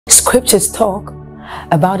Scriptures talk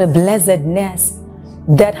about a blessedness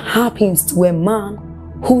that happens to a man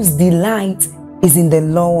whose delight is in the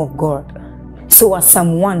law of God. So as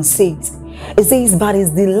Psalm 1 says, it says, but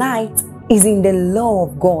his delight is in the law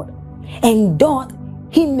of God, and doth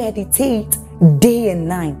he meditate day and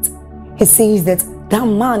night. He says that that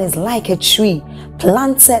man is like a tree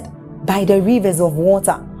planted by the rivers of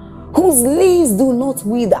water, whose leaves do not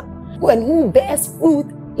wither, and who bears fruit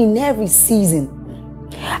in every season.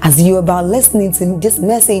 As you're about listening to this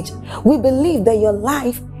message, we believe that your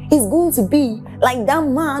life is going to be like that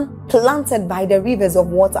man planted by the rivers of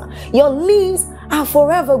water. Your leaves are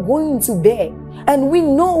forever going to bear. And we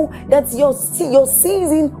know that your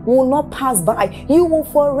season will not pass by. You will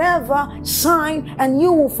forever shine and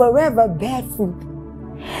you will forever bear fruit.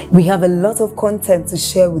 We have a lot of content to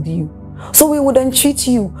share with you. So we would entreat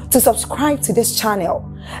you to subscribe to this channel,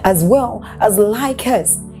 as well as like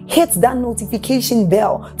us. Hit that notification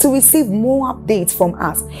bell to receive more updates from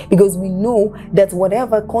us, because we know that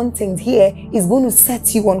whatever content here is going to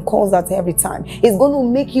set you on course at every time. It's going to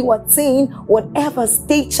make you attain whatever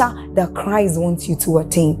stature that Christ wants you to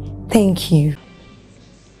attain. Thank you.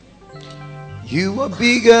 You are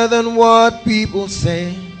bigger than what people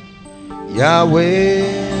say, Yahweh.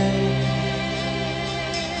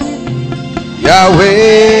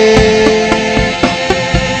 Yahweh.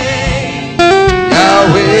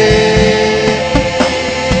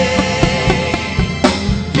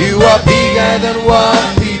 You are bigger than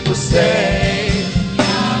what people say.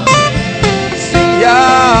 Sing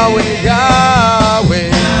Yahweh, Yahweh,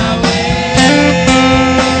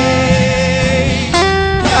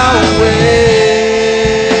 Yahweh.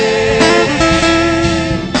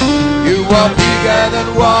 You are bigger than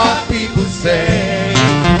what people say.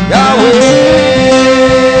 Yahweh.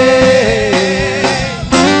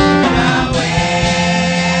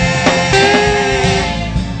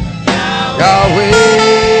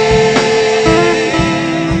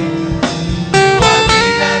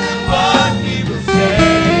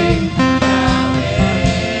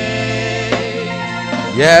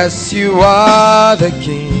 Yes, you are the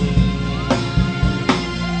King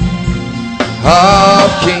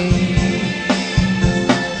of kings.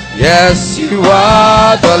 Yes, you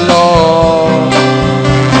are the Lord.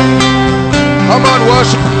 Come on,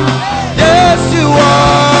 worship. Yes, you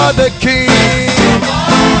are the King.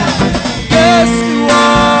 Yes, you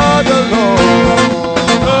are the Lord.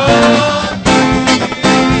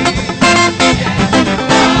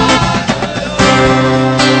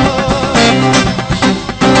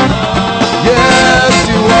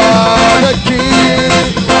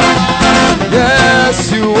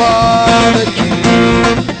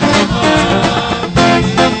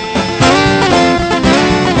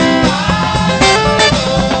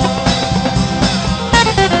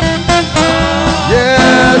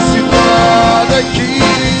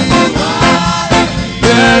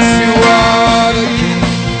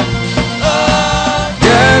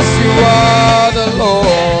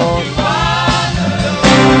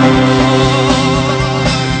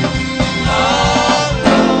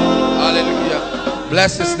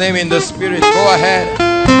 Bless his name in the spirit. Go ahead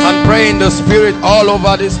and pray in the spirit all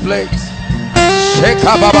over this place.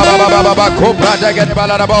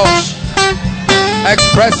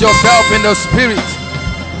 Express yourself in the spirit.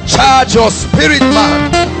 Charge your spirit,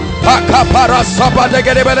 man.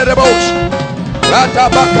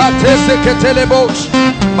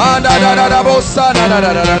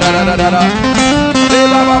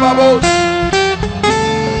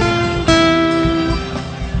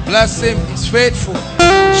 Bless him, he's faithful.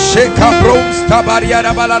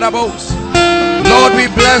 Lord, we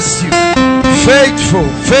bless you. Faithful,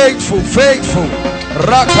 faithful, faithful.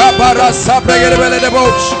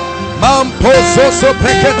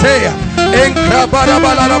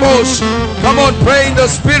 Come on, pray in the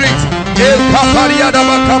spirit.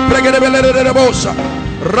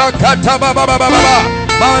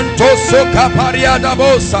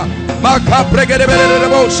 Maka pregede belede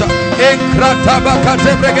bosha, enkrata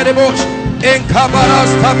bakate pregede bosha,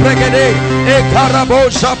 enkabarasta pregede,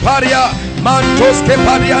 enkarabosha paria, mantoske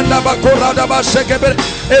parianda bakorada bashekebe,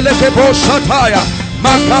 eleke bosha taya,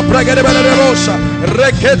 maka pregede belede bosha,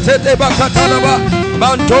 rekete de bakatanaba,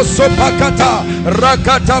 mantoso pakata,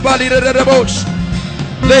 rakata balide de bosha,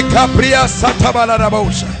 le capria satabala de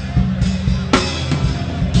bosha.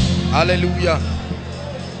 Hallelujah.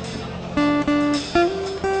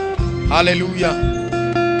 Hallelujah.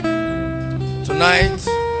 Tonight,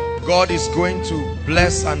 God is going to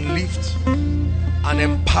bless and lift and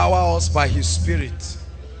empower us by his spirit.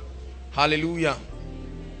 Hallelujah.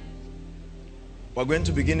 We're going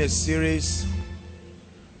to begin a series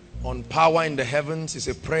on Power in the Heavens. It's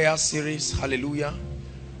a prayer series. Hallelujah.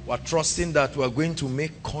 We're trusting that we're going to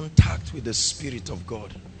make contact with the Spirit of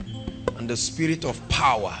God and the Spirit of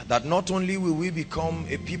power, that not only will we become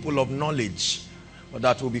a people of knowledge, but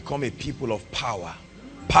that we'll become a people of power.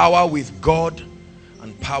 Power with God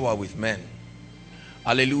and power with men.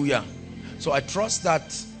 Hallelujah. So I trust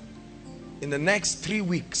that in the next 3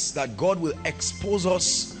 weeks that God will expose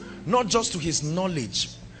us not just to his knowledge.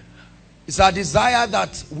 It's our desire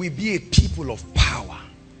that we be a people of power.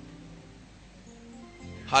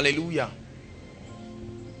 Hallelujah.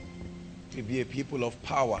 We be a people of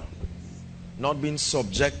power, not being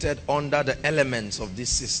subjected under the elements of this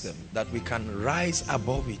system, that we can rise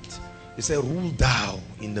above it. He said, rule thou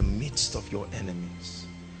in the midst of your enemies.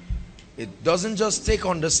 It doesn't just take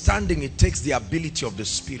understanding, it takes the ability of the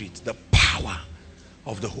Spirit, the power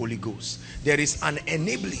of the Holy Ghost. There is an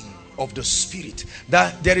enabling of the Spirit,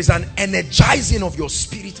 that there is an energizing of your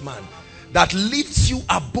spirit man that lifts you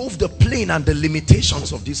above the plane and the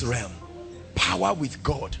limitations of this realm. Power with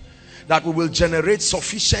God, that we will generate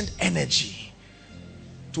sufficient energy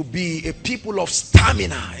to be a people of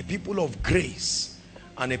stamina, a people of grace,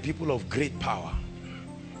 and a people of great power.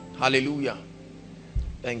 Hallelujah.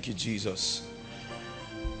 Thank you, Jesus.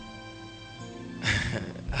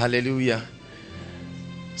 Hallelujah.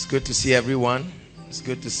 It's good to see everyone. It's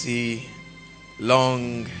good to see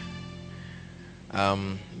long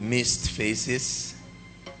missed faces.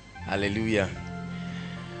 Hallelujah.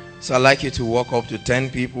 So I'd like you to walk up to 10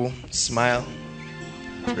 people, smile,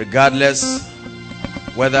 regardless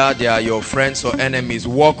whether they are your friends or enemies.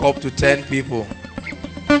 Walk up to 10 people,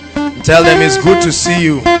 tell them it's good to see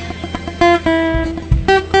you.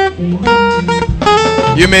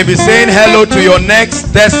 You may be saying hello to your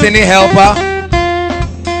next destiny helper.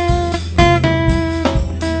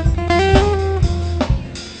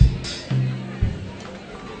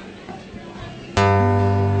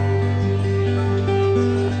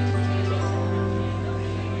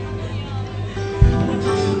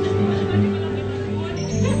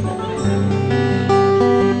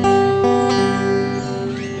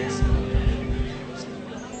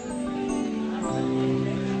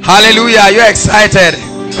 Hallelujah. Are you excited?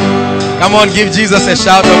 Come on, give Jesus a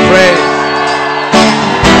shout of praise.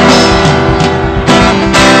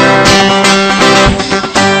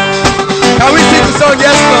 Can we sing the song?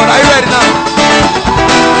 Yes, Lord. Are you ready now?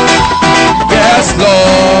 Yes,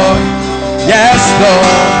 Lord. Yes,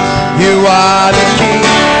 Lord. You are the King.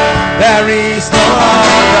 There is no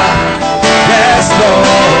other. Yes, Lord.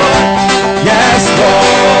 Yes,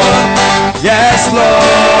 Lord. Yes, Lord.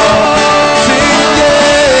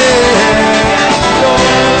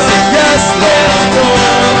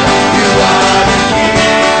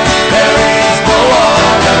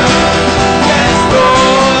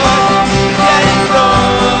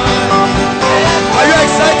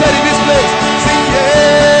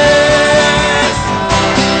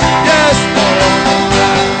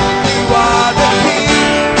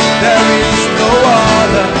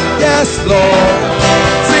 Yes, Lord.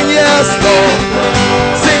 Sing yes, Lord.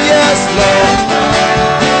 Sing yes, Lord.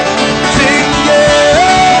 Sing yes.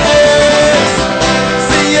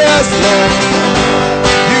 Sing yes, Lord.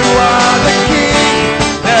 You are the King.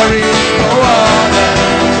 There is no other.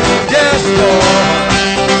 Yes, Lord.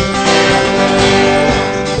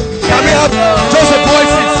 Can we have just the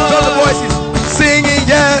voices? Just the voices. Singing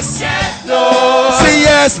yes. Yes, Lord. Sing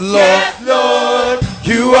yes, Lord. Yes, Lord.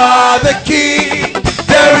 You are the King.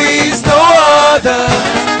 There is no other.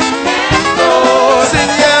 Lord.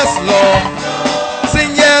 Sing yes, Lord.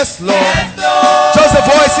 Sing yes, Lord. Yes, Lord. Just the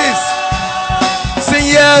voices. Sing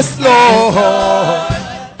yes, Lord.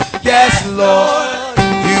 Yes, Lord.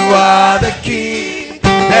 You are the King.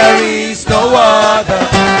 There is no other.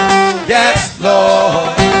 Yes,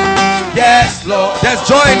 Lord. Yes, Lord. There's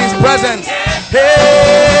joy in his presence.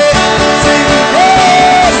 Hey, sing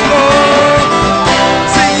yes, Lord.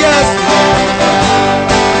 Sing yes, Lord.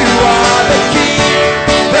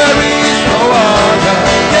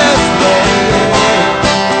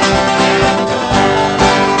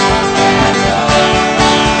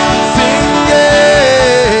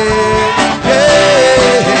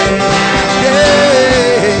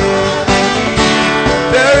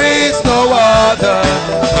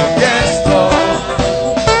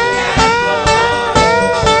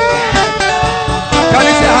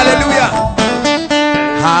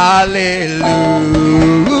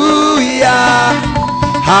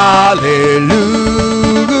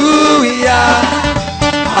 Hallelujah,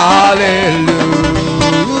 hallelujah,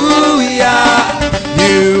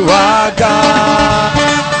 you are God.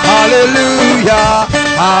 Hallelujah,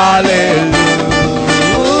 hallelujah,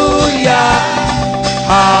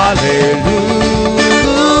 Hallelujah.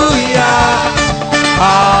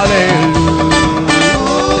 Hallelujah.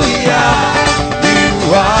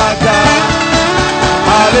 You are God.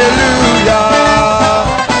 Hallelujah.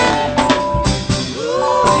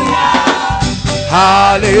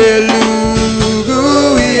 Hallelujah.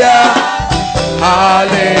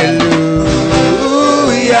 Hallelujah.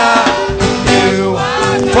 You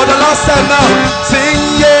are. For the last time now, sing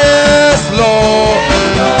yes, Lord.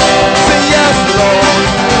 Sing yes, Lord.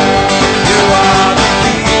 You are the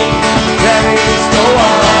King. There is no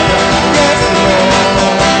other. Yes, Lord.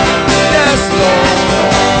 Yes, Lord.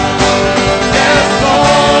 Yes,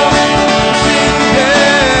 Lord. Sing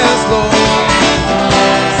yes, Lord.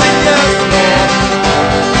 Sing yes, Lord.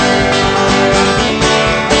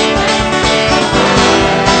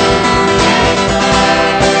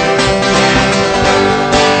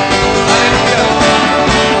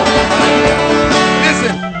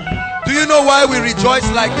 Listen, do you know why we rejoice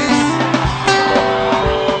like this?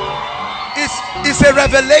 It's a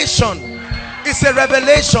revelation. It's a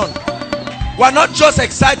revelation. We're not just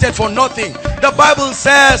excited for nothing. The Bible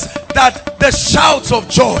says that the shouts of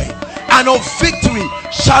joy and of victory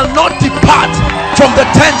shall not depart from the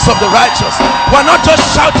tents of the righteous. We're not just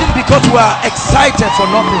shouting because we are excited for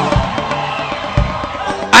nothing.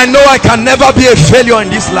 I know I can never be a failure in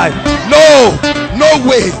this life. No, no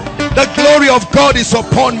way. The glory of God is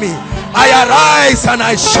upon me. I arise and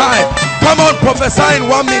I shine. Come on, prophesy in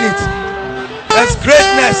 1 minute. There's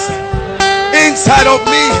greatness inside of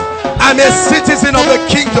me. I'm a citizen of the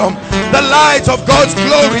kingdom. The light of God's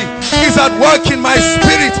glory is at work in my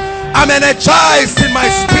spirit. I'm energized in my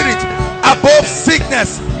spirit. Above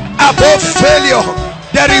sickness, above failure,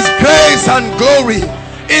 there is grace and glory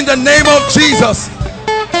in the name of Jesus.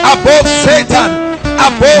 Above Satan,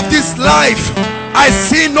 above this life, I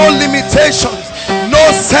see no limitations, no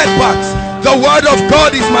setbacks. The word of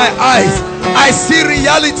God is my eyes. I see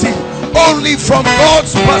reality only from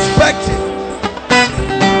God's perspective.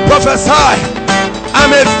 Prophesy,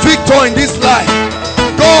 I'm a victor in this life.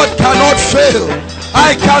 God cannot fail.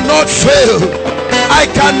 I cannot fail. I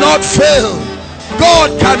cannot fail.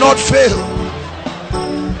 God cannot fail.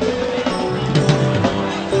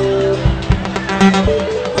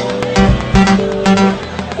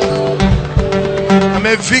 I'm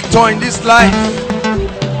a victor in this life,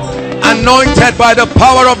 anointed by the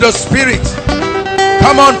power of the Spirit.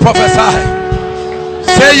 Come on, prophesy.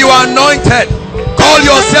 Say you are anointed. Call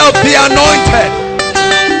yourself the anointed.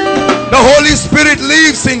 The Holy Spirit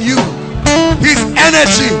lives in you. His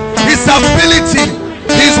energy, His ability,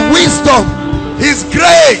 His wisdom, His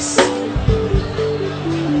grace,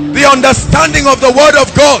 the understanding of the Word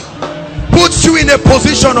of God puts you in a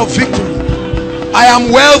position of victory. I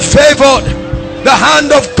am well favored. The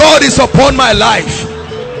hand of God is upon my life.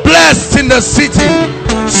 Blessed in the city.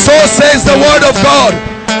 So says the word of God.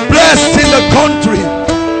 Blessed in the country.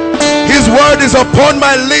 His word is upon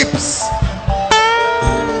my lips.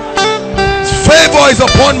 His favor is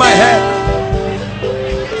upon my head.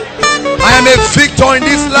 I am a victor in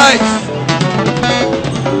this life.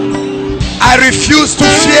 I refuse to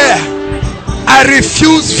fear. I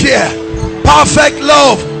refuse fear. Perfect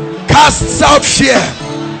love casts out fear.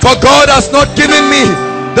 For God has not given me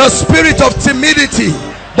the spirit of timidity,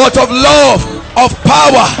 but of love, of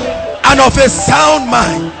power, and of a sound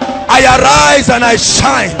mind. I arise and I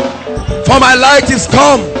shine, for my light is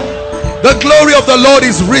come. The glory of the Lord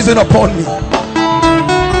is risen upon me.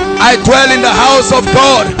 I dwell in the house of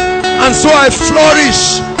God, and so I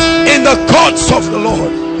flourish in the courts of the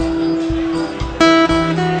Lord.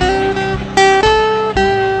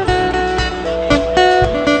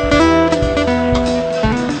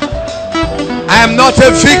 I am not a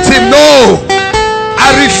victim. No, I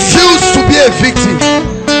refuse to be a victim.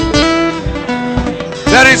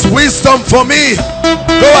 There is wisdom for me.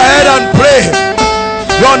 Go ahead and pray.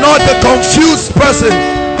 You are not a confused person.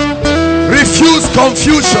 Refuse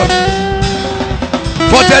confusion.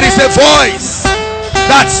 For there is a voice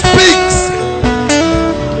that speaks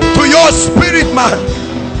to your spirit man,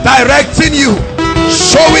 directing you,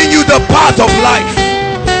 showing you the path of life.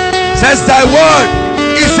 Says thy word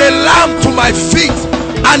is a lamp to my feet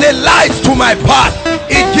and a light to my path.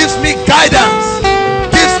 It gives me guidance,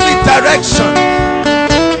 gives me direction.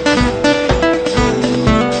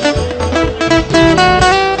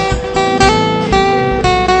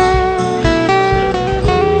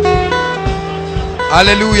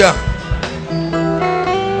 Hallelujah.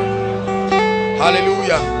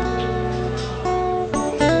 Hallelujah.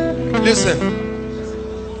 Listen,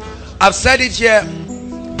 I've said it here.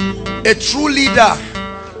 A true leader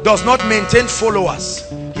does not maintain followers.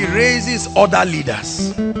 He raises other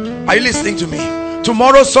leaders. Are you listening to me?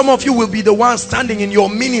 Tomorrow, some of you will be the ones standing in your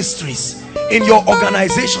ministries, in your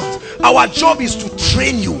organizations. Our job is to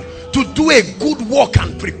train you, to do a good work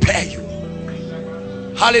and prepare you.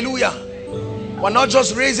 Hallelujah. We're not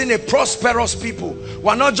just raising a prosperous people.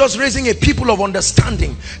 We're not just raising a people of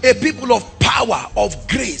understanding, a people of power, of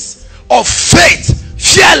grace, of faith,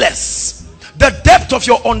 fearless. The depth of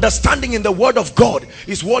your understanding in the word of God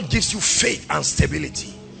is what gives you faith and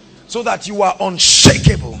stability, so that you are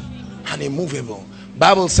unshakable and immovable.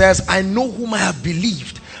 Bible says, I know whom I have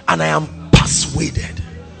believed and I am persuaded.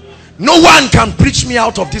 No one can preach me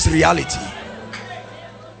out of this reality.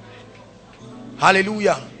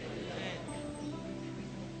 Hallelujah.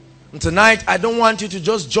 And tonight, I don't want you to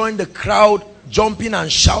just join the crowd jumping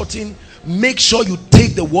and shouting. Make sure you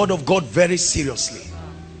take the word of God very seriously.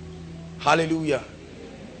 Hallelujah.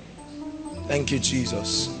 Thank you,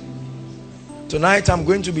 Jesus. Tonight, I'm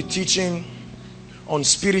going to be teaching on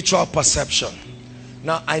spiritual perception.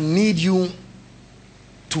 Now, I need you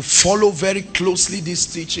to follow very closely this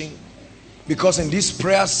teaching, because in this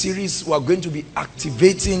prayer series, we are going to be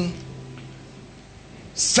activating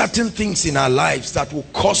certain things in our lives that will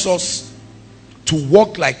cause us to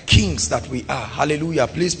walk like kings that we are. Hallelujah.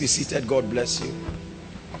 Please be seated. God bless you.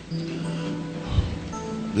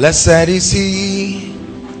 Blessed is he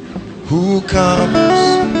who comes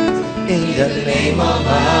in the name of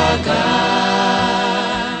our God.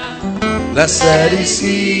 Blessed is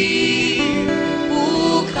he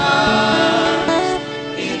who comes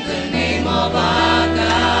in the name of our God.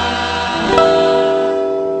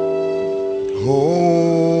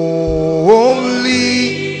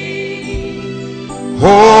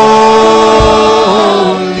 Holy,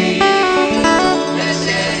 blessed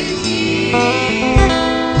is he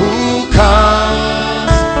who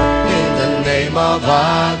comes in the name of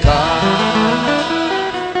our God.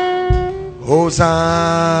 Hosanna,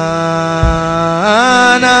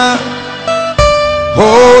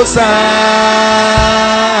 Hosanna,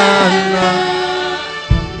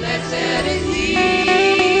 blessed is he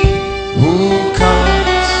who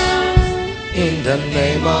comes in the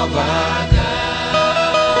name of our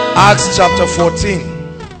God. Acts chapter 14.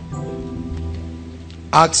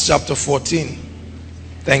 Acts chapter 14.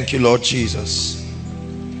 Thank you, Lord Jesus.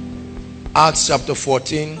 Acts chapter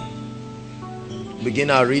 14. Begin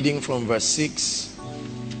our reading from verse 6.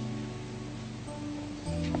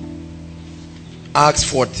 Acts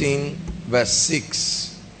 14 verse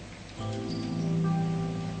 6.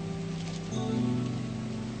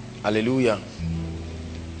 Hallelujah.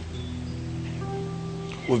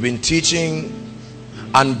 We've been teaching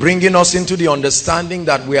and bringing us into the understanding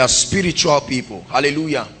that we are spiritual people.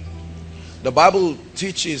 Hallelujah. The Bible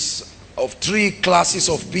teaches of three classes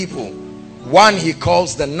of people. One he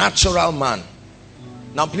calls the natural man.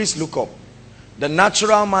 Now please look up. The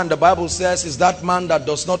natural man, the Bible says, is that man that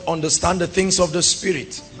does not understand the things of the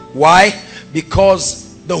Spirit. Why?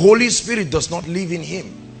 Because the Holy Spirit does not live in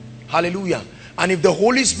him. Hallelujah. And if the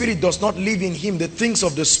Holy Spirit does not live in him, the things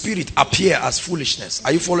of the Spirit appear as foolishness.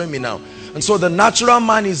 Are you following me now? And so the natural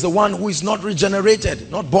man is the one who is not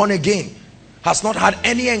regenerated, not born again, has not had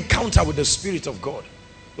any encounter with the Spirit of God.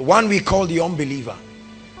 The one we call the unbeliever.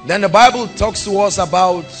 Then the Bible talks to us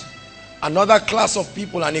about another class of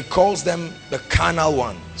people, and it calls them the carnal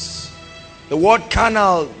ones. The word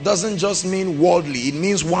carnal doesn't just mean worldly. It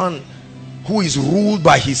means one who is ruled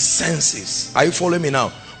by his senses. Are you following me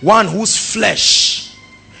now? One whose flesh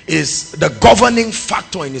is the governing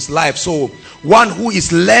factor in his life. So one who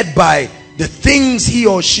is led by the things he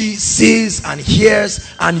or she sees and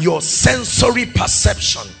hears and your sensory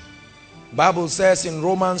perception. The Bible says in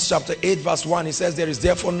Romans chapter 8 verse 1, it says, there is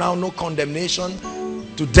therefore now no condemnation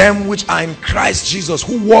to them which are in Christ Jesus,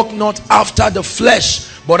 who walk not after the flesh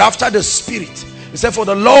but after the Spirit. He said, for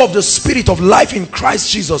the law of the Spirit of life in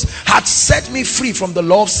Christ Jesus had set me free from the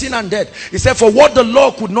law of sin and death. He said, for what the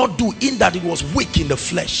law could not do, in that it was weak in the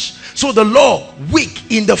flesh. So the law,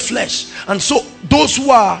 weak in the flesh. And so those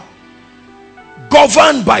who are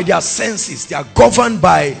governed by their senses, they are governed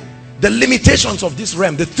by the limitations of this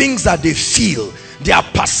realm, the things that they feel, their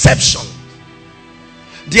perception.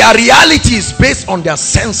 Their reality is based on their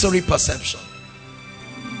sensory perception.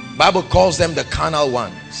 The Bible calls them the carnal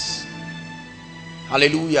ones.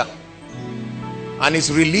 Hallelujah. And it's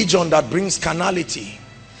religion that brings carnality.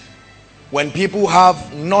 When people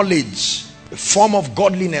have knowledge, a form of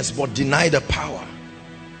godliness, but deny the power.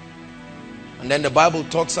 And then the Bible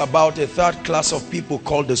talks about a third class of people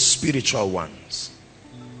called the spiritual ones.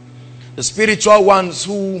 The spiritual ones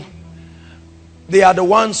who, they are the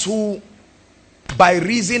ones who, by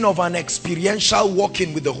reason of an experiential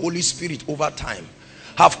walking with the Holy Spirit over time,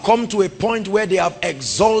 have come to a point where they have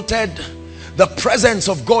exalted the presence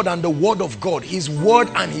of God and the word of God, his word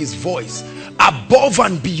and his voice, above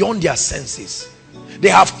and beyond their senses. They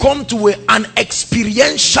have come to an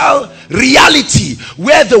experiential reality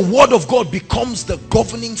where the word of God becomes the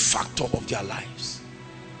governing factor of their lives.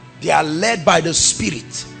 They are led by the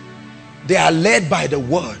Spirit. They are led by the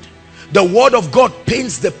word. The word of God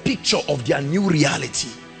paints the picture of their new reality.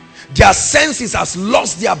 Their senses has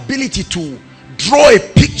lost the ability to draw a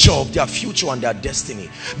picture of their future and their destiny.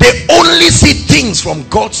 They only see things from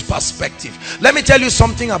God's perspective. Let me tell you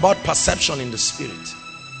something about perception in the spirit.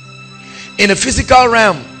 In the physical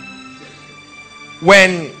realm,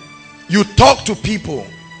 when you talk to people,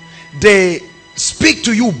 they speak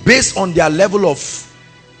to you based on their level of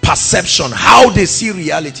perception, how they see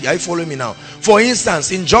reality. Are you following me now? For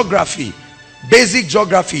instance, in geography, basic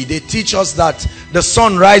geography, they teach us that the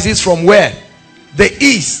sun rises from where? The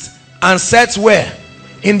east, and sets where?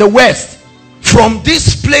 In the west. From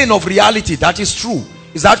this plane of reality, that is true.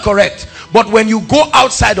 Is that correct? But when you go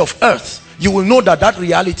outside of earth, you will know that that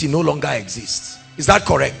reality no longer exists. Is that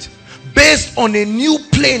correct? Based on a new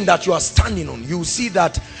plane that you are standing on, you will see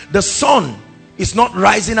that the sun is not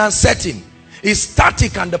rising and setting. It's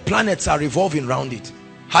static and the planets are revolving around it.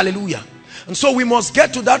 Hallelujah. And so we must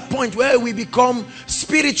get to that point where we become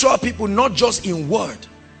spiritual people, not just in word.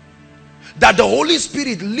 That the Holy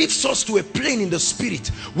Spirit lifts us to a plane in the spirit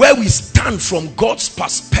where we stand from God's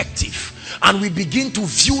perspective and we begin to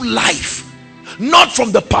view life not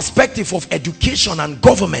from the perspective of education and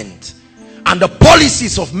government and the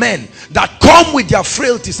policies of men that come with their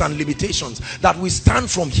frailties and limitations, that we stand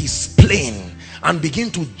from his plane and begin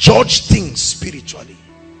to judge things spiritually.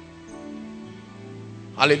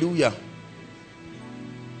 Hallelujah.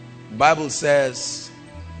 The Bible says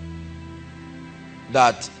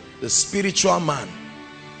that the spiritual man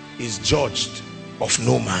is judged of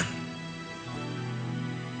no man,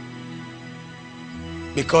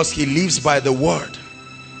 because he lives by the word,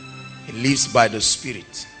 he lives by the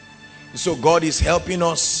spirit. So God is helping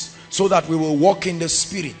us so that we will walk in the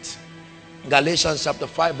spirit. Galatians chapter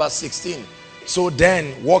 5 verse 16. So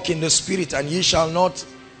then walk in the spirit, and ye shall not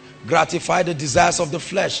gratify the desires of the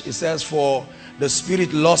flesh. It says, for the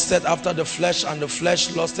spirit lusted after the flesh, and the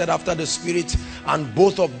flesh lusted after the spirit, and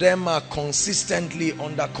both of them are consistently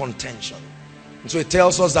under contention. And so it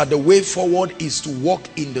tells us that the way forward is to walk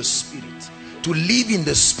in the spirit, to live in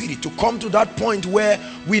the spirit, to come to that point where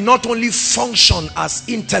we not only function as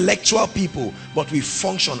intellectual people, but we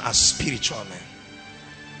function as spiritual men.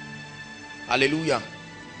 Hallelujah.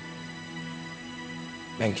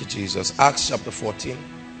 Thank you, Jesus. Acts chapter 14.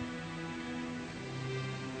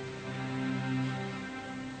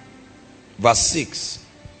 Verse 6.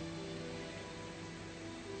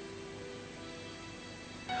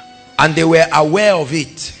 And they were aware of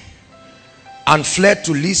it, and fled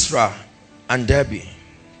to Lystra and Derbe,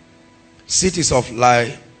 cities of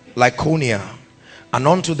Lycaonia, and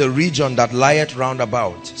unto the region that lieth round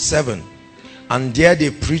about. 7. And there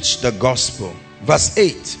they preached the gospel. Verse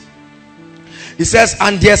 8. It says,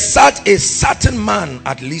 and there sat a certain man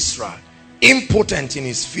at Lystra, impotent in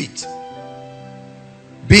his feet,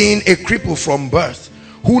 being a cripple from birth,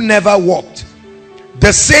 who never walked.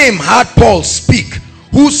 The same heard Paul speak,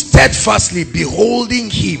 who steadfastly beholding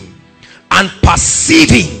him and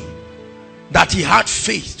perceiving that he had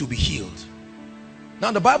faith to be healed.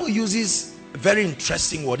 Now the Bible uses a very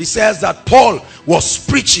interesting word. It says that Paul was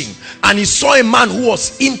preaching and he saw a man who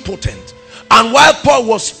was impotent, and while Paul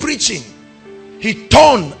was preaching, he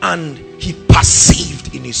turned and he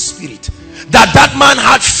perceived in his spirit that that man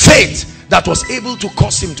had faith that was able to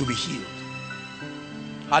cause him to be healed.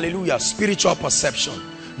 Hallelujah. Spiritual perception,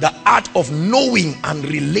 the art of knowing and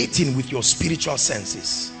relating with your spiritual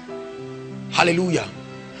senses. Hallelujah.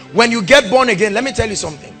 When you get born again, let me tell you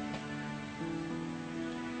something.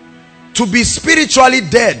 To be spiritually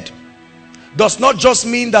dead does not just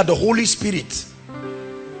mean that the Holy Spirit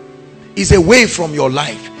is away from your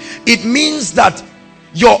life. It means that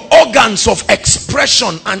your organs of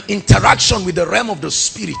expression and interaction with the realm of the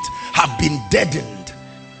spirit have been deadened.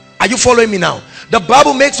 Are you following me now? The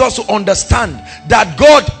Bible makes us to understand that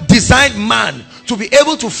God designed man to be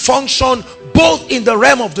able to function both in the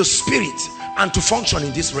realm of the spirit and to function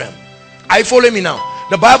in this realm. Are you following me now?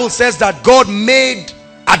 The Bible says that God made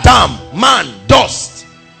Adam, man, dust,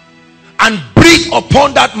 and breathed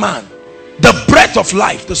upon that man the breath of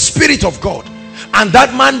life, the Spirit of God. And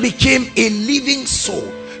that man became a living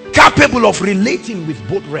soul, capable of relating with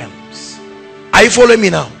both realms. Are you following me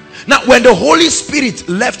now? Now, when the Holy Spirit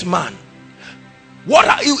left man,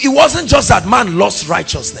 it wasn't just that man lost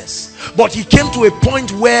righteousness, but he came to a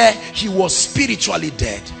point where he was spiritually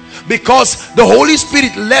dead. Because the Holy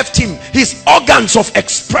Spirit left him, his organs of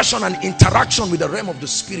expression and interaction with the realm of the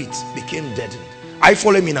spirit became deadened. Are you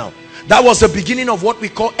following me now? That was the beginning of what we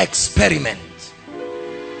call experiment.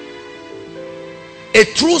 A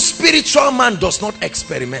true spiritual man does not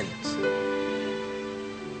experiment.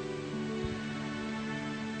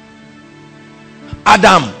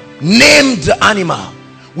 Adam named the animal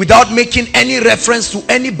without making any reference to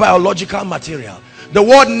any biological material. The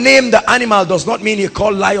word name the animal does not mean he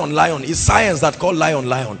called lion lion. It's science that called lion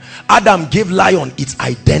lion. Adam gave lion its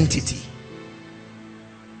identity.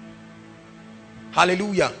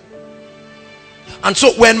 Hallelujah. And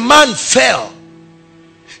so when man fell,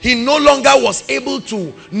 he no longer was able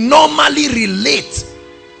to normally relate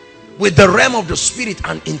with the realm of the spirit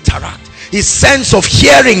and interact. His sense of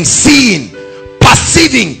hearing, seeing,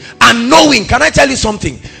 perceiving and knowing. Can I tell you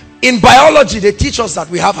something? In biology they teach us that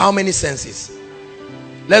we have how many senses?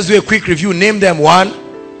 Let's do a quick review. Name them. 1,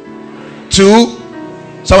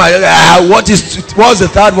 2. Somebody, what's the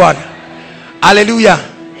third one? Hallelujah.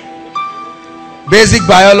 Basic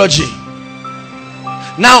biology.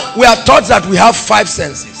 Now we are taught that we have 5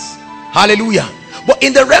 senses. Hallelujah. But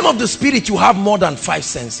in the realm of the spirit you have more than 5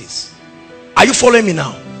 senses. Are you following me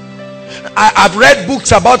now? I've read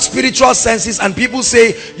books about spiritual senses and people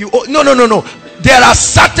say no. There are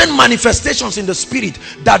certain manifestations in the spirit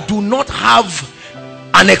that do not have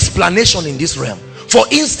an explanation in this realm. For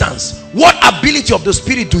instance, what ability of the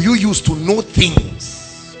spirit do you use to know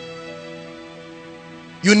things?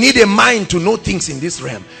 You need a mind to know things in this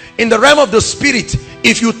realm. In the realm of the spirit,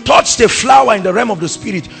 if you touch the flower in the realm of the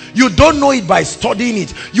spirit, you don't know it by studying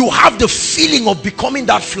it. You have the feeling of becoming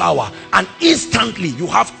that flower, and instantly you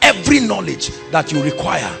have every knowledge that you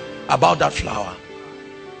require about that flower.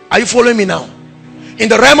 Are you following me now? In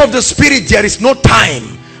the realm of the spirit, there is no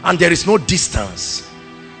time and there is no distance.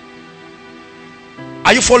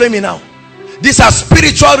 Are you following me now? These are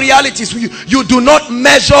spiritual realities. You do not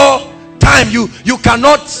measure time. You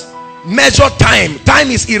cannot measure time. Time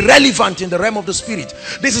is irrelevant in the realm of the spirit.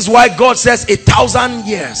 This is why God says 1,000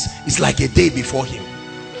 years is like a day before him.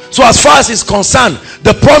 So as far as he's concerned,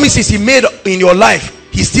 the promises he made in your life,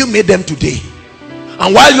 he still made them today.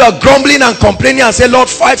 And while you are grumbling and complaining and say, Lord,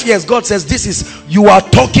 5 years, God says, this is, you are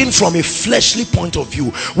talking from a fleshly point of view.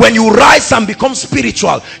 When you rise and become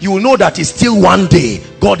spiritual, you will know that it's still one day.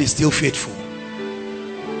 God is still faithful.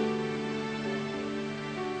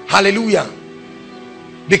 Hallelujah.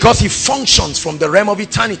 Because he functions from the realm of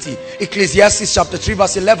eternity. Ecclesiastes chapter 3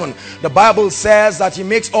 verse 11, the Bible says that he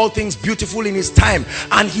makes all things beautiful in his time,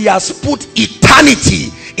 and he has put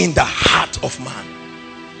eternity in the heart of man.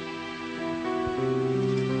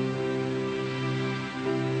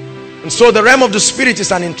 And so the realm of the spirit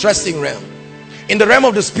is an interesting realm. In the realm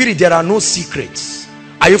of the spirit there are no secrets.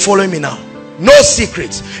 Are you following me now? No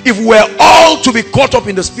secrets. If we're all to be caught up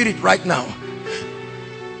in the spirit right now,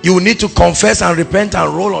 you will need to confess and repent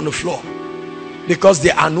and roll on the floor, because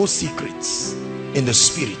there are no secrets in the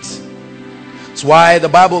spirit. That's why the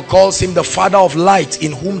Bible calls him the Father of light,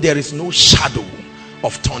 in whom there is no shadow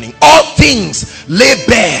of turning. All things lay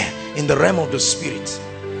bare in the realm of the spirit.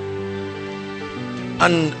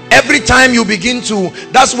 And every time you begin to,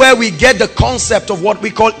 that's where we get the concept of what we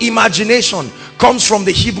call imagination. Comes from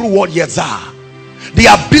the Hebrew word yetzah. The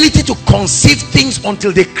ability to conceive things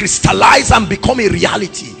until they crystallize and become a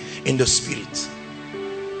reality in the spirit.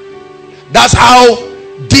 That's how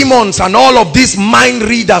demons and all of these mind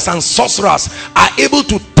readers and sorcerers are able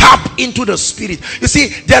to tap into the spirit. You see,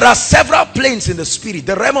 there are several planes in the spirit.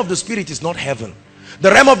 The realm of the spirit is not heaven.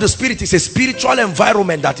 The realm of the spirit is a spiritual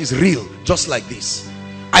environment that is real, just like this.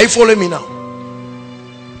 Are you following me now?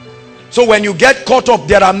 So when you get caught up,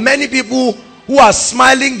 there are many people who are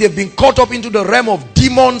smiling. They've been caught up into the realm of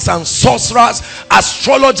demons and sorcerers,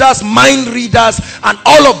 astrologers, mind readers, and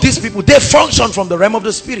all of these people. They function from the realm of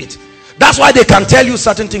the spirit. That's why they can tell you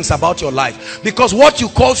certain things about your life, because what you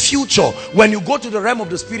call future, when you go to the realm of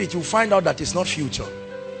the spirit, you find out that it's not future.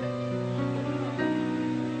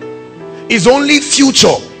 It's only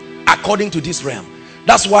future according to this realm.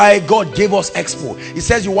 That's why God gave us Expo. He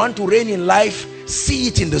says, you want to reign in life, see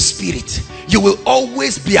it in the spirit. You will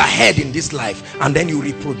always be ahead in this life, and then you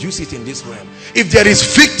reproduce it in this realm. If there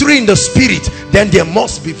is victory in the spirit, then there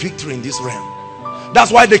must be victory in this realm. That's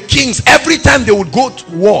why the kings, every time they would go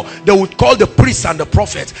to war, they would call the priests and the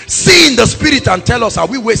prophets, see in the spirit and tell us, are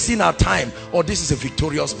we wasting our time, or this is a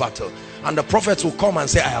victorious battle? And the prophets will come and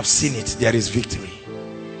say, I have seen it, there is victory.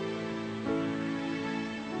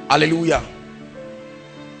 Hallelujah.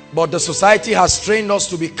 But the society has trained us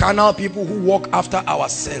to be carnal people who walk after our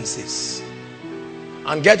senses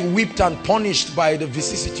and get whipped and punished by the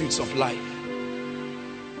vicissitudes of life.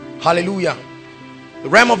 Hallelujah. The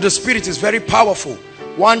realm of the spirit is very powerful.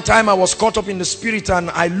 One time I was caught up in the spirit and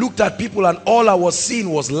I looked at people and all I was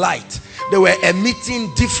seeing was light. They were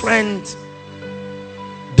emitting different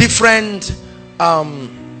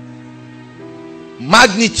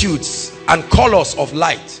magnitudes and colors of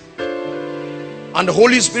light. And the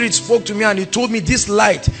Holy Spirit spoke to me and he told me this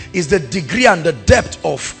light is the degree and the depth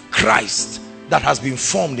of Christ that has been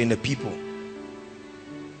formed in the people.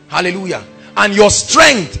 Hallelujah. And your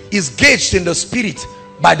strength is gauged in the spirit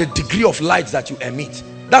by the degree of light that you emit.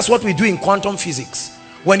 That's what we do in quantum physics.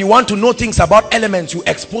 When you want to know things about elements, you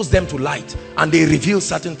expose them to light and they reveal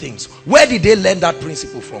certain things. Where did they learn that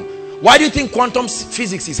principle from? Why do you think quantum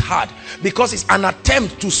physics is hard? Because it's an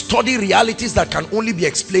attempt to study realities that can only be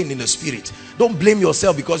explained in the spirit. Don't blame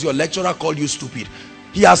yourself because your lecturer called you stupid.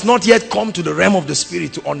 He has not yet come to the realm of the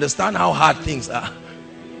spirit to understand how hard things are.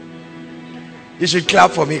 You should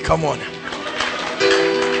clap for me. Come on.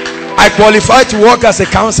 I qualify to work as a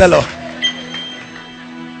counselor.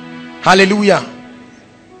 Hallelujah.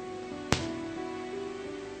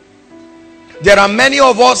 There are many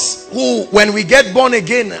of us who, when we get born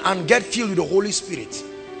again and get filled with the Holy Spirit,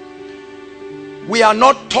 we are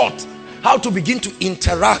not taught how to begin to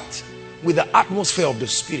interact with the atmosphere of the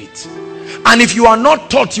spirit. And if you are not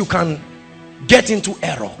taught, you can get into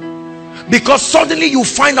error. Because suddenly you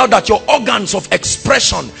find out that your organs of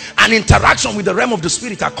expression and interaction with the realm of the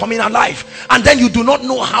spirit are coming alive. And then you do not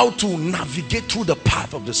know how to navigate through the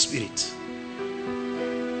path of the spirit.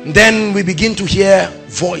 Then we begin to hear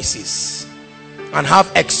voices and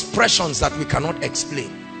have expressions that we cannot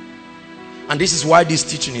explain. And this is why this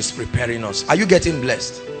teaching is preparing us. Are you getting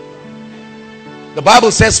blessed? The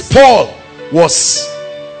Bible says Paul was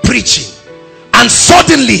preaching and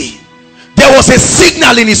suddenly there was a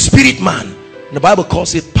signal in his spirit man. The Bible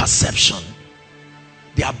calls it perception.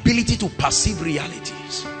 The ability to perceive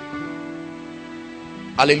realities.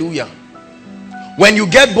 Hallelujah. When you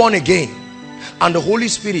get born again and the Holy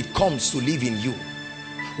Spirit comes to live in you,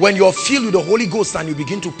 when you're filled with the Holy Ghost and you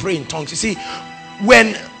begin to pray in tongues, you see,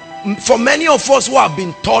 for many of us who have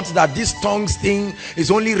been taught that this tongues thing is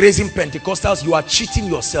only raising Pentecostals, you are cheating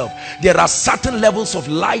yourself. There are certain levels of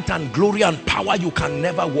light and glory and power you can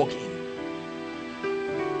never walk in.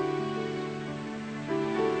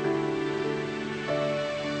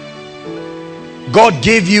 God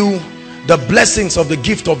gave you the blessings of the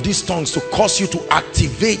gift of these tongues to cause you to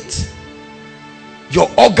activate your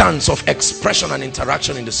organs of expression and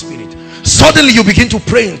interaction in the spirit. Suddenly you begin to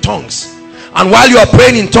pray in tongues, and while you are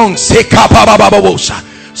praying in tongues,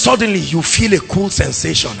 suddenly you feel a cool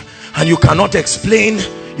sensation and you cannot explain,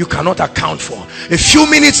 you cannot account for. A few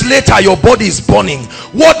minutes later your body is burning.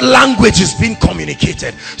 What language is being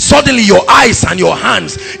communicated? Suddenly your eyes and your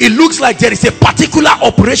hands, it looks like there is a particular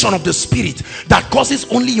operation of the spirit that causes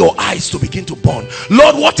only your eyes to begin to burn.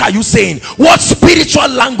 Lord, what are you saying? What spiritual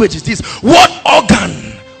language is this? What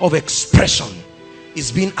organ of expression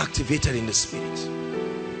is being activated in the spirit?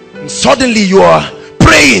 And suddenly you are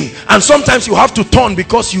praying, and sometimes you have to turn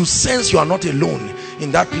because you sense you are not alone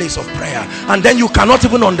in that place of prayer, and then you cannot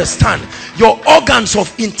even understand. Your organs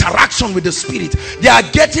of interaction with the spirit, they are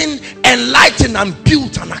getting enlightened and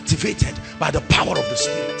built and activated by the power of the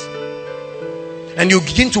spirit. And you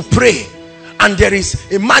begin to pray, and there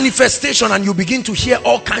is a manifestation, and you begin to hear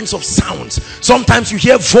all kinds of sounds. Sometimes you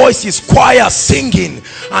hear voices, choir singing,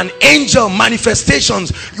 and angel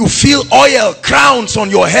manifestations. You feel oil, crowns on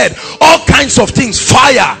your head, all kinds of things,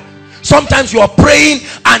 fire. Sometimes you are praying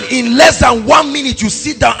and in less than 1 minute you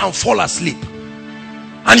sit down and fall asleep,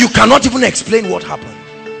 and you cannot even explain what happened.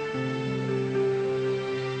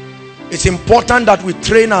 It's important that we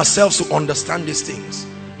train ourselves to understand these things,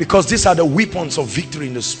 because these are the weapons of victory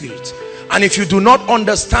in the spirit. And if you do not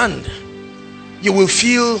understand, you will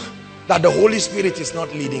feel that the Holy Spirit is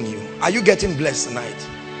not leading you. Are you getting blessed tonight?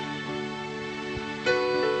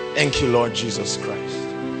 Thank you, Lord Jesus Christ.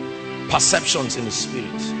 Perceptions in the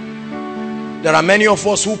spirit. There are many of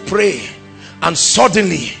us who pray and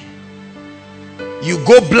suddenly you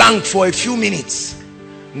go blank for a few minutes,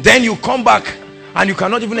 then you come back and you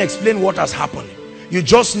cannot even explain what has happened. You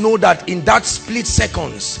just know that in that split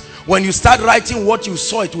seconds, when you start writing what you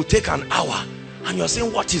saw, it will take an hour, and you're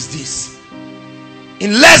saying, what is this?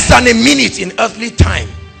 In less than a minute in earthly time,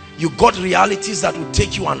 you got realities that will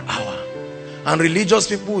take you an hour. And religious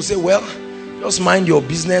people will say, well, just mind your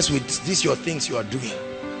business with this, your things you are doing.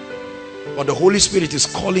 But the Holy Spirit is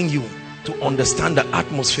calling you to understand the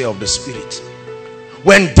atmosphere of the spirit.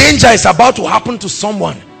 When danger is about to happen to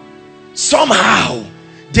someone, somehow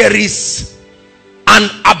there is an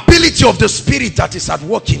ability of the spirit that is at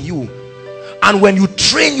work in you, And when you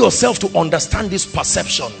train yourself to understand these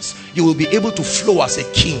perceptions, you will be able to flow as a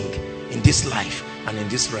king in this life and in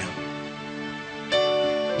this realm.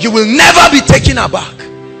 You will never be taken aback.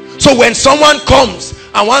 So when someone comes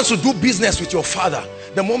and wants to do business with your father,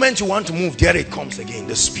 the moment you want to move, there it comes again,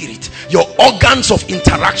 the spirit. Your organs of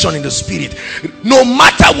interaction in the spirit. No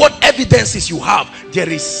matter what evidences you have, there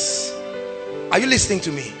is. Are you listening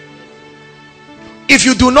to me? If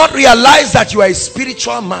you do not realize that you are a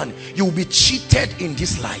spiritual man, you will be cheated in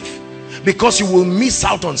this life, because you will miss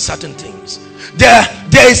out on certain things. There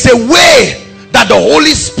is a way that the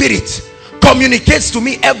Holy Spirit communicates to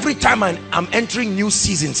me every time I'm entering new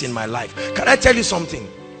seasons in my life. Can I tell you something?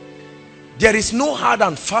 There is no hard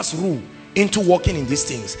and fast rule into walking in these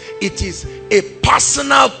things. It is a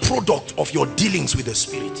personal product of your dealings with the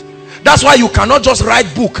Spirit. That's why you cannot just write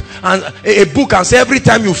a book and say every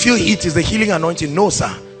time you feel heat is the healing anointing. No,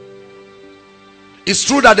 sir. It's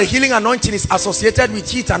true that the healing anointing is associated with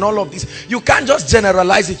heat and all of this. You can't just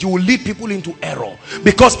generalize it. You will lead people into error,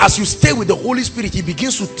 because as you stay with the Holy Spirit, he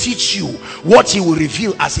begins to teach you what he will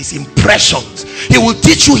reveal as his impressions. He will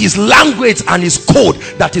teach you his language and his code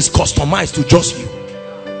that is customized to just you.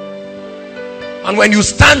 And when you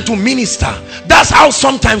stand to minister, that's how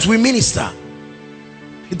sometimes we minister.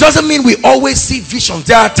 It doesn't mean we always see visions.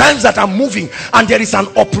 There are times that I'm moving and there is an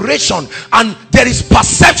operation and there is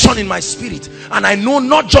perception in my spirit, and I know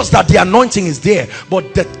not just that the anointing is there,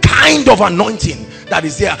 but the kind of anointing that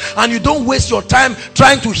is there. And you don't waste your time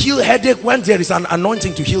trying to heal headache when there is an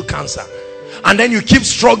anointing to heal cancer. And then you keep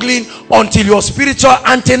struggling until your spiritual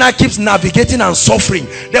antenna keeps navigating and suffering.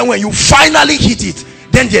 Then when you finally hit it,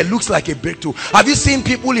 then there looks like a breakthrough. Have you seen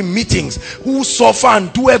people in meetings who suffer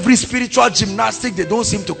and do every spiritual gymnastic? They don't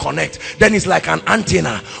seem to connect. Then it's like an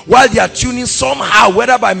antenna. While they are tuning, somehow,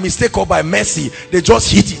 whether by mistake or by mercy, they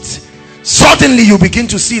just hit it. Suddenly you begin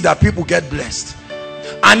to see that people get blessed.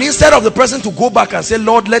 And instead of the person to go back and say,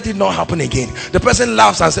 Lord, let it not happen again, the person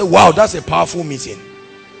laughs and says, wow, that's a powerful meeting.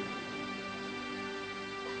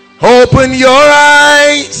 Open your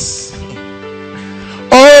eyes.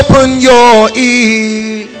 Open your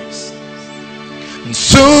ears, and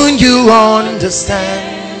soon you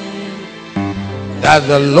understand that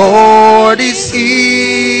the Lord is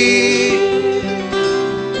here.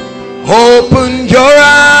 Open your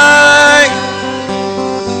eyes,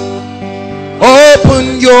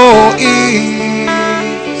 open your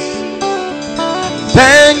ears,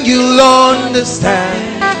 then you'll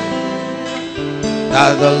understand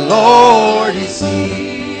that the Lord is here.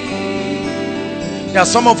 There are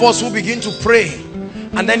some of us who begin to pray,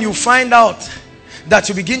 and then you find out that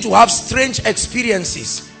you begin to have strange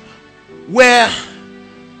experiences where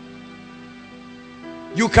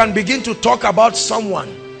you can begin to talk about someone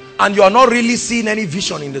and you are not really seeing any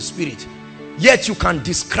vision in the spirit, yet you can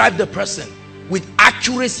describe the person with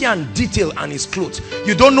accuracy and detail and his clothes.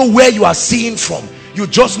 You don't know where you are seeing from, you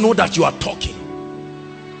just know that you are talking.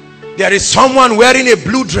 There is someone wearing a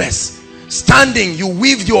blue dress, standing, you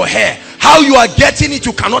weaved your hair. How you are getting it,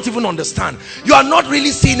 you cannot even understand. You are not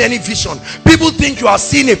really seeing any vision. People think you are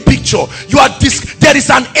seeing a picture. There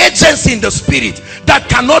is an agency in the spirit that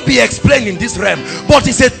cannot be explained in this realm, but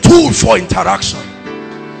it's a tool for interaction.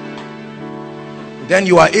 Then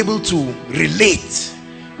you are able to relate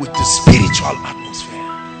with the spiritual atmosphere,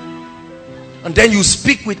 and then you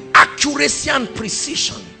speak with accuracy and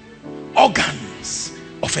precision, organs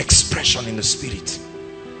of expression in the spirit.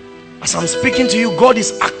 As I'm speaking to you, God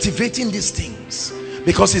is activating these things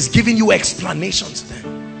because he's giving you explanations then.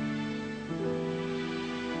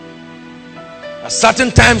 At certain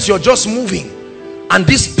times you're just moving, and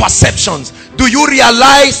these perceptions, do you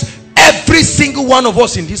realize every single one of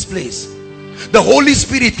us in this place, the Holy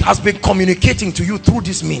Spirit has been communicating to you through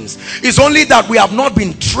this means? It's only that we have not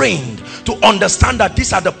been trained to understand that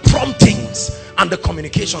these are the promptings and the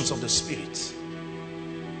communications of the Spirit.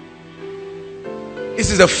 This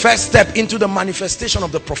is the first step into the manifestation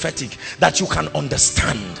of the prophetic, that you can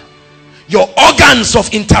understand your organs of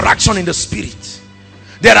interaction in the spirit.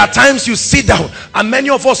 There are times you sit down and many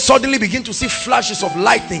of us suddenly begin to see flashes of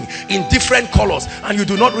lightning in different colors, and you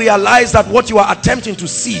do not realize that what you are attempting to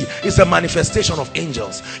see is a manifestation of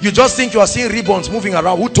angels. You just think you are seeing ribbons moving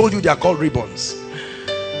around. Who told you they are called ribbons?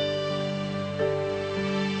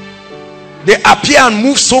 They appear and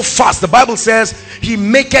move so fast. The Bible says he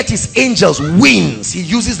maketh his angels wings. He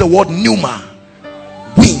uses the word pneuma,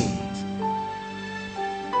 wind.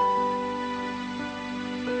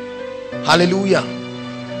 Hallelujah.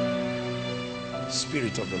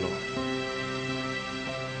 Spirit of the Lord.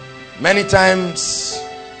 Many times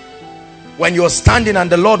when you're standing and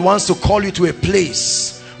the Lord wants to call you to a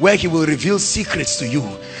place where he will reveal secrets to you,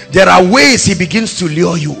 there are ways he begins to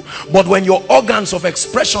lure you. But when your organs of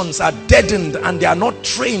expressions are deadened and they are not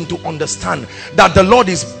trained to understand that the Lord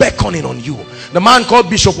is beckoning on you. The man called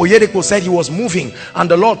Bishop Oyedepo said he was moving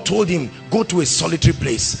and the Lord told him, go to a solitary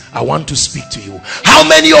place, I want to speak to you. How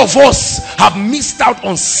many of us have missed out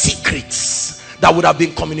on secrets that would have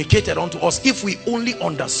been communicated unto us if we only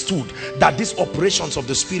understood that these operations of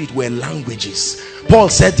the Spirit were languages? Paul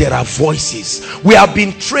said there are voices. We have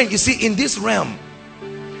been trained. You see, in this realm,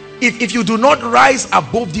 if you do not rise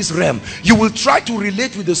above this realm, you will try to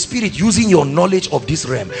relate with the Spirit using your knowledge of this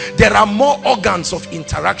realm. There are more organs of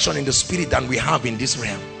interaction in the Spirit than we have in this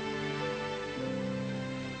realm.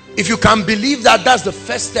 If you can believe that, that's the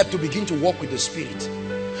first step to begin to walk with the Spirit.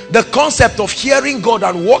 The concept of hearing God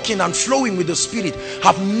and walking and flowing with the Spirit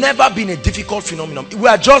have never been a difficult phenomenon. We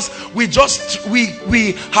have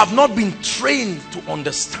not been trained to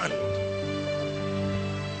understand.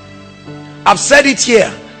 I've said it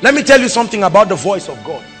here. Let me tell you something about the voice of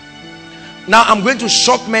God. Now I'm going to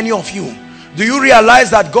shock many of you. Do you realize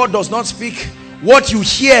that God does not speak what you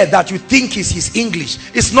hear that you think is his English?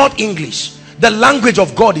 It's not English. The language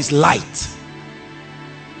of God is light.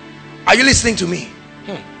 Are you listening to me?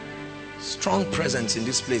 Strong presence in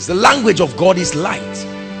this place. The language of God is light.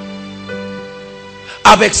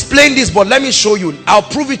 I've explained this, but let me show you. I'll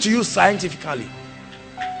prove it to you scientifically.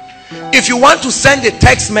 If you want to send a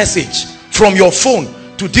text message from your phone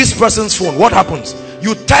to this person's phone, what happens?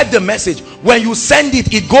 You type the message. When you send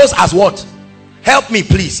it, it goes as what? Help me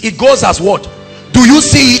please. It goes as what? Do you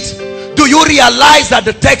see it? Do you realize that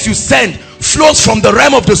the text you send flows from the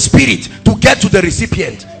realm of the Spirit to get to the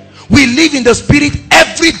recipient? We live in the Spirit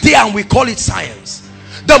every day and we call it science.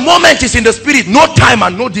 The moment is in the Spirit, no time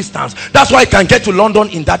and no distance. That's why I can get to London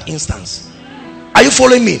in that instance. Are you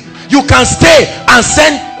following me? You can stay and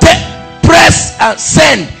send, press and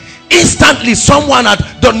send. Instantly someone at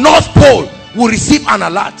the North Pole will receive an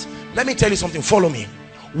alert. Let me tell you something, follow me.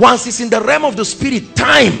 Once it's in the realm of the Spirit,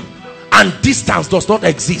 time and distance does not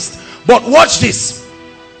exist. But watch this.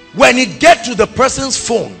 When it gets to the person's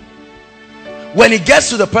phone,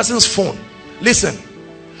 listen,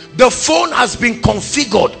 the phone has been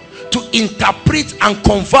configured to interpret and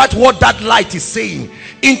convert what that light is saying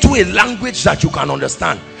into a language that you can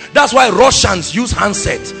understand. That's why Russians use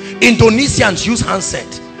handset, Indonesians use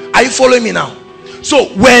handset. Are you following me now? So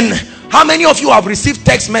how many of you have received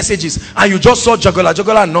text messages and you just saw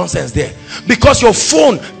juggler nonsense there? Because your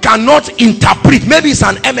phone cannot interpret. Maybe it's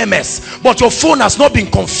an MMS, but your phone has not been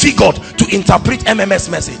configured to interpret MMS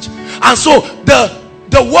message. And so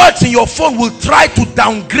the words in your phone will try to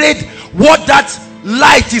downgrade what that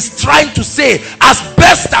light is trying to say as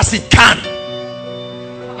best as it can.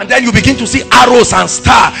 And then you begin to see arrows and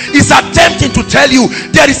star. It's attempting to tell you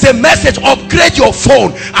there is a message. Upgrade your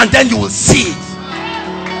phone and then you will see it.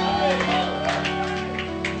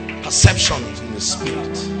 Perception in the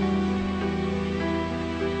Spirit.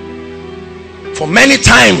 For many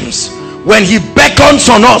times when he beckons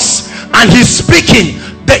on us and he's speaking,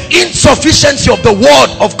 the insufficiency of the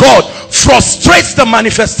word of God frustrates the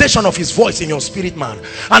manifestation of his voice in your spirit, man,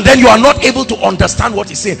 and then you are not able to understand what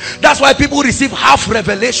he's saying. That's why people receive half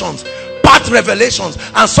revelations, part revelations,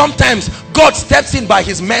 and sometimes God steps in by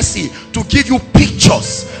his mercy to give you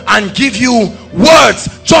pictures and give you words,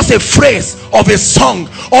 just a phrase of a song,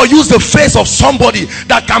 or use the face of somebody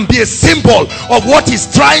that can be a symbol of what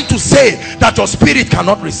he's trying to say that your spirit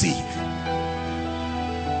cannot receive.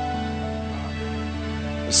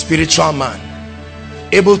 The spiritual man,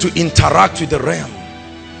 able to interact with the realm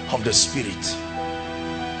of the Spirit.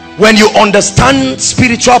 When you understand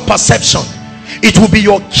spiritual perception, it will be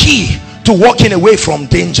your key to walking away from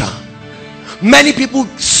danger. Many people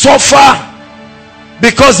suffer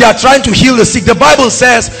because they are trying to heal the sick. The Bible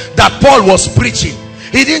says that Paul was preaching.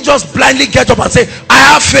 He didn't just blindly get up and say, I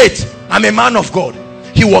have faith, I'm a man of God.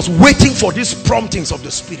 He was waiting for these promptings of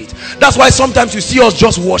the Spirit. That's why sometimes you see us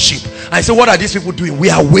just worship and say, what are these people doing? We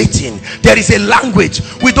are waiting. There is a language.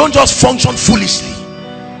 We don't just function foolishly.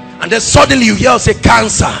 And then suddenly you hear us say,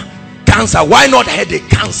 cancer. Why not headache?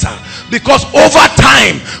 Cancer. Because over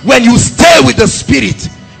time, when you stay with the Spirit,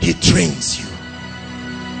 he trains you.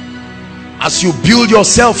 As you build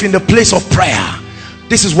yourself in the place of prayer,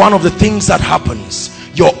 this is one of the things that happens.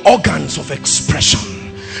 Your organs of expression.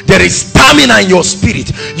 There is stamina in your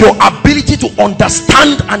spirit, your ability to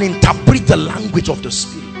understand and interpret the language of the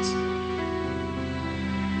Spirit.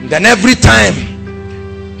 And then every time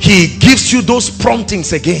he gives you those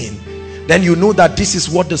promptings again, then you know that this is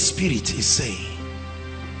what the Spirit is saying.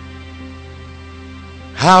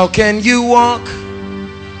 How can you walk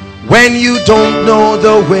when you don't know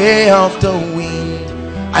the way of the wind?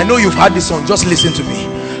 I know you've heard this song, just listen to me.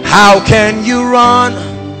 How can you run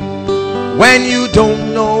when you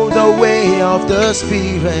don't know the way of the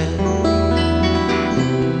Spirit?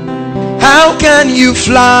 How can you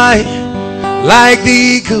fly like the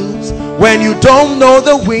eagles when you don't know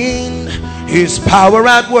the wind? His power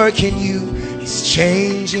at work in you is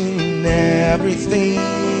changing everything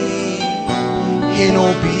in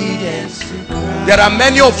obedience. There are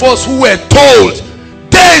many of us who were told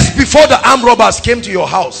days before the armed robbers came to your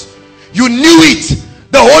house. You knew it.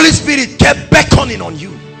 The Holy Spirit kept beckoning on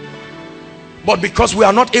you. But because we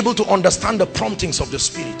are not able to understand the promptings of the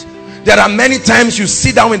Spirit, there are many times you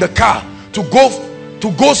sit down in the car to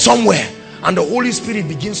go somewhere, and the Holy Spirit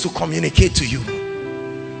begins to communicate to you.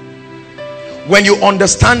 When you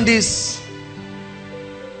understand this,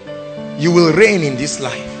 you will reign in this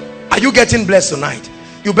life. Are you getting blessed tonight?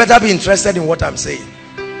 You better be interested in what I'm saying.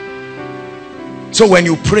 So when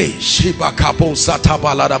you pray,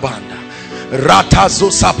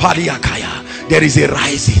 there is a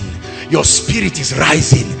rising. Your spirit is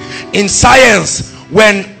rising. In science,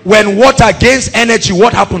 when water gains energy,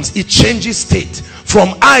 what happens? It changes state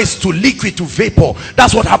from ice to liquid to vapor.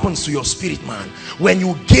 That's what happens to your spirit, man. When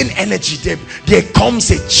you gain energy, there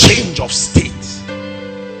comes a change of state,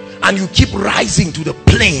 and you keep rising to the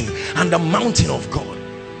plane and the mountain of God.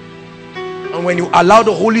 And when you allow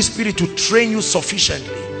the Holy Spirit to train you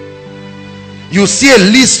sufficiently, you see a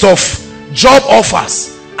list of job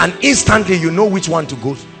offers, and instantly you know which one to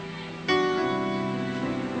go to.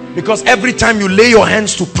 Because every time you lay your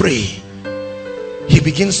hands to pray, he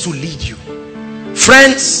begins to lead you.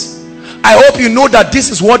 Friends, I hope you know that this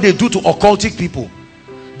is what they do to occultic people.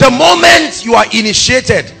 The moment you are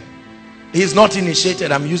initiated, he's not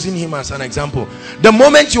initiated, I'm using him as an example. The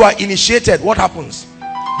moment you are initiated, what happens?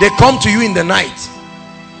 They come to you in the night.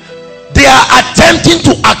 They are attempting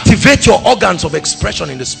to activate your organs of expression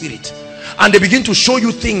in the spirit, and they begin to show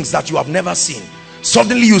you things that you have never seen.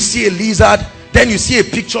 Suddenly you see a lizard, then you see a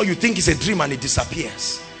picture, you think it's a dream, and it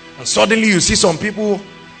disappears. And suddenly you see some people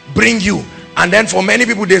bring you, and then for many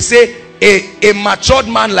people they say a matured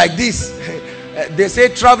man like this, they say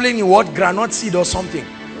traveling in what? Granite seed or something.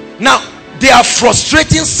 Now they are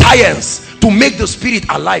frustrating science to make the spirit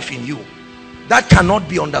alive in you. That cannot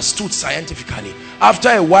be understood scientifically. After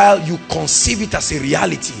a while you conceive it as a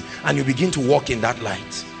reality, and you begin to walk in that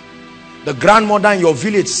light. The grandmother in your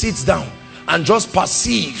village sits down and just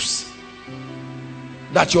perceives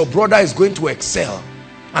that your brother is going to excel,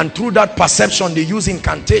 and through that perception they use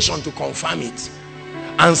incantation to confirm it,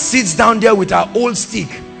 and sits down there with her old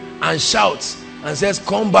stick and shouts and says,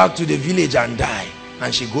 come back to the village and die.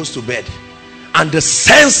 And she goes to bed. And the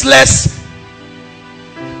senseless,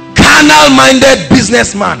 carnal-minded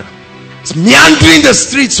businessman is meandering the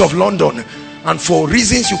streets of London, and for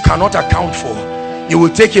reasons you cannot account for, you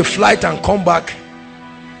will take a flight and come back,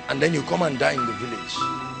 and then you come and die in the village.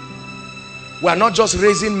 We are not just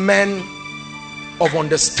raising men of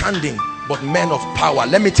understanding, but men of power.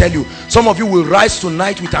 Let me tell you, some of you will rise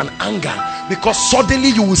tonight with an anger, because suddenly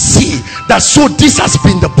you will see that, so this has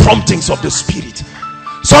been the promptings of the Spirit.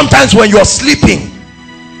 Sometimes when you're sleeping,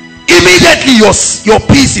 immediately your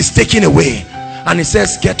peace is taken away, and it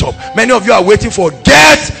says get up. Many of you are waiting for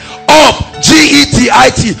get up,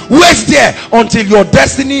 G-E-T-I-T. Wait there until your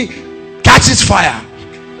destiny catches fire,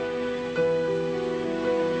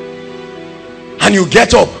 and you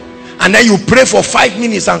get up, and then you pray for 5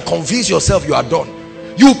 minutes and convince yourself you are done.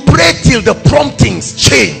 You pray till the promptings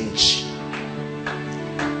change.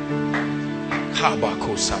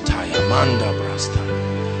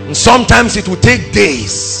 And sometimes it will take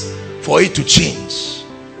days for it to change.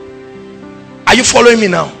 Are you following me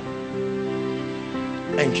now?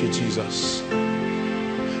 Thank you, Jesus.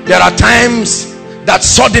 There are times that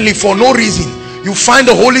suddenly, for no reason, you find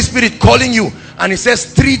the Holy Spirit calling you, and he says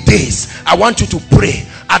 3 days I want you to pray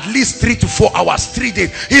at least 3 to 4 hours. 3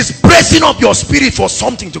 days. He's bracing up your spirit for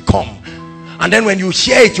something to come. And then when you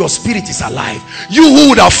hear it, your spirit is alive. You who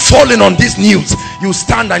would have fallen on this news, you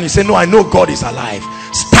stand and you say, no, I know God is alive.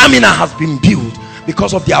 Stamina has been built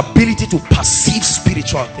because of the ability to perceive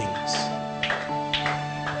spiritual things.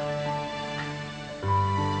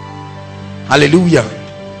 Hallelujah.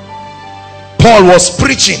 Paul was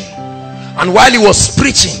preaching, and while he was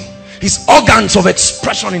preaching, his organs of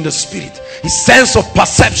expression in the spirit, his sense of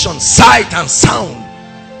perception, sight and sound,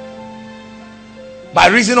 by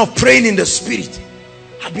reason of praying in the spirit,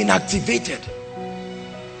 had been activated.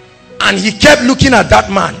 And he kept looking at that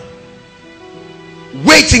man,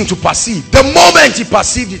 waiting to perceive. The moment he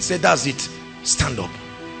perceived it, said, that's it, stand up.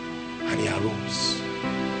 And he arose.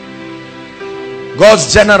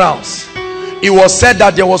 God's generals, it was said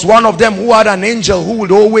that there was one of them who had an angel who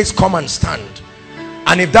would always come and stand.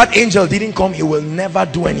 And if that angel didn't come, he will never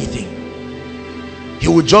do anything. He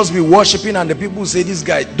will just be worshiping, and the people say, this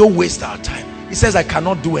guy, don't waste our time. He says, I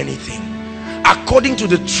cannot do anything. According to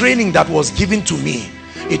the training that was given to me,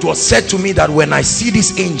 it was said to me that when I see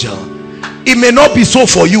this angel, it may not be so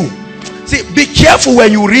for you. See, be careful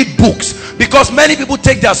when you read books, because many people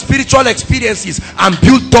take their spiritual experiences and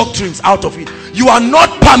build doctrines out of it. You are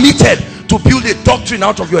not permitted to build a doctrine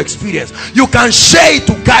out of your experience. You can share it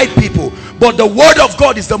to guide people, but the word of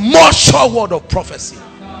God is the more sure word of prophecy.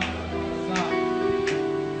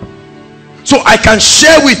 So I can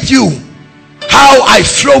share with you how I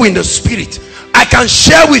flow in the spirit. I can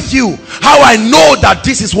share with you how I know that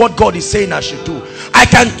this is what God is saying I should do. I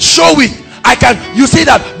can show it. You see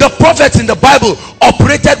that the prophets in the Bible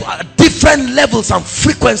operated at different levels and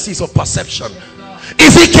frequencies of perception.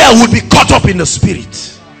 Ezekiel would be caught up in the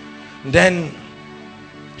spirit. Then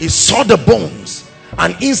he saw the bones,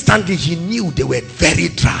 and instantly he knew they were very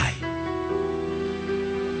dry.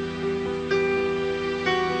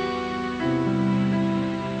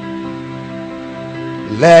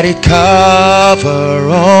 Let it cover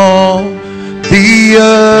all the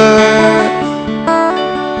earth.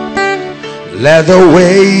 Let the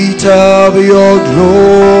weight of your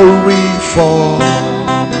glory fall.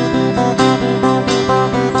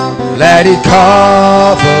 Let it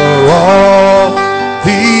cover all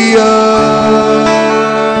the earth.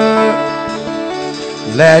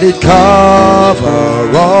 Let it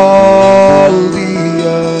cover all the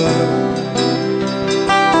earth.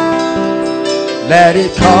 Let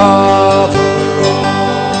it cover all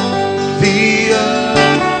the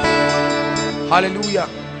earth. Hallelujah.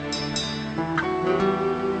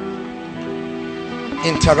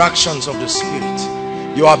 Interactions of the spirit,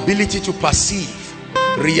 your ability to perceive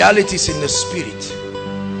realities in the spirit.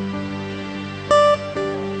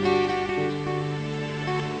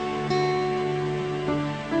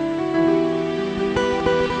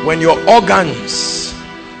 When your organs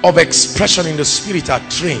of expression in the spirit are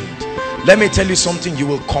trained, let me tell you something, you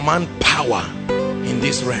will command power in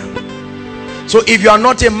this realm. So if you are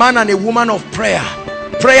not a man and a woman of prayer,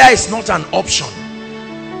 prayer is not an option.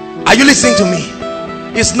 Are you listening to me?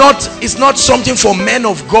 It's not something for men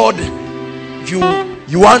of God. If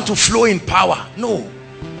you want to flow in power, no.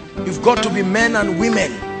 You've got to be men and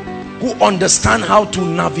women who understand how to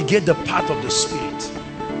navigate the path of the spirit.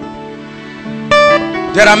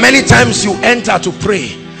 There are many times you enter to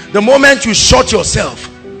pray. The moment you shut yourself,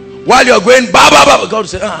 while you're going ba ba ba, God will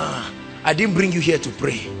say, I didn't bring you here to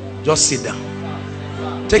pray. Just sit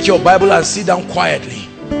down. Take your Bible and sit down quietly.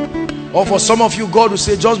 Or for some of you, God will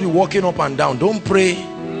say, just be walking up and down. Don't pray.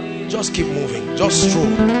 Just keep moving. Just stroll.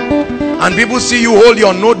 And people see you hold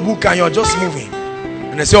your notebook and you're just moving.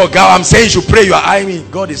 And they say, oh God, I'm saying you should pray. You are eyeing me.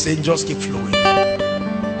 God is saying, just keep flowing.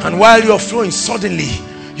 And while you're flowing, suddenly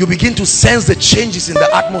you begin to sense the changes in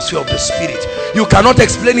the atmosphere of the spirit. You cannot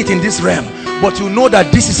explain it in this realm, but you know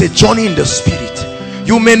that this is a journey in the spirit.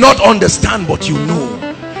 You may not understand, but you know.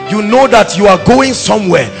 You know that you are going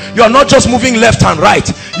somewhere. You are not just moving left and right.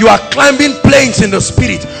 You are climbing planes in the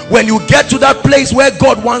spirit. When you get to that place where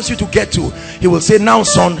God wants you to get to, he will say, now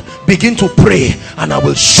son, begin to pray and I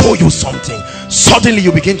will show you something. Suddenly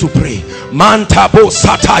you begin to pray. Man tabo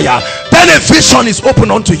sataya. Then a vision is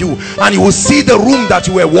open unto you, and you will see the room that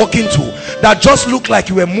you were walking to that just looked like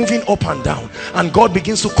you were moving up and down, and God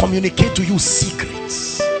begins to communicate to you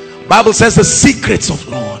secrets. Bible says the secrets of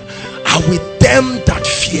Lord are with them that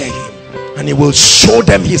fear him, and he will show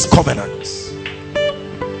them his covenants.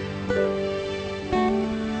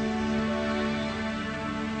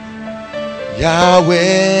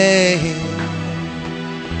 Yahweh,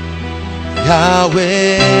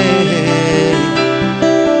 Yahweh,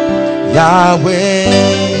 Yahweh,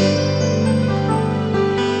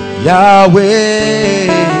 Yahweh,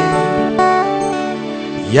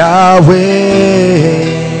 Yahweh,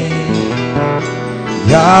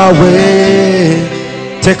 Yahweh.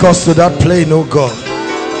 Take us to that plane, oh God.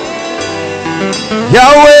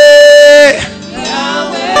 Yahweh,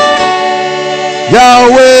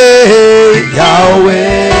 Yahweh,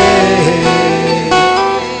 Yahweh,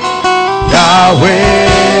 Yahweh,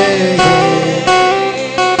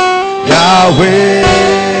 Yahweh,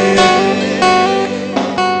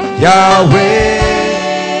 Yahweh.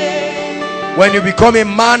 When you become a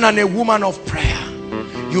man and a woman of prayer,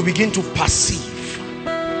 you begin to perceive.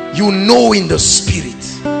 You know in the spirit.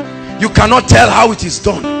 You cannot tell how it is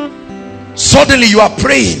done. Suddenly you are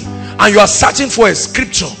praying and you are searching for a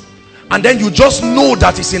scripture, and then you just know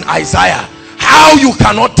that it's in Isaiah. How you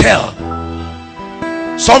cannot tell.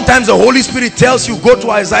 Sometimes the Holy Spirit tells you, go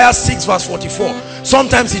to Isaiah 6 verse 44.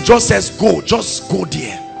 Sometimes he just says, go, just go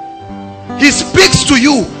there. He speaks to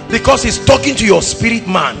you because he's talking to your spirit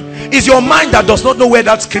man. It's your mind that does not know where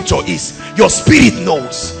that scripture is. Your spirit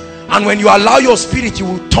knows. And when you allow your spirit, you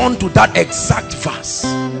will turn to that exact verse.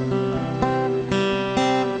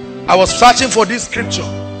 I was searching for this scripture.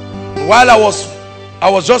 While I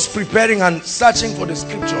was just preparing and searching for the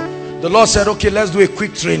scripture, the Lord said, okay, let's do a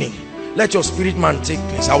quick training. Let your spirit man take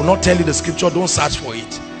place. I will not tell you the scripture, don't search for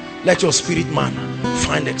it. Let your spirit man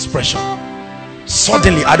find expression.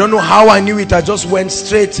 Suddenly, I don't know how I knew it, I just went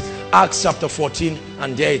straight Acts chapter 14,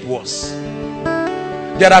 and there it was.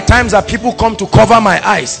 There are times that people come to cover my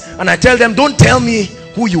eyes, and I tell them, don't tell me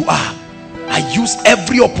who you are. I use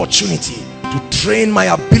every opportunity to train my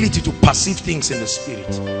ability to perceive things in the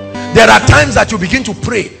spirit. There are times that you begin to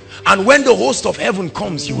pray, and when the host of heaven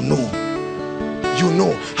comes, you know.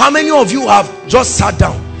 How many of you have just sat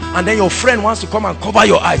down and then your friend wants to come and cover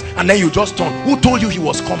your eyes, and then you just turn? Who told you he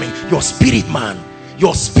was coming? Your spirit man.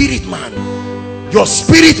 Your spirit man. Your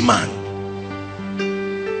spirit man.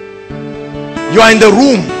 You are in the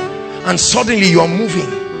room and suddenly you are moving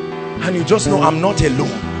and you just know, I'm not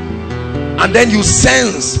alone. And then you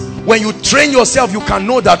sense, when you train yourself, you can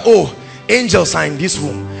know that, oh, angels are in this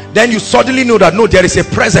room. Then you suddenly know that, no, there is a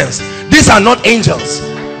presence. These are not angels.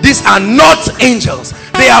 These are not angels.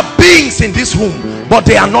 They are beings in this room, but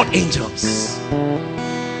they are not angels.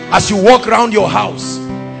 As you walk around your house,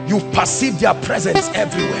 you perceive their presence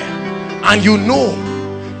everywhere. And you know,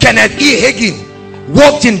 Kenneth E. Hagin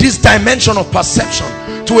walked in this dimension of perception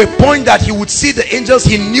to a point that he would see the angels,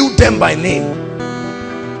 he knew them by name.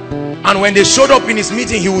 And when they showed up in his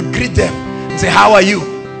meeting, he would greet them and say, how are you?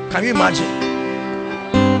 Can you imagine?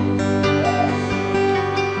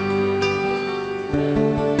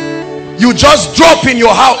 You just drop in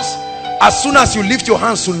your house. As soon as you lift your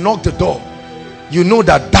hands to knock the door, you know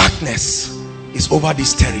that darkness is over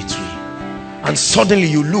this territory. And suddenly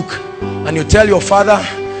you look and you tell your father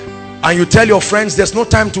and you tell your friends, there's no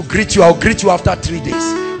time to greet you, I'll greet you after 3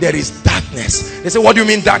 days. There is darkness. They say, what do you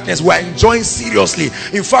mean darkness? We're enjoying seriously.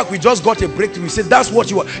 In fact, we just got a breakthrough. We said, that's what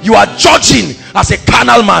you are. You are judging as a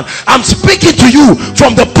carnal man. I'm speaking to you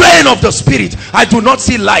from the plane of the spirit. I do not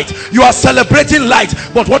see light. You are celebrating light,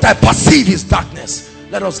 but what I perceive is darkness.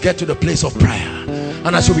 Let us get to the place of prayer.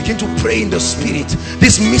 And as you begin to pray in the spirit,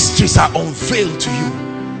 these mysteries are unveiled to you.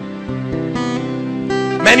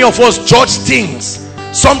 Many of us judge things.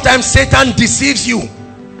 Sometimes Satan deceives you,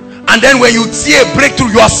 and then when you see a breakthrough,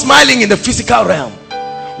 you are smiling in the physical realm.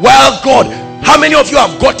 Well, God, how many of you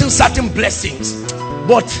have gotten certain blessings,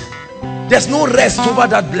 but there's no rest over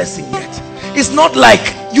that blessing yet? It's not like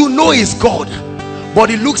you know it's God, but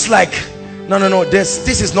it looks like no,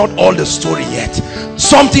 this is not all the story yet.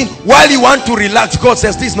 Something, while you want to relax, God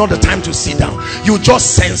says this is not the time to sit down. You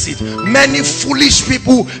just sense it. Many foolish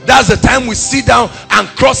people, that's the time we sit down and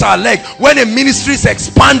cross our leg. When a ministry is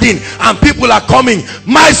expanding and people are coming,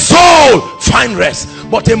 my soul find rest.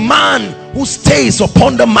 But a man who stays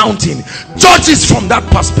upon the mountain judges from that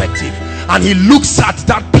perspective, and he looks at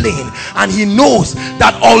that plane and he knows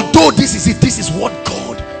that although this is it, this is what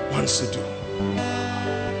God wants to do.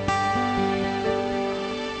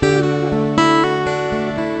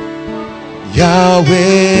 Yahweh,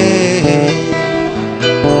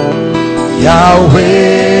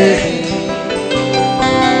 Yahweh,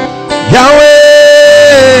 Yahweh,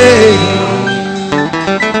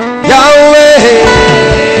 Yahweh,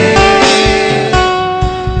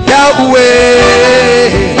 Yahweh,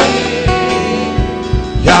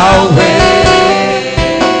 Yahweh.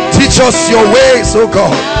 Teach us your ways, oh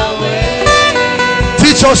God.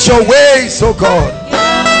 Teach us your ways, oh God.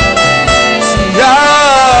 Yahweh,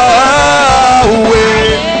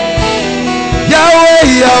 Yahweh,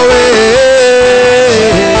 Yahweh,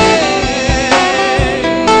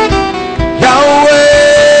 Yahweh.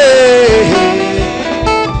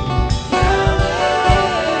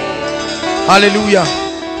 Hallelujah.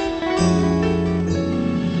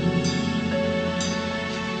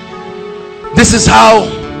 This is how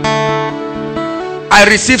I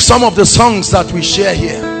receive some of the songs that we share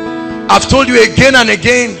here. I've told you again and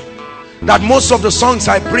again that most of the songs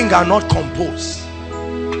I bring are not composed.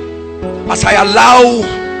 As I allow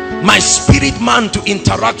my spirit man to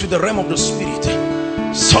interact with the realm of the spirit,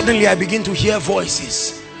 suddenly I begin to hear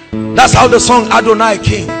voices. That's how the song Adonai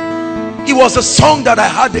came. It was a song that I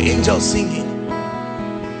heard the angels singing.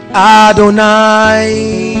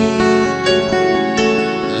 Adonai,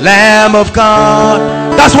 Lamb of God.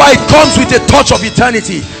 That's why it comes with a touch of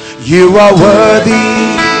eternity. You are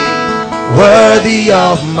worthy, worthy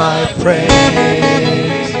of my praise,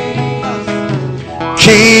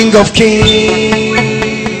 King of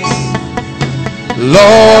kings,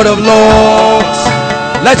 Lord of lords.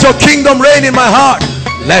 Let your kingdom reign in my heart.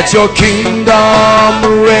 Let your kingdom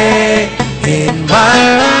reign in my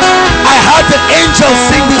heart. I heard the angels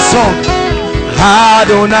sing this song.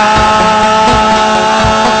 Adonai,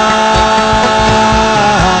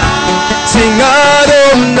 sing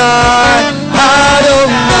Adonai, Adonai,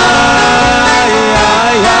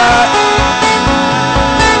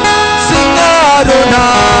 sing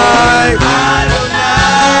Adonai,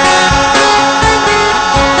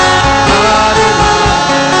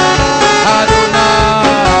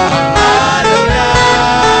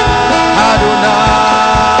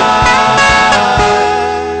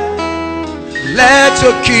 let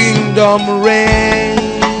your kingdom reign.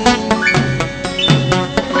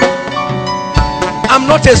 I'm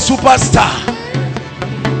not a superstar.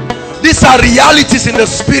 These are realities in the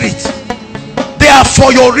spirit. They are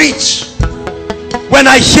for your reach. When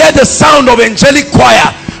I hear the sound of angelic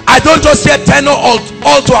choir, I don't just hear tenor,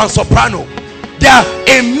 alto and soprano. There are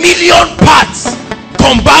 1,000,000 parts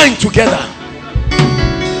combined together.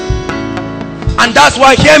 And that's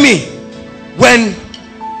why, hear me, when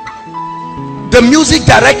the music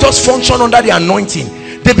directors function under the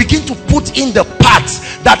anointing, they begin to put in the parts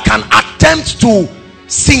that can attempt to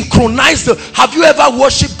synchronize the... Have you ever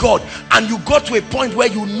worshipped God and you got to a point where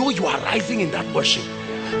you know you are rising in that worship?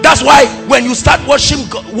 That's why when you start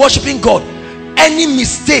worshiping God, any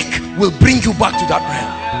mistake will bring you back to that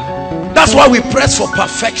realm. That's why we press for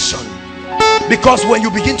perfection, because when you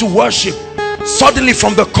begin to worship, suddenly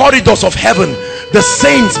from the corridors of heaven, the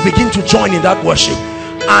saints begin to join in that worship,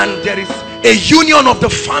 and there is a union of the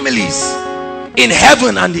families in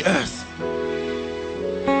heaven and the earth.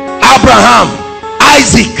 Abraham,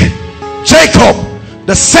 Isaac, Jacob,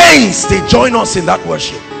 the saints, they join us in that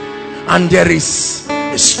worship, and there is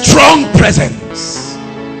a strong presence.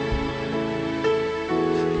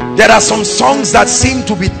 There are some songs that seem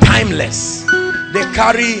to be timeless. They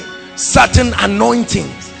carry certain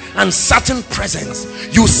anointings and certain presence.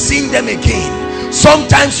 You sing them again.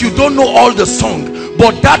 Sometimes you don't know all the song,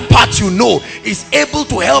 but that part you know is able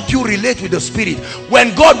to help you relate with the spirit.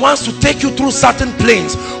 When God wants to take you through certain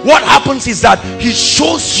planes, what happens is that he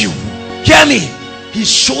shows you, hear me, he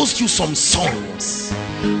shows you some songs,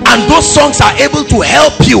 and those songs are able to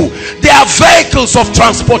help you. They are vehicles of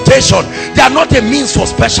transportation. They are not a means for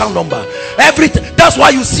special number. That's why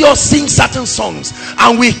you see us sing certain songs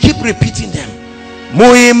and we keep repeating them.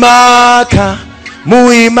 Muimaka,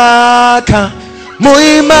 Muimaka,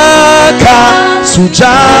 Muimaka,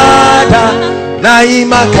 Sujada,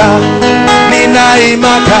 Naimaka,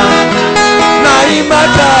 Ninaimaka,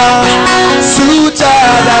 Naimaka,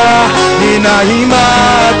 Sujada,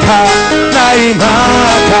 Ninaimaka,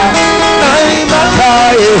 Naimaka, Naimaka,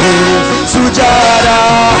 Sujada,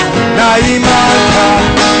 Naimaka,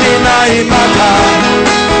 Ninaimaka,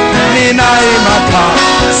 Ninaimaka,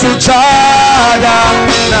 Sujada,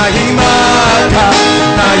 Naimaka,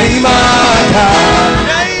 Naimaka.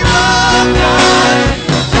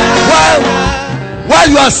 While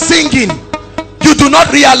you are singing, you do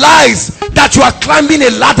not realize that you are climbing a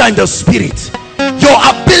ladder in the spirit. Your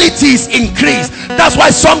ability is increased. That's why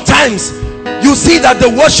sometimes you see that the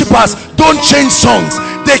worshipers don't change songs.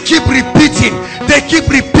 They keep repeating. They keep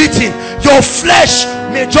repeating. Your flesh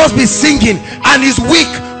may just be singing and is weak,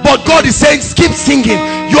 but God is saying keep singing.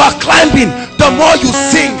 You are climbing. The more you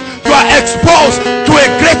sing, you are exposed to a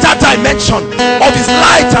greater dimension of his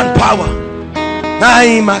light and power.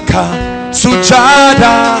 Naimaka,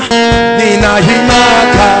 Sujada,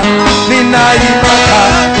 Ninaimaka, Ninaimaka,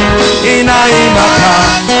 Ninaimaka,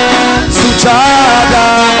 Sujada,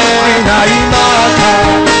 Ninaimaka,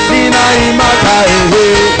 Ninaimaka,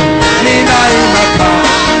 Ninaimaka,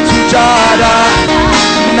 Sujada,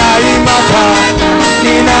 Ninaimaka,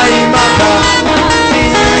 Ninaimaka,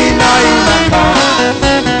 Ninaimaka.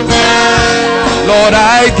 Lord,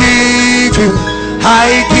 I give you,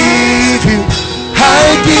 I give you,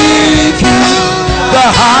 I give you the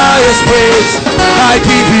highest praise. I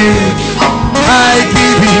give you, I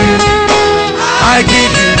give you, I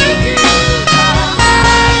give you.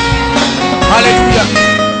 Hallelujah.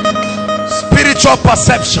 Spiritual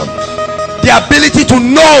perception, the ability to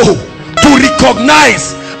know, to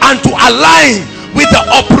recognize and to align with the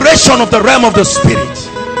operation of the realm of the spirit.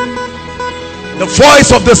 The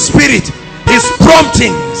voice of the spirit, his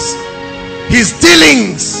promptings, his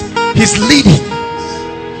dealings, his leading.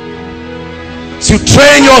 So you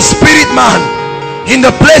train your spirit man in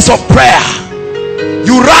the place of prayer.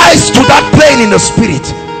 You rise to that plane in the spirit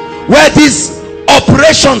where these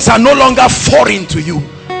operations are no longer foreign to you.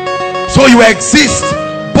 So you exist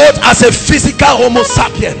both as a physical Homo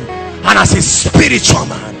sapien and as a spiritual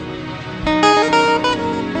man.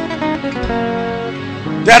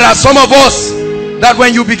 There are some of us that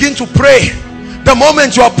when you begin to pray, the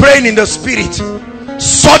moment you are praying in the spirit,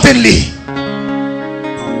 suddenly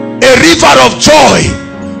a river of joy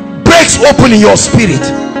breaks open in your spirit.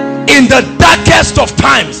 In the darkest of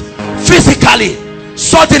times, physically,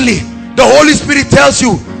 suddenly the Holy Spirit tells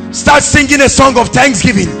you, start singing a song of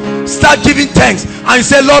thanksgiving, start giving thanks, and you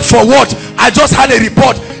say, Lord, for what? I just had a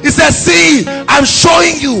report. He says, see, I'm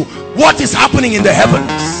showing you what is happening in the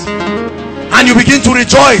heavens. And you begin to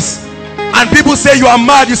rejoice. And people say you are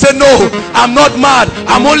mad. You say, no, I'm not mad,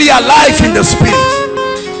 I'm only alive in the spirit.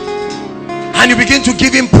 And you begin to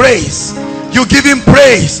give him praise. You give him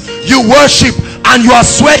praise, you worship, and you are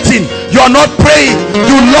sweating. You are not praying,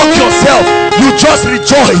 you lock yourself, you just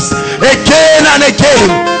rejoice again and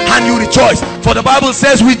again, and you rejoice. For the Bible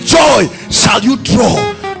says, with joy shall you draw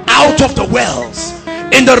out of the wells.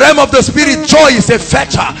 In the realm of the spirit, joy is a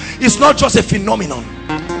fetcher. It's not just a phenomenon.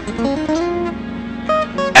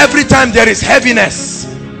 Every time there is heaviness,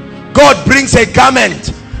 God brings a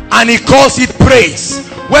garment and he calls it praise.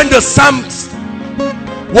 When the psalmist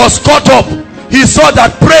was caught up, he saw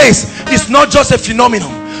that praise is not just a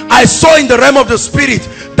phenomenon. I saw in the realm of the spirit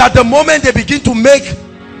that the moment they begin to make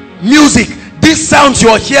music, these sounds you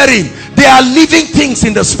are hearing, they are living things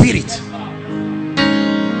in the spirit.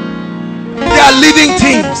 They are living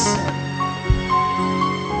things.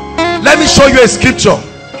 Let me show you a scripture.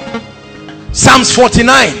 Psalms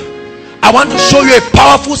 49. I want to show you a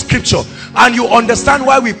powerful scripture, and you understand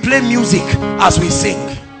why we play music as we sing.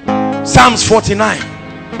 Psalms 49.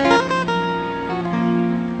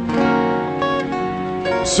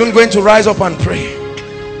 Soon going to rise up and pray.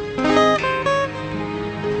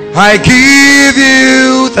 I give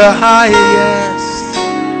you the highest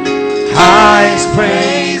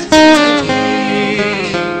praise.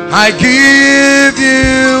 I give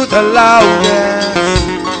you the loudest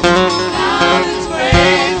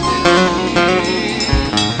praise.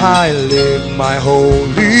 I lift my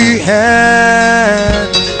holy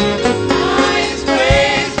hand. Highest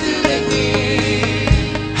praise to the King.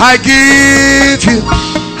 I give you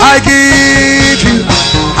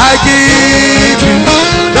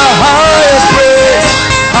the highest praise.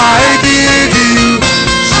 I give you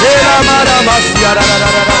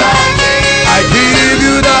I give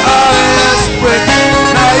you the highest praise.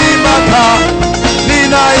 Naimaka,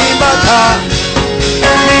 ninaimaka,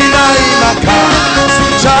 ninaimaka,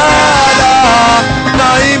 sujada,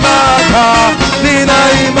 naimaka,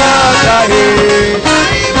 ninaimaka,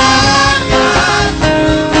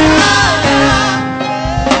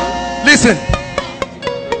 Listen,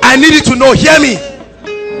 I need you to know, hear me.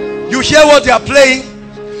 You hear what they are playing?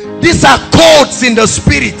 These are chords in the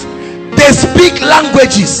spirit. They speak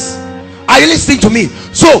languages. Are you listening to me?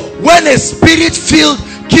 So when a spirit-filled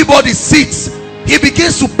keyboardist sits, he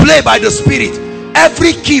begins to play by the spirit.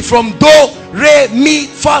 Every key from do, re, mi,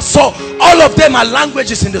 fa, so, all of them are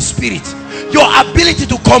languages in the spirit. Your ability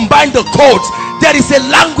to combine the chords, there is a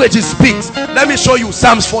language he speaks. Let me show you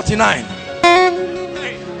Psalms 49.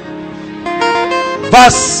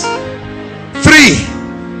 Verse 3.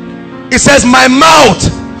 It says, my mouth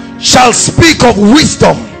shall speak of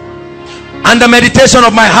wisdom, and the meditation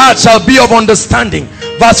of my heart shall be of understanding.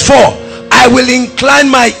 Verse 4. I will incline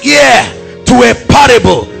my ear to a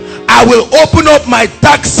parable. I will open up my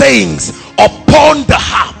dark sayings upon the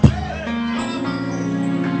harp.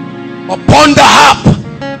 Upon the harp.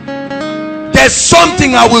 There's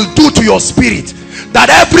something I will do to your spirit, that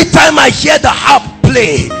every time I hear the harp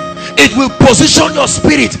play, it will position your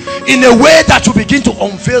spirit in a way that you begin to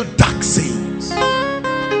unveil dark sayings.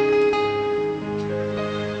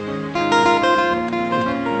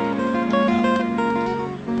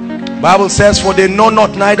 Bible says, for they know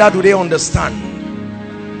not, neither do they understand.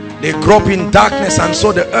 They grope in darkness, and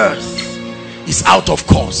so the earth is out of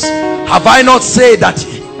course. Have I not said that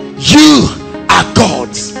you are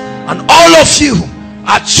gods, and all of you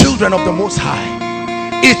are children of the Most High?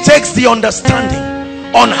 It takes the understanding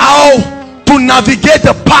on how to navigate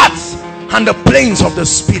the paths and the plains of the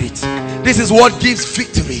spirit. This is what gives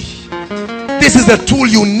victory. This is the tool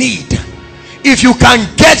you need. If you can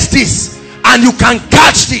get this and you can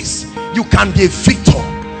catch this, you can be a victor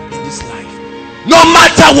in this life. No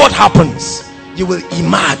matter what happens, you will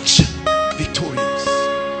emerge victorious.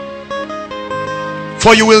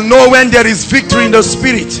 For you will know when there is victory in the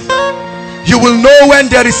spirit. You will know when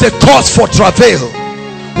there is a cause for travail.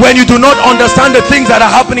 When you do not understand the things that are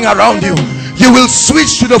happening around you, you will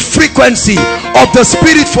switch to the frequency of the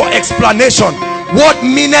spirit for explanation. What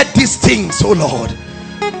meaneth these things, oh Lord?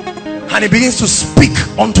 And it begins to speak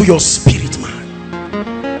unto your spirit, man.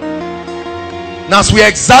 Now, as we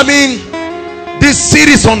examine this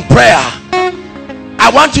series on prayer, I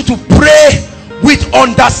want you to pray with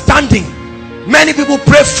understanding. Many people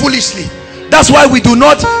pray foolishly. That's why we do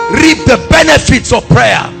not reap the benefits of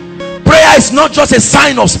prayer. Prayer is not just a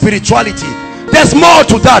sign of spirituality. There's more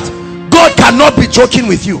to that. God cannot be joking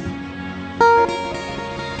with you.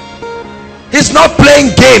 He's not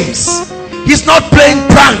playing games. He's not playing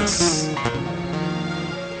pranks.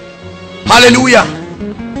 Hallelujah.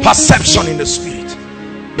 Perception in the spirit.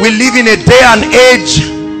 We live in a day and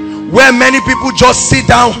age where many people just sit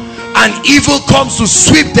down and evil comes to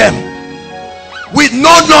sweep them with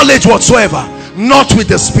no knowledge whatsoever. Not with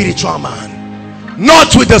the spiritual man.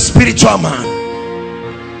 Not with the spiritual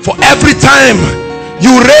man. For every time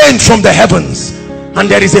you reign from the heavens and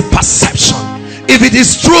there is a perception. If it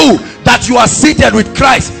is true that you are seated with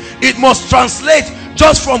Christ, it must translate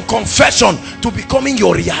just from confession to becoming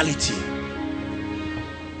your reality.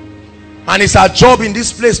 And it's our job in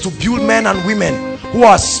this place to build men and women who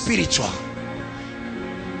are spiritual.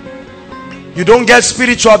 You don't get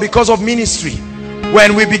spiritual because of ministry.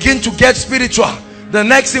 When we begin to get spiritual, the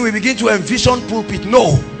next thing we begin to envision pulpit.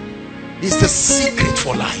 No, it's the secret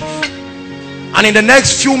for life. And in the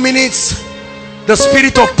next few minutes, the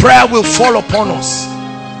spirit of prayer will fall upon us.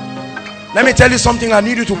 Let me tell you something. I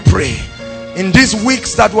need you to pray. In these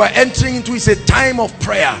weeks that we're entering into, is a time of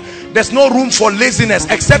prayer. There's no room for laziness,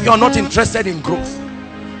 except you're not interested in growth.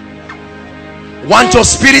 Want your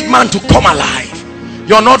spirit man to come alive.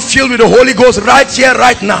 You're not filled with the Holy Ghost right here,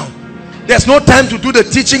 right now. There's no time to do the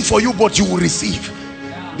teaching for you, but you will receive.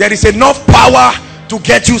 There is enough power to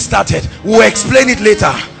get you started. We'll explain it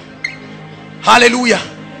later. Hallelujah.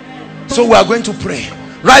 So we are going to pray.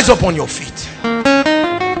 Rise up on your feet.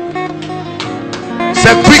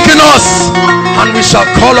 Say, quicken us and we shall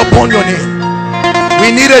call upon your name.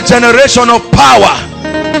 We need a generation of power.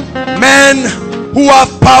 Men who have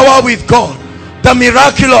power with God. The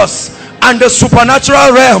miraculous and the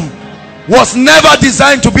supernatural realm was never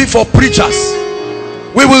designed to be for preachers.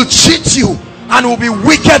 We will cheat you and will be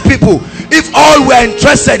wicked people if all we're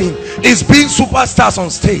interested in is being superstars on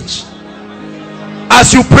stage.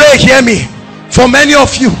 As you pray, hear me. For many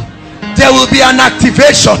of you, there will be an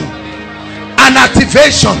activation. An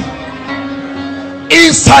activation.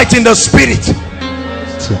 Insight in the spirit.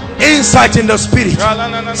 Insight in the spirit.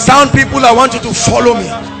 Sound people, I want you to follow me.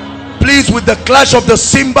 Please, with the clash of the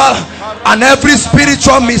cymbal and every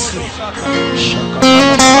spiritual mystery,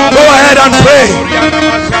 go ahead and pray.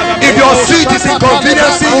 If your seat is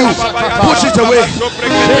inconveniencing you, push it away.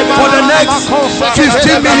 For the next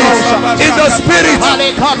 15 minutes, in the spirit,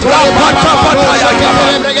 come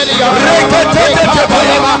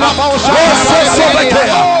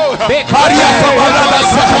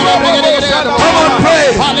on, pray.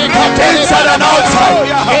 Inside and outside.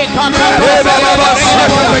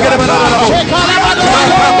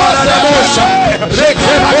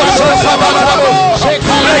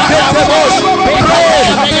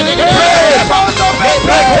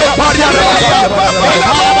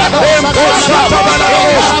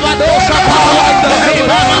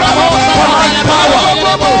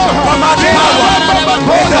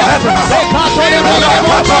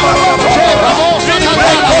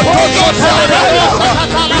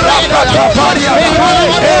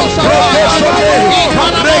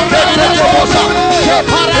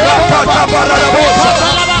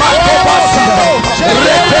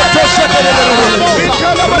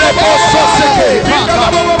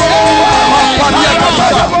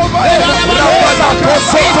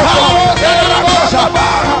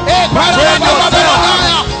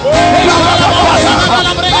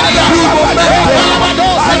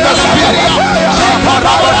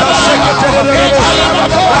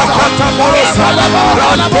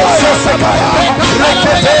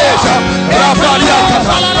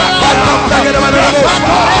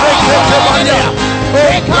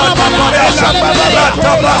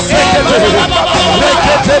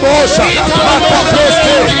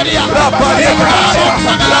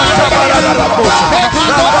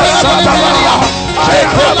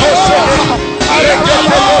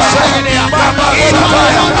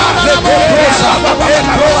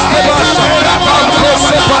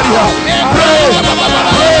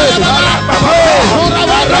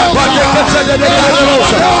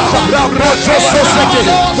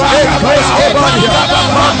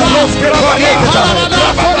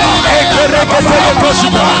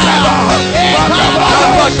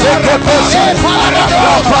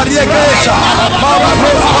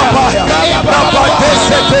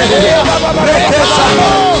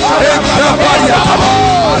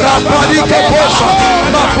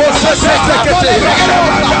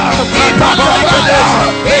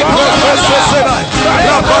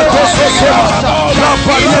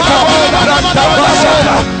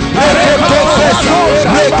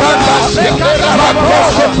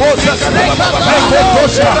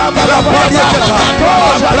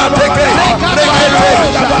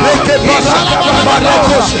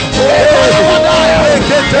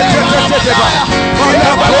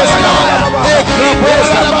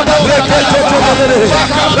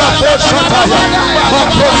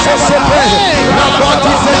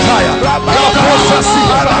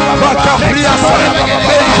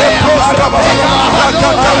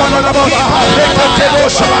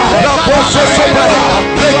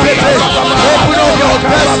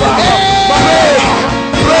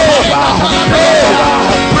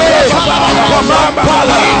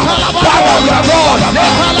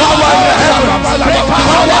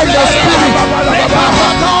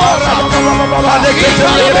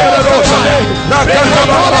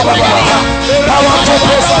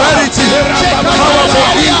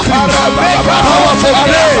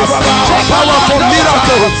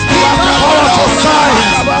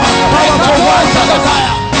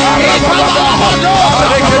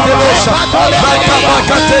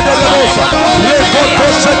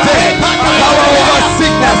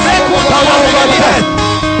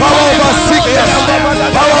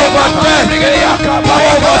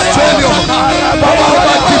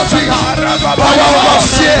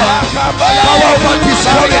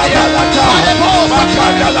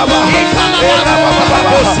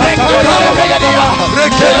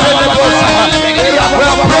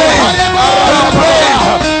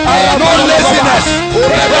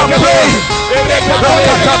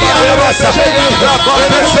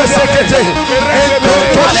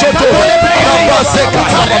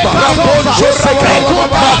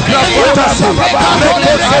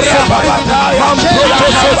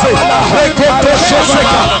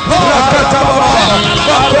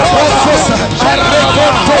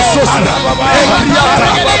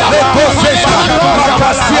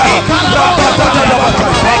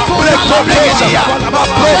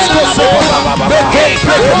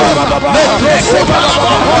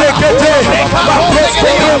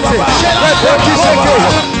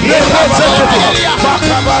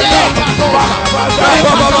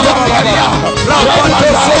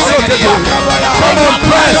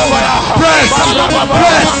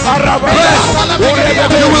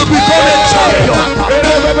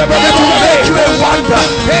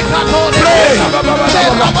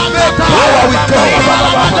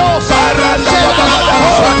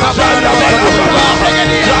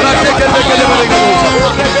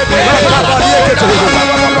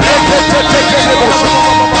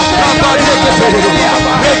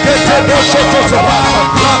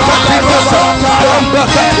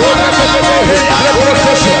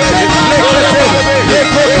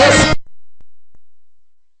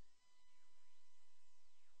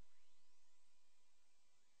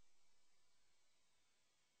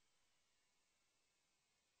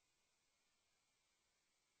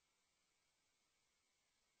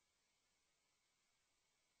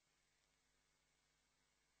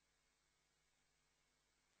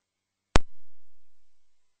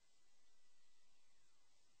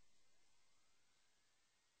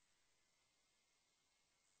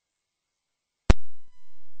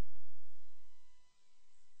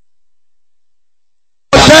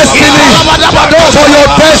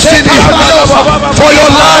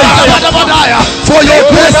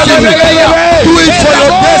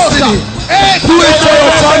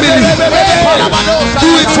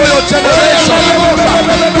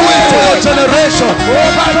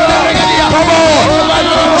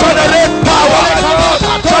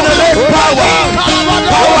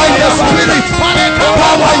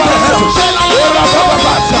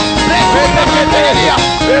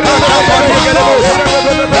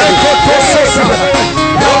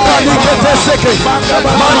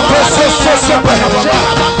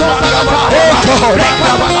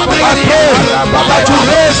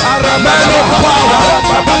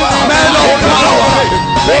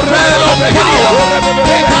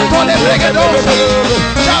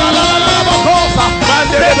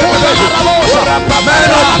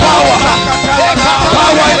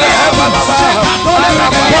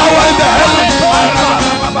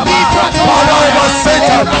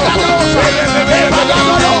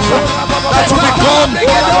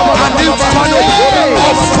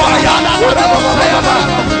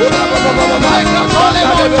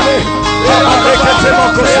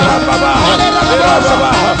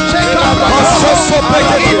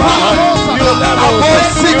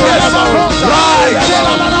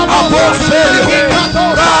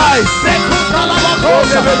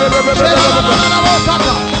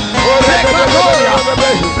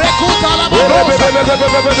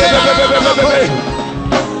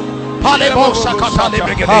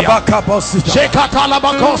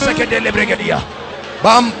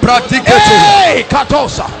 Bam pratikete. Hey,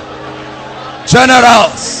 Katosa.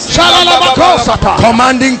 Generals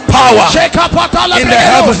commanding power in the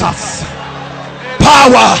heavens,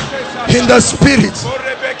 power in the spirit,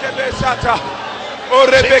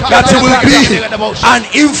 that it will be an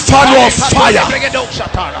inferno of fire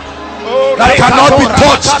that cannot be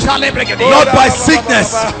touched, not by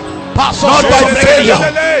sickness, not by failure,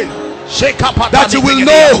 that you will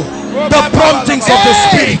know the promptings of the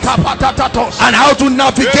spirit and how to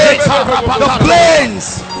navigate the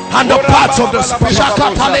planes and the parts of the spirit. Take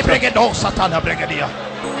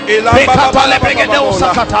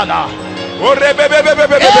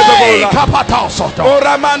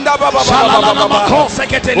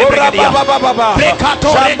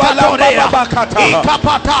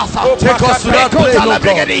us to that place, oh God.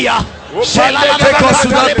 Take us to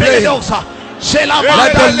that place.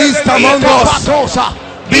 Let the least among us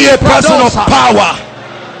be a person of power.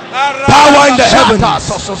 Power in the heavens,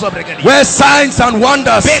 where signs and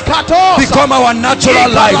wonders become our natural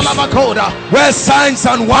life, where signs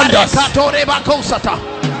and wonders. Come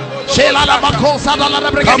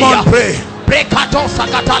on, pray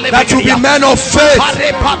that you be men of faith.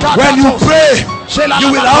 When you pray,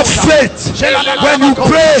 you will have faith. When you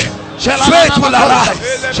pray, faith will arise.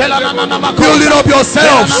 Building up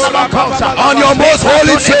yourselves on your most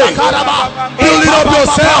holy faith. Building up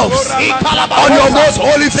yourselves on your most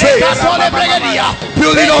holy faith.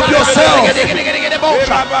 Building up yourselves.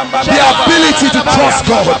 The ability to trust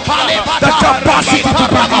God. The capacity to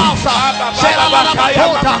believe.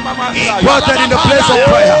 Rooted in the place of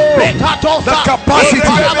prayer. The capacity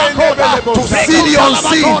to see the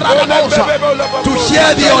unseen, to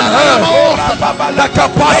hear the unheard. The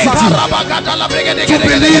capacity to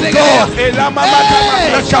believe God,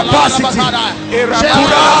 the capacity to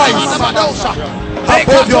rise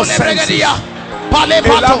above your senses.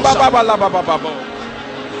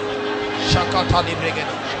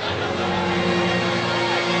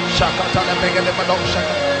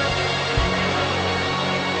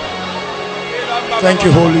 Thank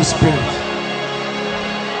you, Holy Spirit.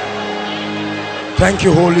 Thank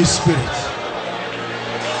you, Holy Spirit.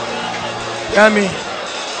 Hear me.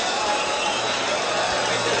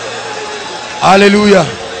 Hallelujah.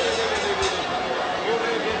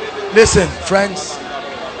 Listen, friends,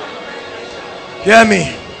 hear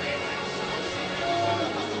me.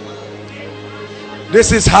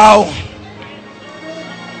 This is how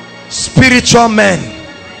spiritual men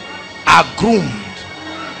are groomed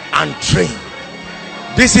and trained.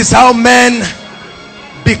 This is how men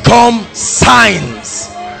become signs.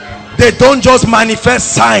 They don't just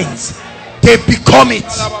manifest signs, they become it.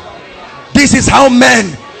 This is how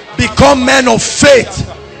men become men of faith,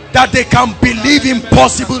 that they can believe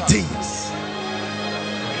impossible things.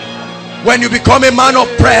 When you become a man of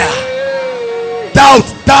prayer, doubt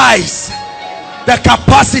dies. The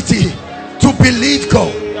capacity to believe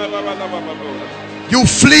God. You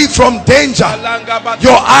flee from danger.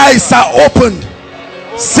 Your eyes are opened.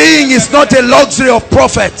 Seeing is not a luxury of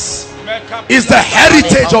prophets, it's the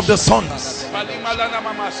heritage of the sons.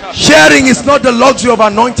 Hearing is not the luxury of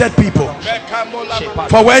anointed people.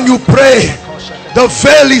 For when you pray, the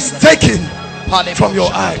veil is taken from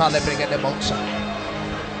your eyes.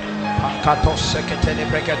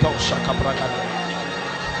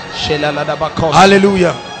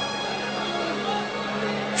 Hallelujah.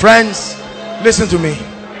 Friends, listen to me.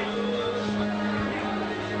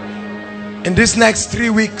 In these next 3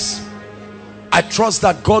 weeks, I trust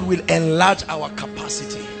that God will enlarge our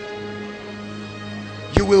capacity.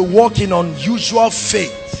 You will walk in unusual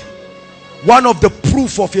faith. One of the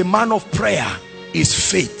proof of a man of prayer is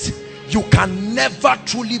faith. You can never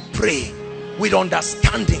truly pray with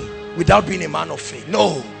understanding without being a man of faith.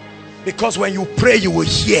 No, because when you pray, you will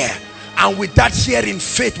hear, and with that hearing,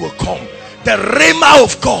 faith will come. The rhema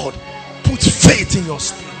of God puts faith in your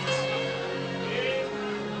spirit.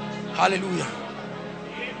 Hallelujah.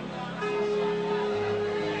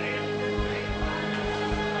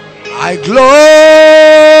 I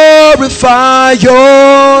glorify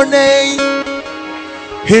your name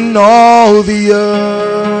in all the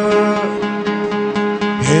earth,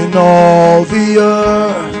 in all the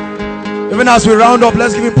earth. Even as we round up,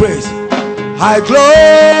 let's give him praise. I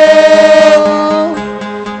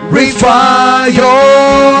glorify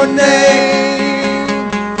your name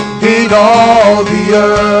in all the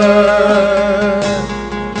earth,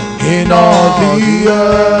 in all the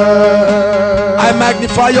earth. I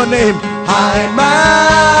magnify your name. I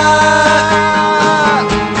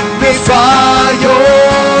magnify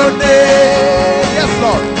your name. Yes,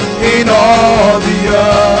 Lord. In all the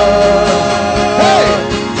earth. Hey.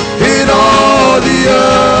 In all the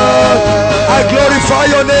earth. I glorify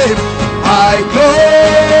glorify your name. I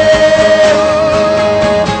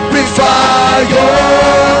glorify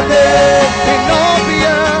your name in all the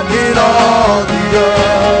earth, in all the earth,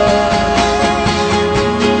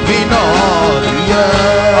 in all the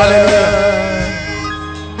earth. Hallelujah.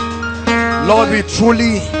 Lord,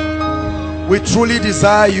 we truly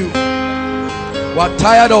desire you. We're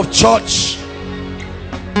tired of church.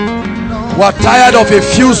 We're tired of a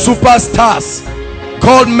few superstars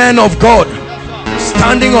called men of God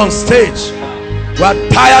standing on stage. We're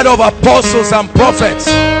tired of apostles and prophets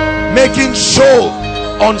making show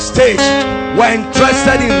on stage. We're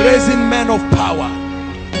interested in raising men of power.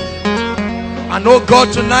 And oh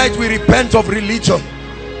God, tonight we repent of religion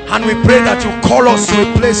and we pray that you call us to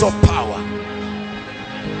a place of power.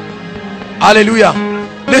 Hallelujah.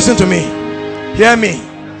 Listen to me. Hear me.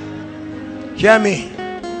 Hear me.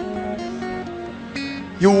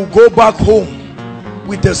 You will go back home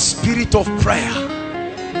with the spirit of prayer.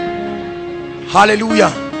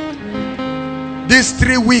 Hallelujah. These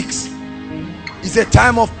 3 weeks is a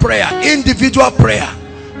time of prayer, individual prayer.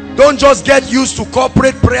 Don't just get used to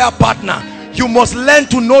corporate prayer partner. You must learn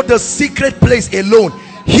to know the secret place alone.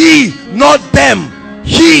 He, not them,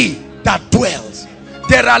 he that dwells.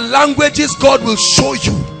 There are languages God will show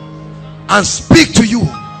you and speak to you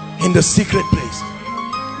in the secret place.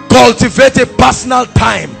 Cultivate a personal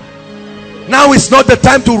time. Now is not the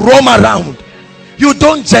time to roam around. You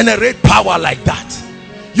don't generate power like that.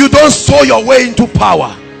 You don't sow your way into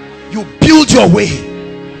power. You build your way.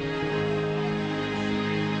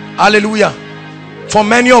 Hallelujah. For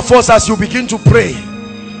many of us, as you begin to pray,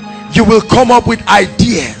 you will come up with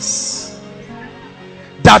ideas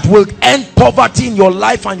that will end poverty in your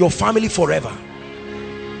life and your family forever.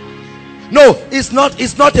 No, it's not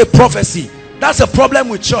a prophecy. That's a problem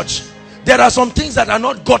with church. There are some things that are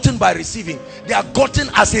not gotten by receiving. They are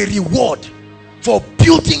gotten as a reward for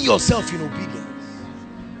building yourself in obedience.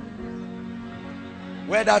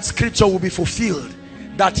 Where that scripture will be fulfilled,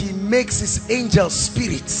 that he makes his angels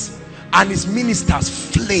spirits and his ministers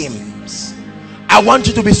flames. I want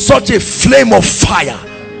you to be such a flame of fire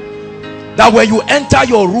that when you enter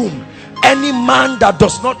your room, any man that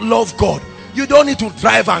does not love God, you don't need to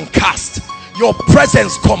drive and cast. Your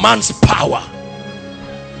presence commands power.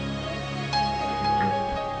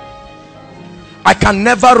 I can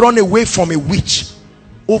never run away from a witch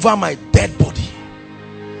over my dead body.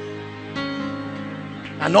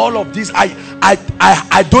 And all of this, I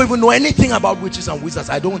don't even know anything about witches and wizards.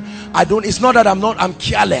 I don't, it's not that I'm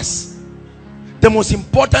careless. The most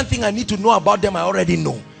important thing I need to know about them, I already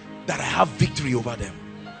know, that I have victory over them.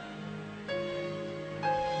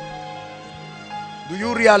 Do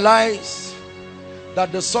you realize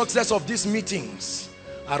that the success of these meetings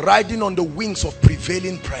are riding on the wings of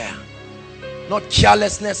prevailing prayer? Not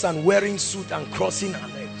carelessness and wearing suit and crossing our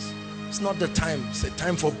legs. It's not the time. It's a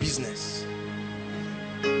time for business.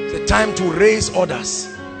 It's a time to raise others.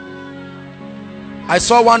 I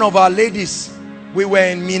saw one of our ladies. We were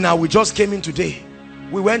in Mina. We just came in today.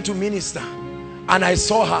 We went to minister and I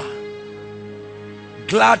saw her.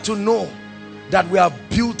 Glad to know that we have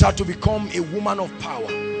built her to become a woman of power.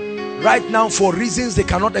 Right now, for reasons they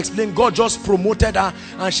cannot explain, God just promoted her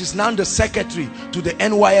and she's now the secretary to the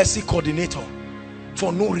NYSC coordinator.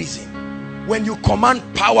 For no reason. When you command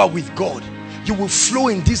power with God, you will flow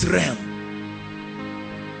in this realm.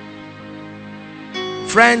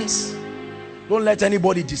 Friends, don't let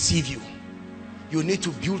anybody deceive you. You need to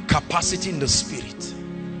build capacity in the spirit.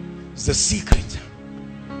 It's the secret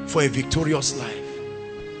for a victorious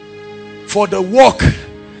life. For the work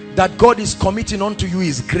that God is committing unto you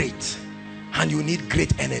is great, and you need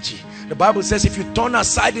great energy. The Bible says if you turn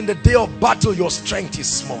aside in the day of battle, your strength is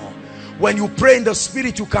small. When you pray in the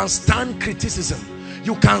spirit, you can stand criticism,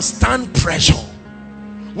 you can stand pressure.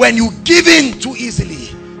 When you give in too easily,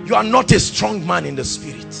 you are not a strong man in the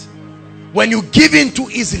spirit. When you give in too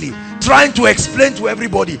easily, trying to explain to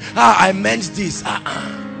everybody, I meant this,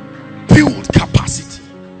 build capacity.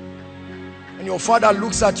 And your father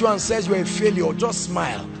looks at you and says you're a failure, just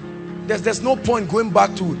smile. There's no point going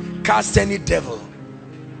back to cast any devil.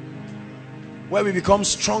 Where we become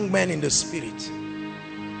strong men in the spirit.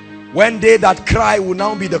 When they that cry will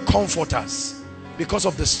now be the comforters because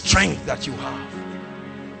of the strength that you have.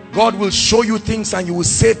 God will show you things and you will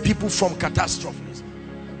save people from catastrophes.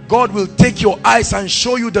 God will take your eyes and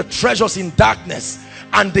show you the treasures in darkness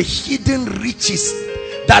and the hidden riches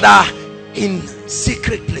that are in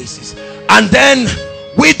secret places. And then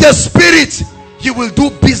with the spirit, you will do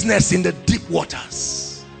business in the deep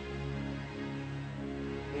waters.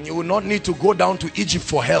 You will not need to go down to Egypt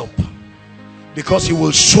for help, because he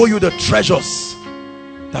will show you the treasures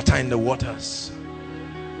that are in the waters.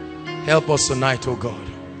 Help us tonight, oh God.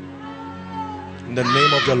 In the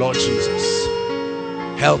name of the Lord Jesus.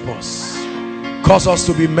 Help us. Cause us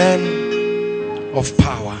to be men of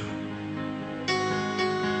power.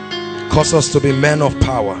 Cause us to be men of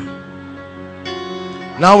power.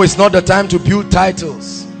 Now it's not the time to build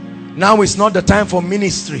titles. Now it's not the time for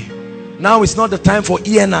ministry. Now it's not the time for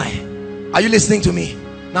ENI. Are you listening to me?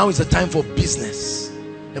 Now it's the time for business.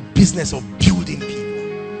 The business of building people.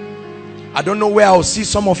 I don't know where I'll see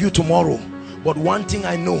some of you tomorrow, but one thing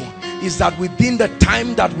I know is that within the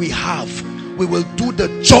time that we have, we will do the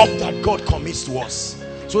job that God commits to us.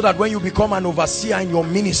 So that when you become an overseer in your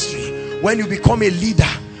ministry, when you become a leader,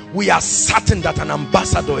 we are certain that an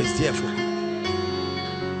ambassador is there for you.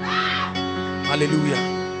 Hallelujah.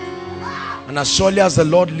 And as surely as the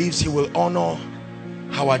Lord lives, he will honor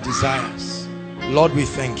our desires. Lord, we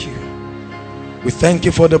thank you. We thank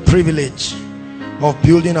you for the privilege of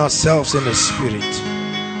building ourselves in the Spirit.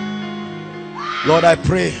 Lord, I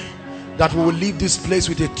pray that we will leave this place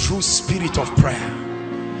with a true spirit of prayer.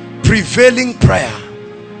 Prevailing prayer.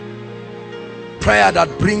 Prayer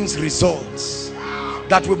that brings results.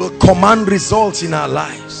 That we will command results in our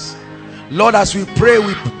lives. Lord, as we pray,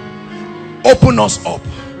 we open us up.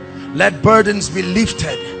 Let burdens be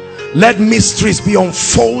lifted. Let mysteries be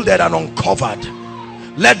unfolded and uncovered.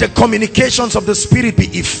 Let the communications of the Spirit be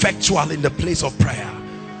effectual in the place of prayer.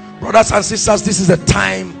 Brothers and sisters, this is a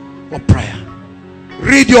time for prayer.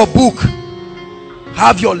 Read your book,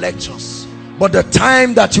 have your lectures, but the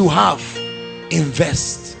time that you have,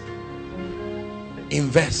 invest.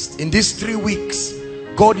 In these 3 weeks,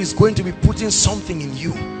 God is going to be putting something in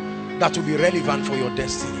you that will be relevant for your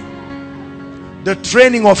destiny. The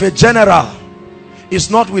training of a general is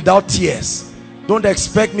not without tears. Don't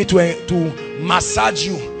expect me to massage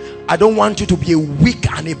you. I don't want you to be a weak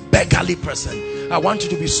and a beggarly person. I want you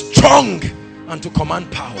to be strong and to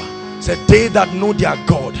command power. Say, they that know their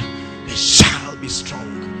God, they shall be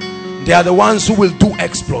strong. They are the ones who will do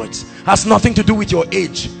exploits. Has nothing to do with your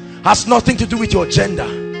age. Has nothing to do with your gender.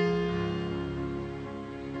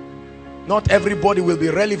 Not everybody will be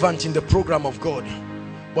relevant in the program of God,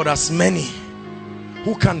 but as many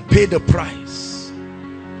who can pay the price,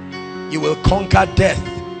 you will conquer death.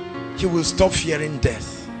 You will stop fearing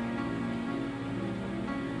death.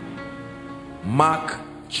 Mark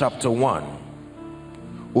chapter 1.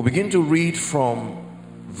 We'll begin to read from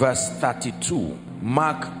verse 32.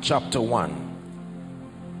 Mark chapter 1.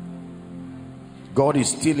 God is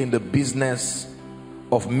still in the business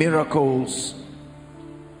of miracles,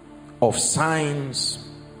 of signs,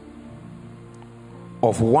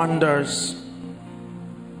 of wonders,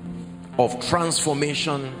 of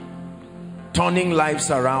transformation, turning lives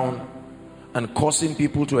around and causing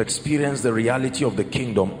people to experience the reality of the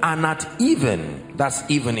kingdom. And at even, that's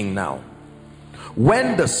evening now,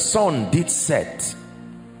 when the sun did set,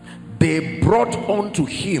 they brought unto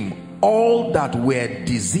him all that were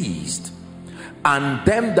diseased and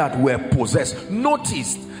them that were possessed.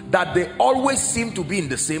 Notice that they always seem to be in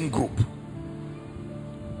the same group.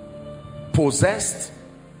 Possessed,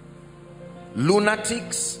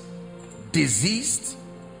 lunatics, diseased,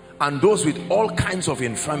 and those with all kinds of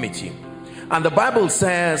infirmity. And the Bible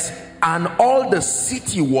says, and all the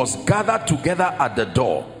city was gathered together at the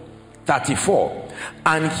door. 34.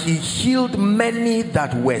 And he healed many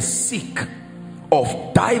that were sick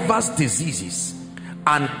of diverse diseases,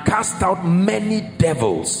 and cast out many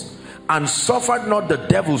devils, and suffered not the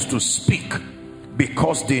devils to speak,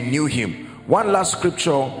 because they knew him. One last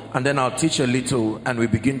scripture and then I'll teach a little and we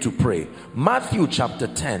begin to pray. Matthew chapter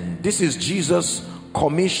 10. This is Jesus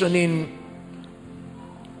commissioning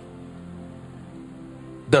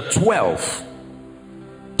the 12,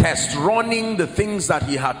 test running the things that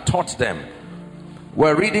he had taught them.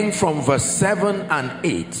 We're reading from verse 7 and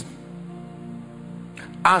 8.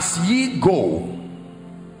 As ye go,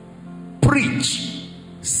 preach,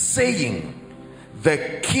 saying,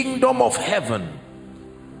 the kingdom of heaven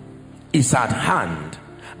is at hand.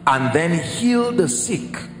 And then heal the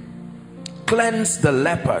sick, cleanse the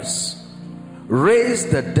lepers, raise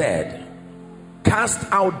the dead, cast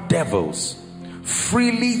out devils.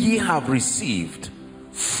 Freely ye have received,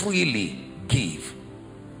 freely give.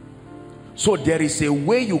 So there is a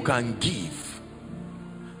way you can give.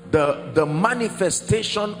 The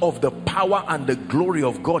manifestation of the power and the glory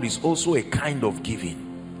of God is also a kind of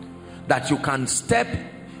giving. That you can step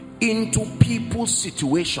into people's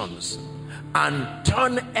situations and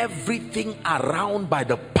turn everything around by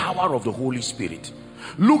the power of the Holy Spirit.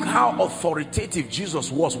 Look how authoritative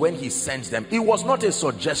Jesus was when he sent them. It was not a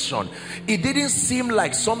suggestion. It didn't seem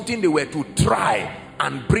like something they were to try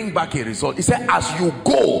and bring back a result. He said, as you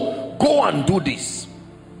go, go and do this.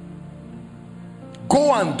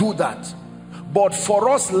 Go and do that. But for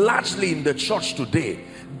us, largely in the church today,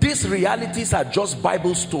 these realities are just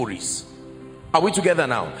Bible stories. Are we together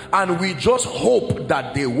now? And we just hope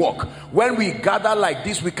that they work. When we gather like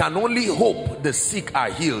this, we can only hope the sick are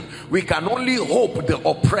healed. We can only hope the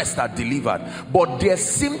oppressed are delivered. But there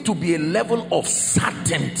seems to be a level of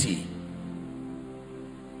certainty.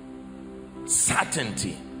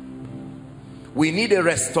 Certainty. We need a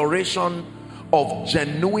restoration of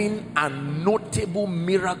genuine and notable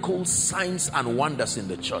miracles, signs and wonders in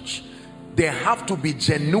the church. They have to be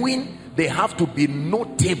genuine, they have to be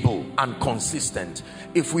notable and consistent.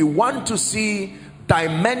 If we want to see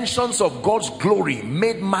dimensions of God's glory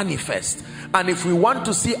made manifest, and if we want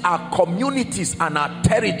to see our communities and our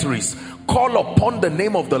territories call upon the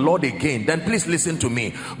name of the Lord again, then please listen to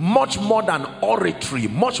me. Much more than oratory,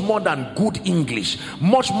 much more than good English,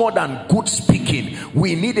 much more than good speaking,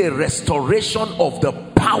 we need a restoration of the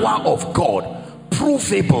power of God.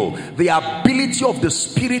 Provable, the ability of the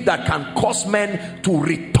Spirit that can cause men to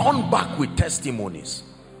return back with testimonies.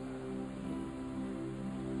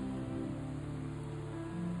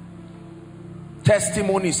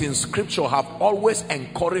 Testimonies in scripture have always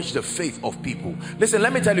encouraged the faith of people. Listen,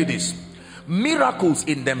 let me tell you this. Miracles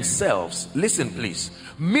in themselves, listen please,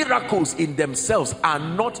 miracles in themselves are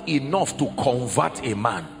not enough to convert a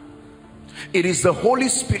man. It is the Holy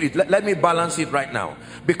Spirit. Let me balance it right now,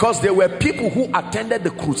 because there were people who attended the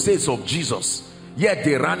crusades of Jesus, yet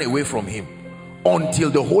they ran away from him until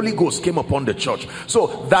the Holy Ghost came upon the church.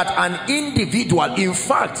 So that an individual, in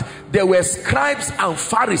fact, there were scribes and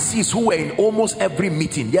Pharisees who were in almost every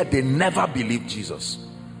meeting, yet they never believed Jesus.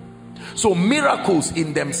 So miracles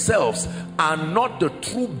in themselves are not the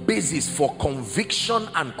true basis for conviction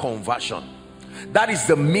and conversion. That is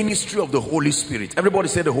the ministry of the Holy Spirit. Everybody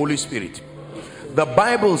say the Holy Spirit. The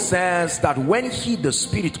Bible says that when he, the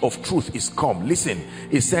Spirit of truth, is come, listen,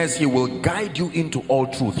 it says he will guide you into all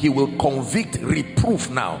truth. He will convict, reproof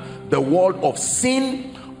now the world of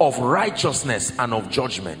sin, of righteousness and of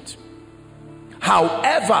judgment.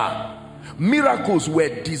 However, miracles were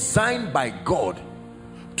designed by God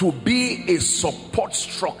to be a support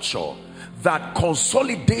structure that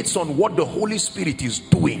consolidates on what the Holy Spirit is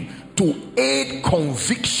doing to aid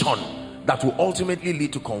conviction that will ultimately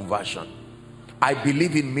lead to conversion. I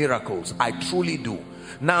believe in miracles. I truly do.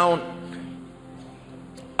 Now,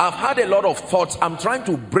 I've had a lot of thoughts. I'm trying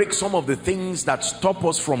to break some of the things that stop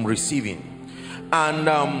us from receiving.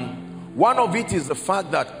 And one of it is the fact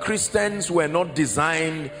that Christians were not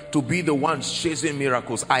designed to be the ones chasing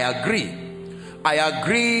miracles. I agree. I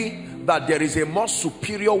agree that there is a more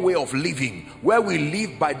superior way of living where we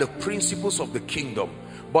live by the principles of the kingdom.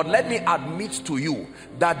 But let me admit to you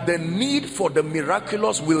that the need for the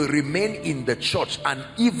miraculous will remain in the church and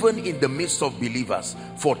even in the midst of believers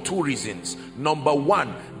for two reasons. Number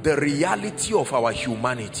one, the reality of our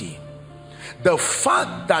humanity. The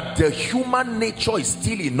fact that the human nature is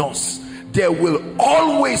still in us, there will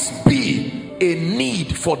always be a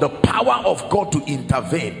need for the power of God to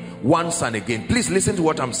intervene once and again. Please listen to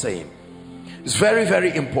what I'm saying. It's very,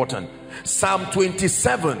 very important. Psalm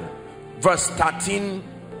 27 verse 13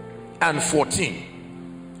 and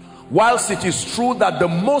 14. Whilst it is true that the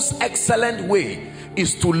most excellent way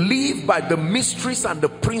is to live by the mysteries and the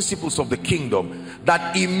principles of the kingdom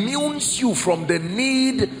that immunes you from the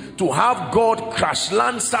need to have God crash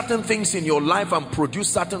land certain things in your life and produce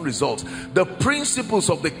certain results, the principles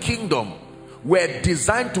of the kingdom were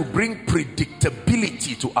designed to bring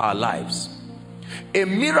predictability to our lives. A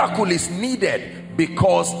miracle is needed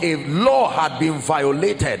because a law had been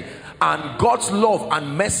violated, and God's love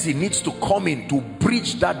and mercy needs to come in to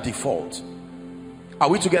bridge that default. Are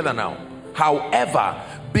we together now? However,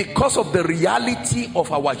 because of the reality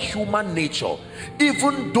of our human nature,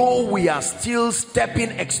 even though we are still stepping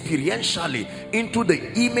experientially into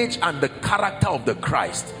the image and the character of the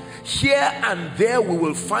Christ, here and there we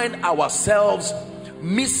will find ourselves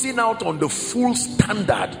missing out on the full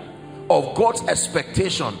standard of God's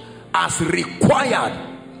expectation as required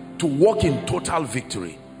to walk in total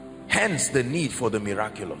victory. Hence the need for the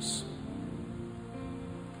miraculous.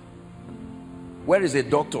 Where is a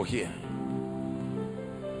doctor here?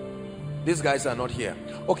 These guys are not here.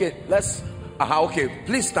 Okay, let's okay,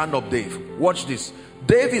 please stand up, Dave. Watch this.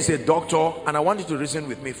 Dave is a doctor, and I want you to listen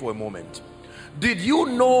with me for a moment. Did you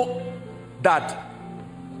know that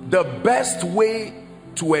the best way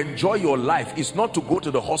to enjoy your life is not to go to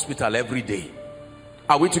the hospital every day?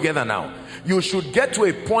 Are we together now? You should get to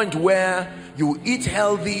a point where you eat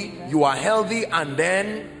healthy, you are healthy, and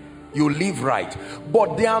then you live right.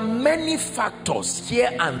 But there are many factors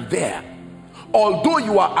here and there Although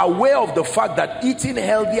you are aware of the fact that eating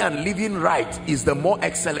healthy and living right is the more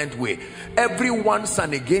excellent way, every once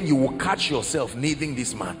and again you will catch yourself needing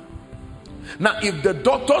this man. Now, if the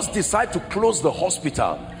doctors decide to close the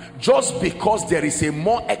hospital just because there is a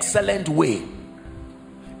more excellent way,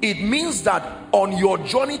 it means that on your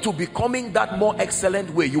journey to becoming that more excellent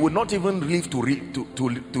way, you will not even live to reach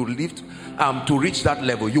that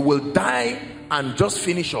level. You will die and just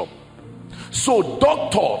finish up. So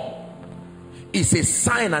doctor is a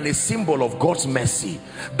sign and a symbol of God's mercy,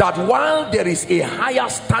 that while there is a higher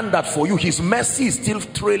standard for you, his mercy is still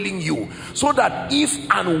trailing you, so that if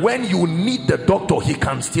and when you need the doctor, he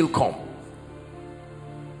can still come.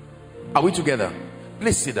 Are we together?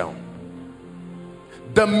 Please sit down.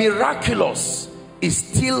 The miraculous is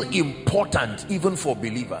still important even for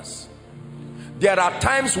believers. There are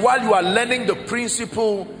times while you are learning the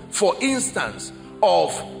principle, for instance,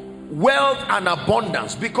 of wealth and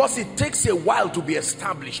abundance, because it takes a while to be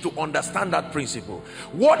established, to understand that principle.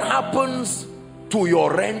 What happens to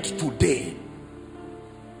your rent today?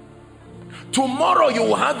 Tomorrow you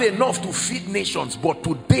will have enough to feed nations, but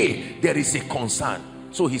today there is a concern.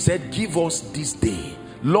 So he said, give us this day.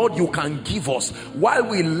 Lord, you can give us. While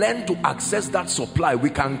we learn to access that supply,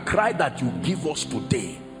 we can cry that you give us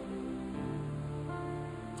today.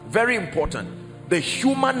 Very important. The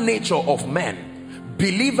human nature of men,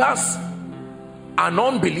 believers and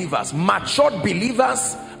unbelievers, matured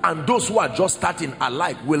believers and those who are just starting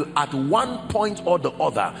alike, will at one point or the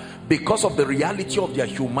other, because of the reality of their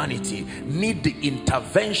humanity, need the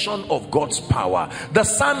intervention of God's power. The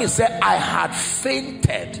psalmist said, I had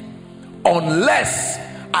fainted unless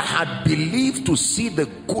I had believed to see the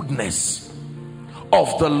goodness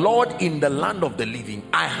of the Lord in the land of the living.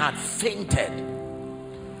 I had fainted.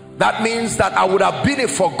 That means that I would have been a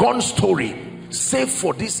forgone story save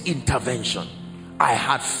for this intervention. I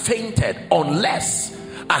had fainted unless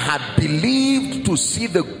I had believed to see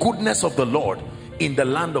the goodness of the Lord in the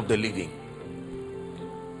land of the living.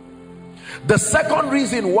 The second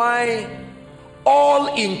reason why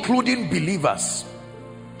all, including believers,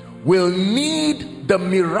 will need the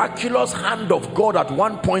miraculous hand of God at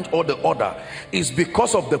one point or the other is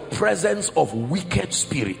because of the presence of wicked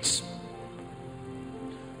spirits.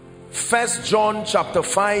 1 John chapter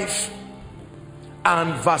 5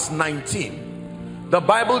 and verse 19. The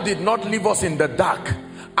Bible did not leave us in the dark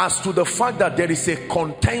as to the fact that there is a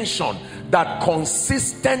contention that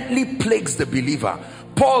consistently plagues the believer.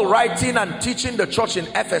 Paul, writing and teaching the church in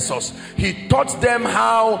Ephesus, he taught them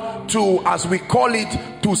how to, as we call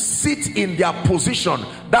it, to sit in their position,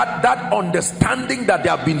 that understanding that they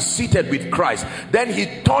have been seated with Christ. Then he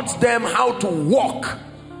taught them how to walk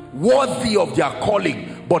worthy of their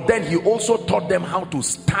calling, but then he also taught them how to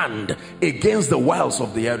stand against the wiles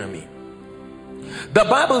of the enemy. The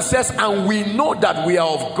Bible says, and we know that we are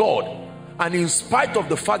of God, and in spite of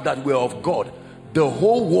the fact that we are of God, the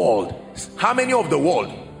whole world, how many of the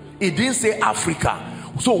world? It didn't say Africa.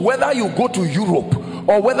 So whether you go to Europe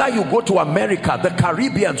or whether you go to America, the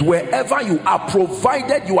Caribbeans, wherever you are,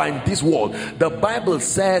 provided you are in this world, the Bible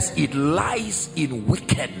says it lies in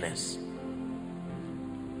wickedness.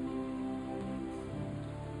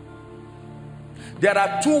 There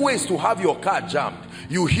are two ways to have your car jammed.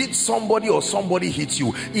 You hit somebody or somebody hits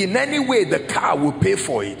you. In any way, the car will pay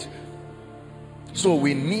for it. So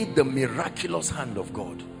we need the miraculous hand of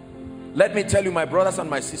God. Let me tell you, my brothers and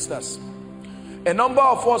my sisters, a number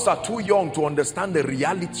of us are too young to understand the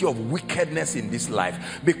reality of wickedness in this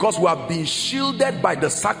life, because we have been shielded by the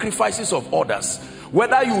sacrifices of others.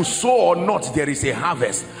 Whether you sow or not, there is a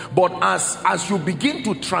harvest. But as you begin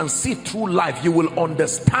to transit through life, you will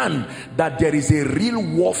understand that there is a real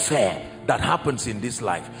warfare that happens in this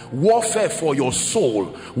life. Warfare for your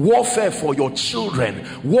soul, warfare for your children,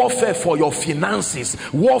 warfare for your finances,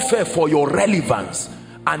 warfare for your relevance.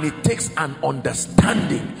 And it takes an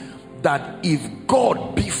understanding that if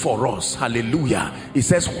God be for us, hallelujah, it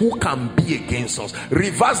says, who can be against us?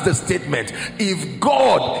 Reverse the statement. If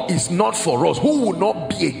God is not for us, who will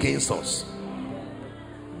not be against us?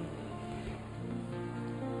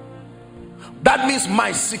 That means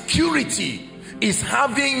my security is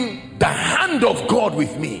having the hand of God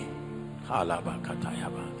with me.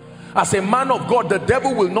 As a man of God, the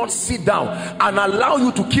devil will not sit down and allow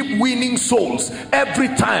you to keep winning souls every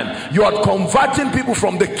time you are converting people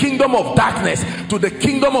from the kingdom of darkness to the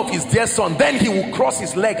kingdom of his dear son. Then he will cross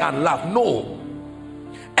his leg and laugh. No.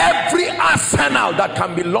 Every arsenal that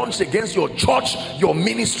can be launched against your church, your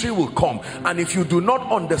ministry will come. And if you do not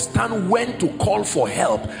understand when to call for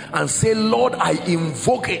help and say, Lord, I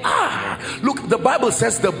invoke it. Look, the Bible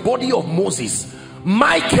says the body of Moses,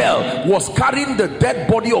 Michael was carrying the dead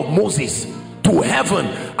body of Moses to to heaven,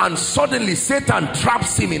 and suddenly Satan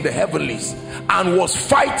traps him in the heavenlies and was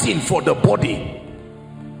fighting for the body.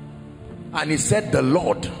 And he said, the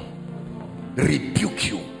Lord rebuke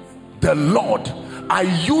you. The Lord, I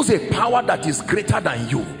use a power that is greater than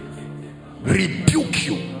you, rebuke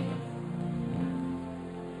you.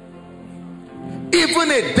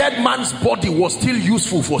 Even a dead man's body was still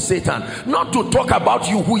useful for Satan, not to talk about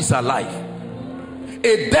you who is alive.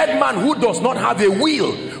 A dead man who does not have a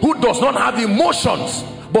will, who does not have emotions,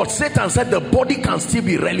 but Satan said the body can still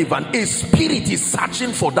be relevant. A spirit is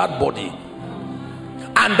searching for that body,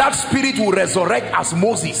 and that spirit will resurrect as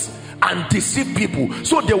Moses and deceive people.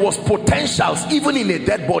 So there was potentials even in a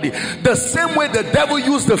dead body. The same way the devil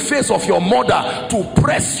used the face of your mother to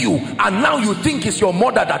press you, and now you think it's your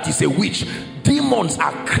mother that is a witch. Demons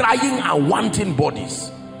are crying and wanting bodies.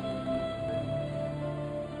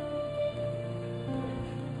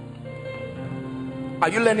 Are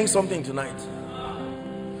you learning something tonight?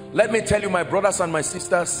 Let me tell you, my brothers and my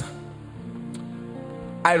sisters,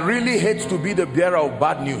 I really hate to be the bearer of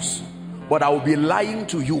bad news, but I will be lying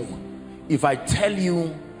to you if I tell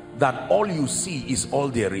you that all you see is all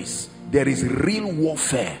there is. There is real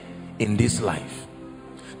warfare in this life.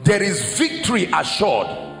 There is victory assured.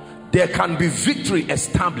 There can be victory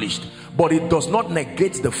established, but it does not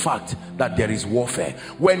negate the fact that there is warfare.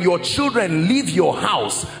 When your children leave your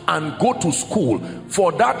house and go to school,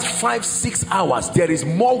 for that 5-6 hours, there is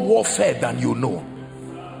more warfare than you know.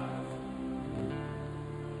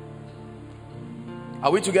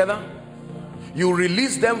 Are we together? You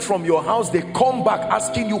release them from your house, they come back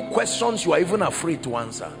asking you questions you are even afraid to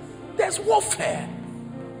answer. There's warfare.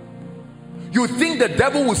 You think the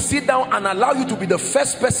devil will sit down and allow you to be the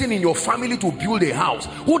first person in your family to build a house?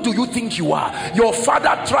 Who do you think you are? Your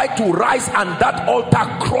father tried to rise and that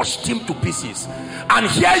altar crushed him to pieces. And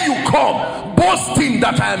here you come boasting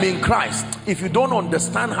that I am in Christ. If you don't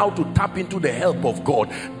understand how to tap into the help of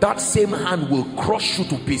God, that same hand will crush you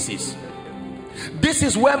to pieces. This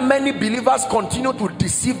is where many believers continue to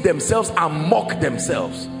deceive themselves and mock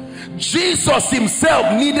themselves. Jesus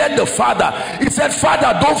himself needed the Father. He said,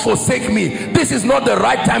 Father, don't forsake me. This is not the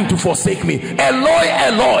right time to forsake me. Eloi,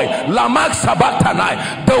 Eloi, lama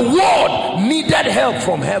sabachthani. The word needed help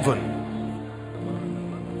from heaven.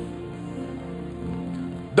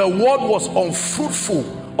 The word was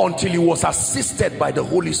unfruitful until it was assisted by the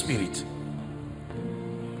Holy Spirit.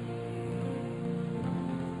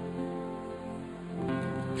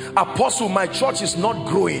 Apostle, my church is not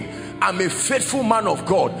growing. I'm a faithful man of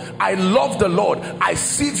God. I love the Lord. I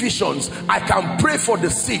see visions. I can pray for the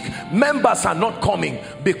sick. Members are not coming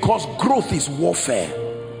because growth is warfare.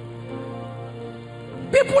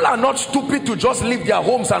 People are not stupid to just leave their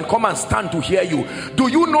homes and come and stand to hear you. Do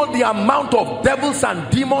you know the amount of devils and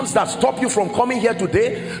demons that stop you from coming here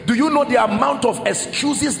today? Do you know the amount of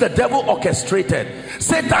excuses the devil orchestrated?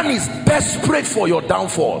 Satan is desperate for your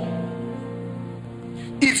downfall.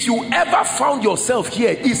 If you ever found yourself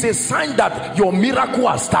here, it's a sign that your miracle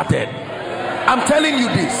has started. I'm telling you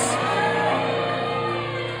this.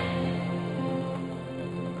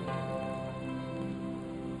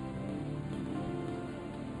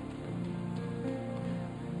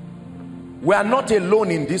 We are not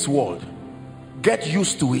alone in this world. Get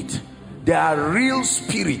used to it. There are real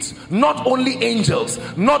spirits, not only angels,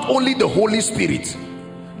 not only the Holy Spirit.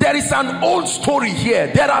 There is an old story here.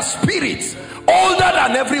 There are spirits older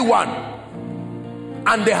than everyone,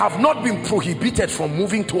 and they have not been prohibited from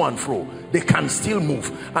moving to and fro. They can still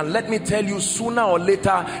move, and let me tell you, sooner or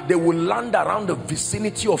later they will land around the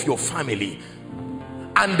vicinity of your family.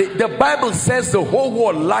 And the Bible says the whole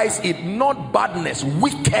world lies in not badness,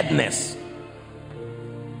 wickedness.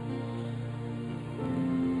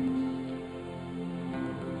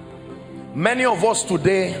 Many of us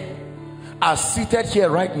today are seated here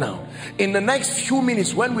right now. In the next few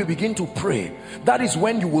minutes, when we begin to pray, that is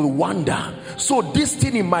when you will wonder, so this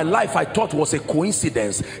thing in my life I thought was a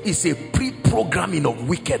coincidence is a pre-programming of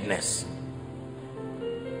wickedness.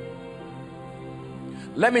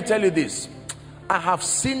 Let me tell you this, I have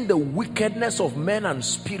seen the wickedness of men and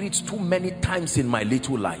spirits too many times in my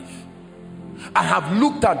little life. I have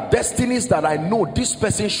looked at destinies that I know this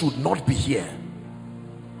person should not be here.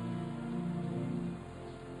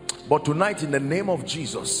 But tonight, in the name of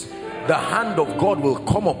Jesus, the hand of God will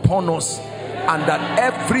come upon us, and that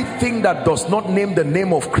everything that does not name the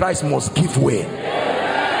name of Christ must give way.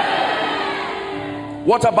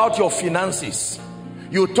 What about your finances?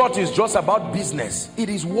 You thought it's just about business. It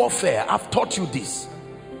is warfare. I've taught you this.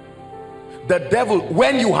 The devil,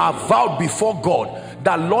 when you have vowed before God,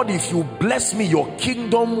 that, Lord, if you bless me, your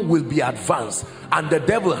kingdom will be advanced. And the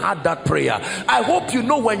devil had that prayer. I hope you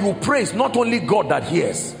know, when you pray, it's not only God that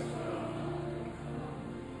hears.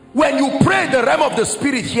 When you pray, the realm of the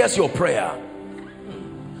spirit hears your prayer.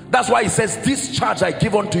 That's why he says, this charge I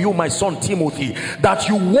give unto you, my son Timothy, that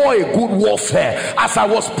you war a good warfare. As I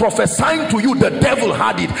was prophesying to you, the devil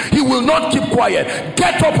had it. He will not keep quiet.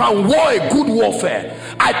 Get up and war a good warfare.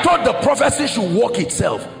 I thought the prophecy should work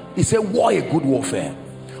itself. He said, war a good warfare.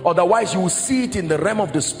 Otherwise, you will see it in the realm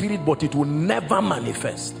of the spirit, but it will never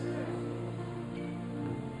manifest.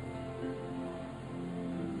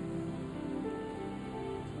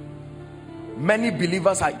 Many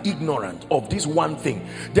believers are ignorant of this one thing.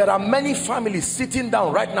 There are many families sitting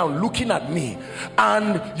down right now looking at me,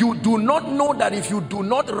 and you do not know that if you do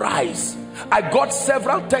not rise. I got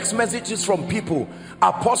several text messages from people,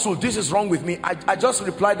 Apostle, this is wrong with me. I just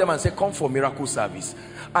replied them and said, come for miracle service.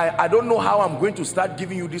 I don't know how I'm going to start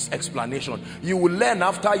giving you this explanation. You will learn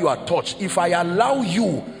after you are touched. If I allow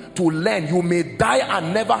you to learn, you may die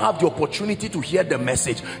and never have the opportunity to hear the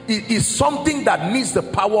message. It is something that needs the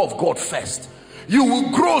power of God first. You will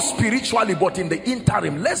grow spiritually, but in the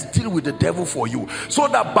interim, let's deal with the devil for you, so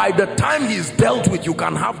that by the time he's dealt with, you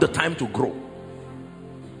can have the time to grow.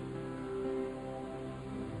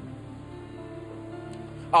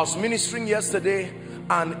 I was ministering yesterday,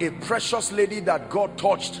 and a precious lady that God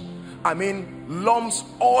touched, I mean, lumps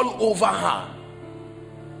all over her.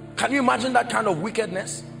 Can you imagine that kind of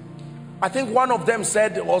wickedness? I think one of them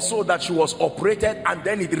said also that she was operated and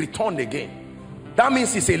then it returned again. That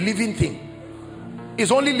means it's a living thing.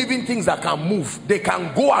 It's only living things that can move. They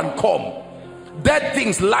can go and come. Dead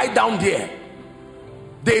things lie down there.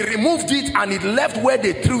 They removed it and it left where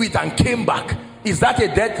they threw it and came back. Is that a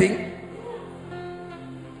dead thing?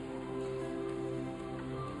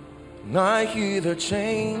 I hear the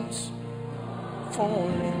chains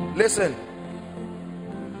falling. Listen,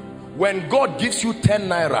 when God gives you 10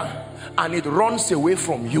 naira and it runs away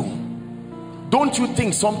from you, don't you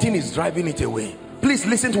think something is driving it away? Please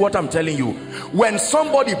listen to what I'm telling you. When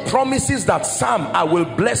somebody promises that, Sam, I will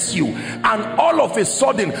bless you, and all of a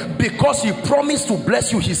sudden, because he promised to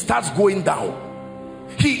bless you, he starts going down.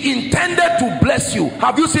 He intended to bless you.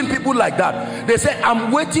 Have you seen people like that? They say,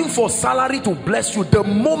 I'm waiting for salary to bless you. The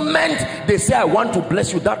moment they say, I want to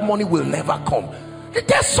bless you, that money will never come.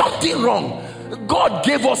 There's something wrong. God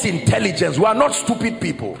gave us intelligence. We are not stupid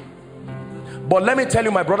people. But let me tell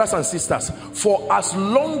you, my brothers and sisters, for as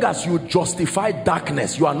long as you justify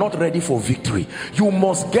darkness, you are not ready for victory. You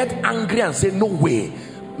must get angry and say, no way.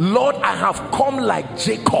 Lord, I have come like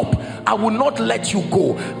Jacob. I will not let you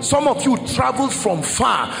go. Some of you traveled from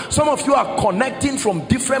far. Some of you are connecting from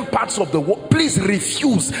different parts of the world. Please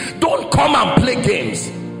refuse. Don't come and play games.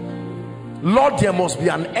 Lord, there must be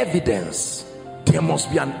an evidence. There must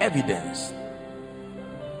be an evidence.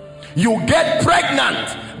 You get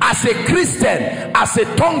pregnant as a Christian, as a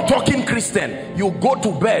tongue-talking Christian. You go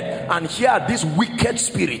to bed and hear these wicked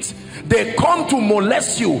spirits. They come to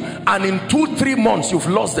molest you, and in 2-3 months you've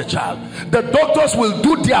lost the child. The doctors will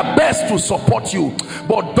do their best to support you,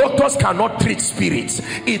 but doctors cannot treat spirits.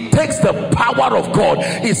 It takes the power of God.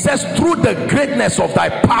 It says, through the greatness of thy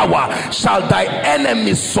power shall thy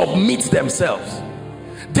enemies submit themselves.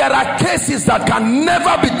 There are cases that can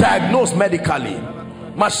never be diagnosed medically.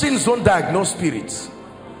 Machines don't diagnose spirits.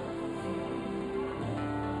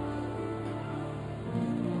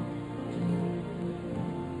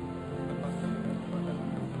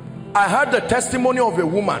 I heard the testimony of a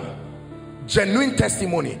woman, genuine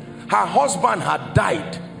testimony. Her husband had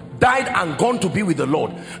died and gone to be with the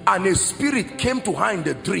Lord, and a spirit came to her in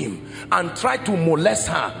the dream and tried to molest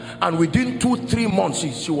her, and within 2-3 months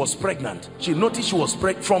she was pregnant. She noticed she was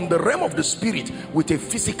pregnant from the realm of the spirit with a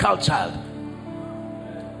physical child.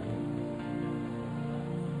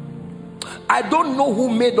 I don't know who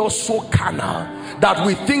made us so carnal that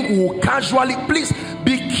we think we will casually. Please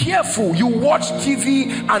be careful. You watch TV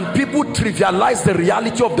and people trivialize the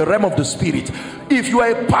reality of the realm of the spirit. If you are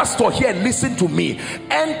a pastor here, listen to me.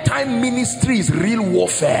 End time ministry is real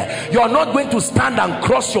warfare. You are not going to stand and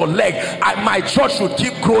cross your leg. My church should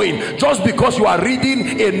keep growing just because you are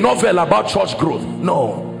reading a novel about church growth.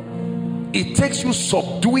 No, it takes you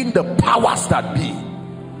subduing the powers that be.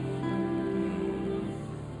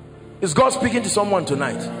 Is God speaking to someone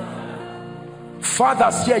tonight?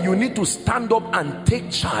 Fathers here, you need to stand up and take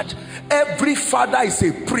charge. Every father is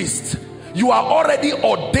a priest. You are already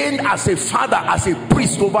ordained as a father, as a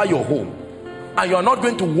priest over your home, and you are not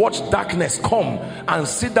going to watch darkness come and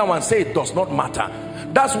sit down and say it does not matter.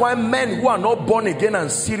 That's why men who are not born again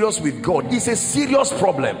and serious with God, is a serious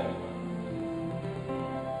problem.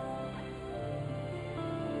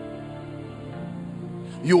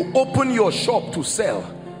 You open your shop to sell,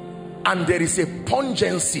 and there is a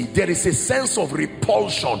pungency, there is a sense of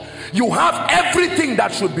repulsion. You have everything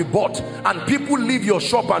that should be bought, and people leave your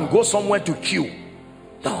shop and go somewhere to queue.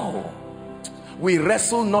 No. We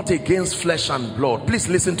wrestle not against flesh and blood, please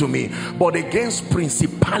listen to me, but against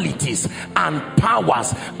principalities and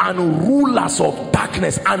powers and rulers of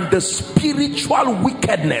darkness and the spiritual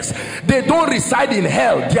wickedness. They don't reside in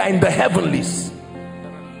hell, they are in the heavenlies.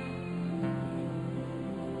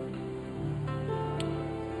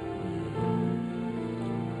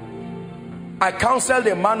 I counseled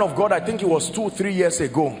a man of God, I think it was 2-3 years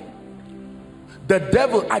ago. The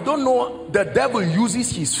devil, I don't know, the devil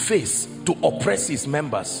uses his face to oppress his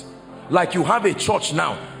members. Like you have a church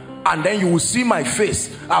now, and then you will see my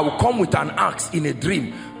face. I will come with an axe in a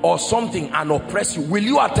dream or something and oppress you. Will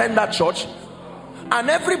you attend that church? And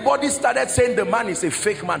everybody started saying the man is a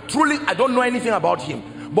fake man. Truly, I don't know anything about him.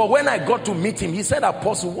 But when I got to meet him, he said,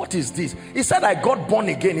 Apostle, what is this? He said, I got born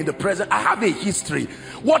again in the present. I have a history.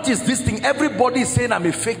 What is this thing? Everybody is saying I'm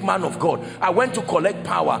a fake man of God. I went to collect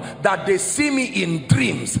power, that they see me in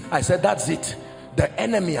dreams. I said, that's it. The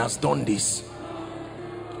enemy has done this.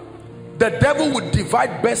 The devil would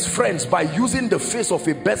divide best friends by using the face of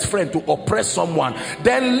a best friend to oppress someone,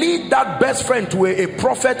 then lead that best friend to a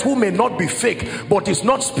prophet who may not be fake but is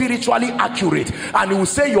not spiritually accurate, and he will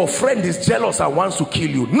say your friend is jealous and wants to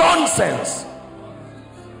kill you. Nonsense.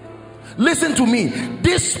 Listen to me,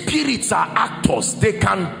 these spirits are actors. They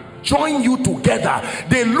can join you together.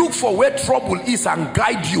 They look for where trouble is and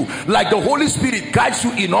guide you, like the Holy Spirit guides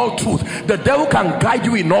you in all truth. The devil can guide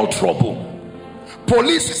you in all trouble.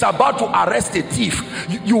 Police is about to arrest a thief.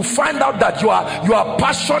 You find out that you are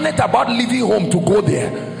passionate about leaving home to go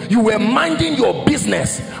there. You were minding your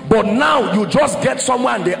business, but now you just get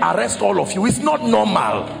somewhere and they arrest all of you. It's not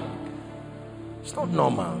normal. It's not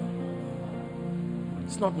normal.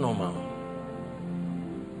 It's not normal.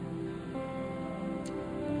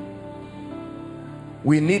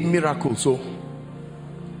 We need miracles, so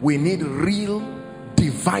we need real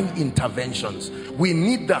divine interventions. We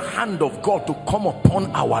need the hand of God to come upon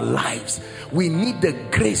our lives. We need the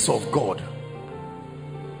grace of God.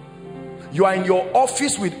 You are in your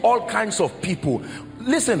office with all kinds of people.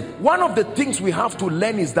 Listen, one of the things we have to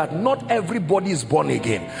learn is that not everybody is born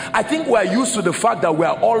again. I think we are used to the fact that we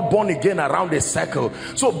are all born again around a circle.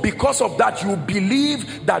 So because of that, you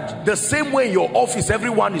believe that the same way in your office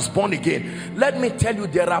everyone is born again. Let me tell you,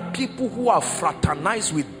 there are people who are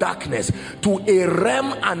fraternized with darkness to a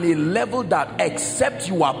realm and a level that, except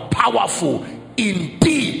you are powerful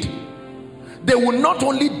indeed, they will not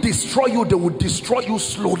only destroy you, they will destroy you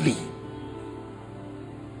slowly.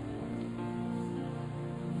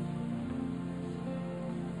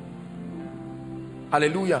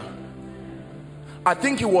 Hallelujah. I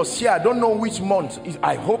think it was here, I don't know which month,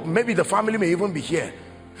 I hope maybe the family may even be here.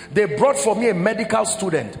 They brought for me a medical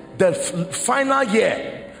student. The final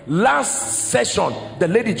year, last session, the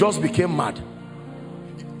lady just became mad.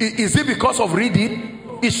 Is it because of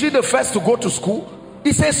reading? Is she the first to go to school?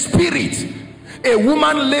 It's a spirit. A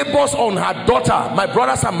woman labors on her daughter, my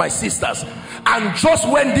brothers and my sisters, and just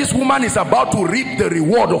when this woman is about to reap the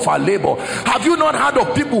reward of her labor, have you not heard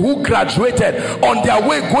of people who graduated, on their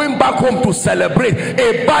way going back home to celebrate,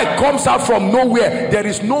 a bike comes out from nowhere? There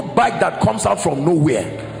is no bike that comes out from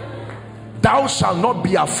nowhere. Thou shalt not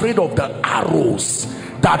be afraid of the arrows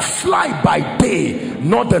that fly by day,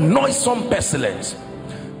 nor the noisome pestilence.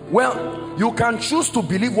 Well, you can choose to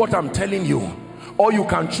believe what I'm telling you, or you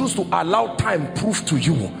can choose to allow time prove to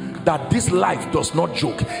you that this life does not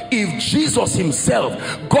joke. If Jesus himself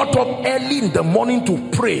got up early in the morning to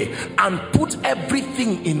pray and put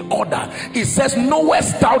everything in order, it says,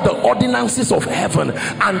 knowest thou the ordinances of heaven,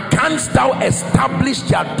 and canst thou establish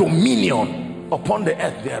their dominion upon the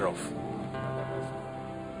earth thereof?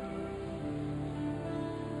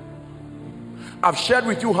 I've shared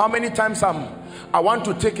with you how many times I want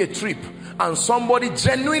to take a trip, and somebody,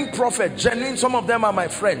 genuine prophet, genuine, some of them are my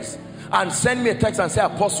friends, and send me a text and say,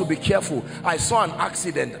 Apostle, be careful, I saw an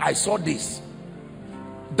accident, I saw this.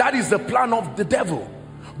 That is the plan of the devil.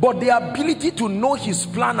 But the ability to know his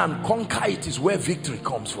plan and conquer it is where victory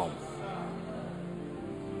comes from.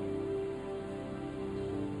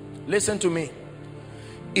 Listen to me.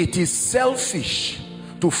 It is selfish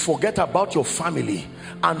to forget about your family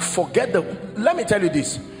and forget the... Let me tell you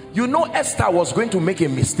this. You know, Esther was going to make a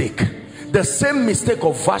mistake. The same mistake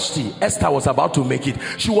of Vashti, Esther was about to make it.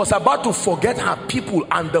 She was about to forget her people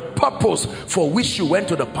and the purpose for which she went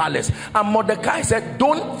to the palace. And Mordecai said,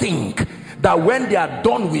 don't think that when they are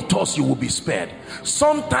done with us, you will be spared.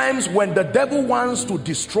 Sometimes when the devil wants to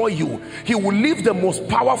destroy you, he will leave the most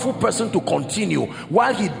powerful person to continue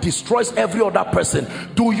while he destroys every other person.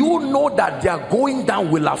 Do you know that their going down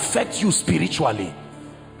will affect you spiritually?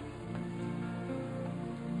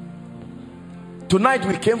 Tonight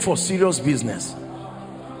we came for serious business.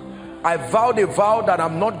 I vowed a vow that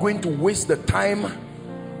I'm not going to waste the time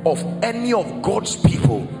of any of God's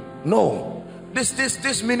people. No,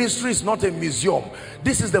 this ministry is not a museum.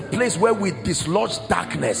 This is the place where we dislodge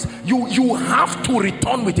darkness. You have to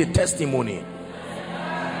return with a testimony.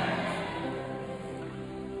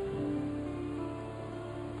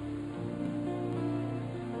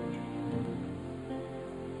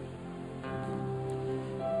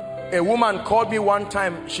 A woman called me one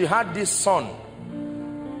time. She had this son,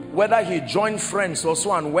 whether he joined friends or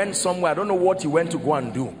so and went somewhere, I don't know what he went to go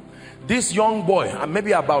and do. This young boy,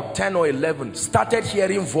 maybe about 10 or 11, started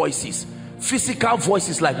hearing voices, physical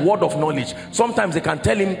voices like word of knowledge. Sometimes they can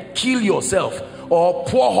tell him, kill yourself or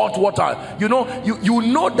pour hot water. You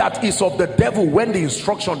know that is of the devil when the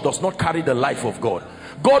instruction does not carry the life of God.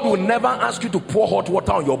 God will never ask you to pour hot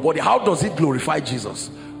water on your body. How does it glorify Jesus?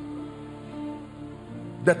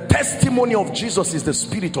 The testimony of Jesus is the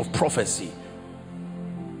spirit of prophecy.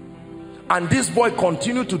 And this boy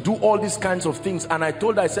continued to do all these kinds of things. And I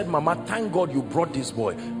told her, I said, Mama, thank God you brought this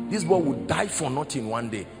boy. This boy would die for nothing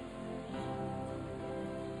one day.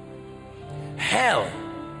 Hell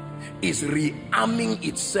is rearming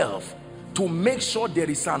itself to make sure there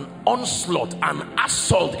is an onslaught, an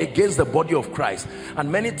assault against the body of Christ. And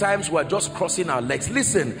many times we're just crossing our legs.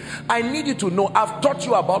 Listen, I need you to know, I've taught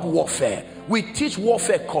you about warfare. We teach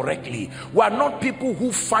warfare correctly. We are not people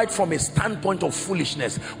who fight from a standpoint of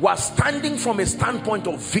foolishness. We are standing from a standpoint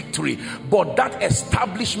of victory. But that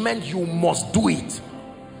establishment, you must do it.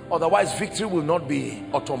 Otherwise, victory will not be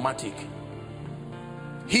automatic.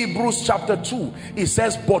 Hebrews chapter 2, it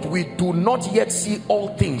says, but we do not yet see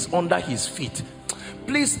all things under his feet.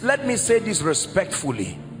 Please let me say this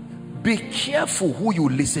respectfully. Be careful who you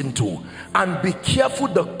listen to, and be careful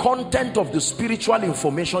the content of the spiritual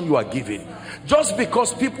information you are giving. Just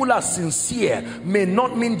because people are sincere may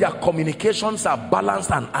not mean their communications are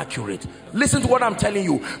balanced and accurate. Listen to what I'm telling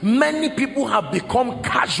you. Many people have become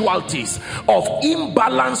casualties of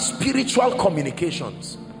imbalanced spiritual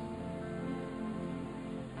communications.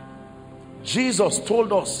 Jesus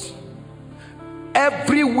told us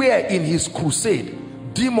everywhere in his crusade,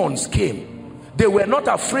 demons came. They were not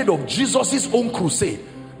afraid of Jesus's own crusade.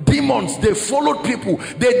 Demons, they followed people.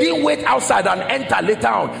 They didn't wait outside and enter later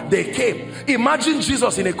on. They came. Imagine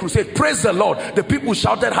Jesus in a crusade. Praise the Lord. The people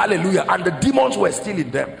shouted hallelujah, and the demons were still in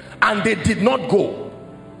them, and they did not go.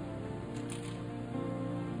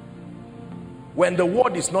 When the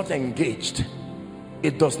word is not engaged,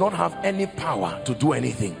 it does not have any power to do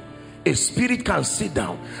anything. A spirit can sit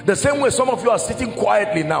down. The same way some of you are sitting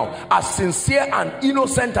quietly now, as sincere and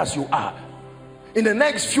innocent as you are. In the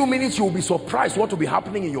next few minutes, you will be surprised what will be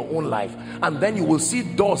happening in your own life. And then you will see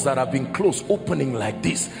doors that have been closed opening like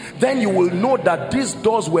this. Then you will know that these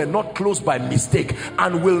doors were not closed by mistake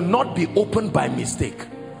and will not be opened by mistake.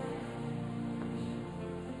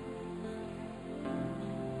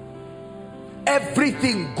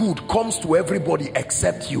 Everything good comes to everybody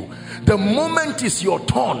except you. The moment it's your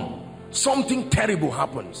turn, something terrible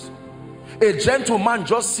happens. A gentleman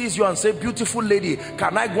just sees you and says, beautiful lady,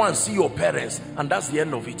 can I go and see your parents? And that's the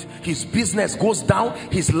end of it. His business goes down,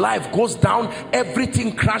 his life goes down,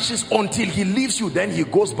 everything crashes until he leaves you. Then he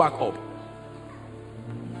goes back up.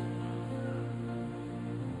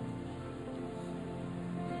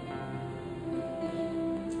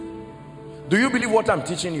 Do you believe what I'm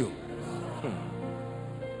teaching you?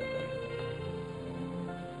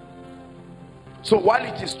 So while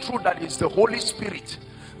it is true that it's the Holy Spirit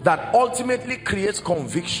that ultimately creates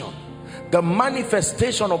conviction, the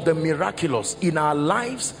manifestation of the miraculous in our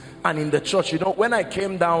lives and in the church, you know, when I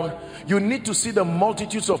came down, you need to see the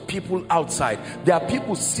multitudes of people outside. There are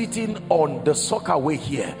people sitting on the soccer way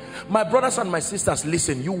here. My brothers and my sisters,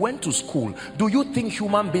 listen, you went to school. Do you think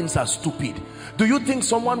human beings are stupid? Do you think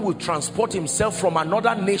someone will transport himself from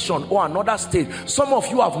another nation or another state? Some of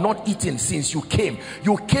you have not eaten since you came.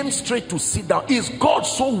 You came straight to sit down. Is God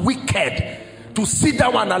so wicked to sit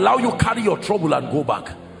down and allow you carry your trouble and go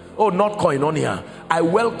back? Oh, not koinonia. I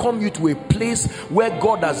welcome you to a place where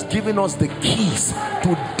God has given us the keys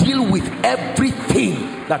to deal with everything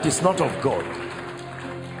that is not of God.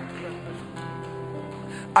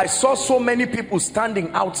 I saw so many people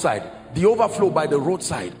standing outside the overflow by the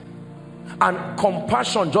roadside, and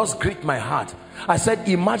compassion just gripped my heart. I said,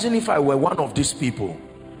 imagine if I were one of these people.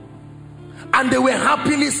 And they were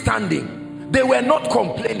happily standing. They were not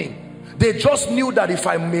complaining. They just knew that if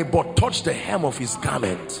I may but touch the hem of his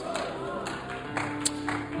garment.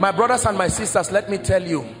 My brothers and my sisters, let me tell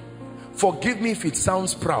you, forgive me if it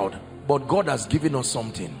sounds proud, but God has given us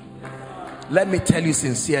something. Let me tell you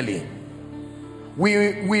sincerely,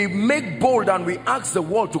 we make bold and we ask the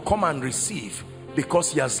world to come and receive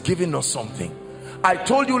because he has given us something. I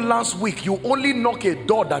told you last week, you only knock a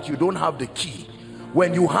door that you don't have the key.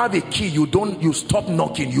 When you have a key, you stop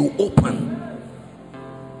knocking, you open.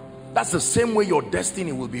 That's the same way your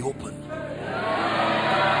destiny will be opened.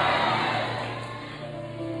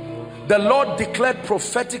 The Lord declared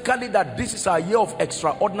prophetically that this is our year of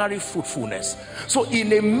extraordinary fruitfulness. So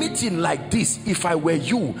in a meeting like this, if I were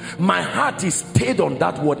you, my heart is stayed on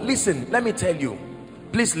that word. Listen, let me tell you,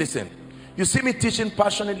 please listen. You see me teaching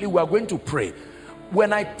passionately, we are going to pray.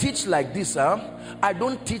 When I teach like this, I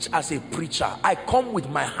don't teach as a preacher. I come with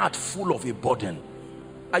my heart full of a burden.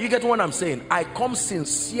 Are you getting what I'm saying? I come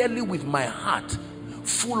sincerely with my heart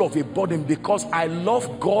full of a burden because I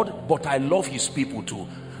love God, but I love his people too.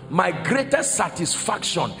 My greatest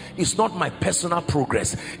satisfaction is not my personal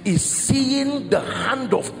progress, is seeing the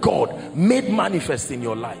hand of God made manifest in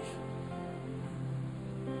your life.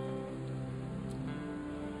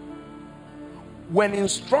 When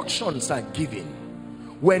instructions are given,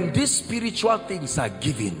 when these spiritual things are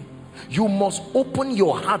given, you must open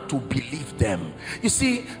your heart to believe them. You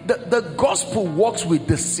see, the gospel works with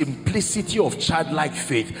the simplicity of childlike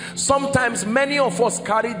faith. Sometimes many of us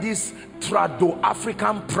carry this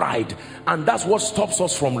trado-African pride, and that's what stops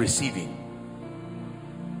us from receiving.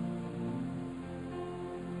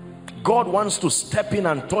 God wants to step in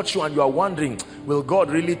and touch you, and you are wondering, will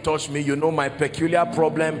God really touch me? You know my peculiar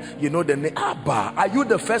problem, you know the Abba, are you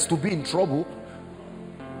the first to be in trouble?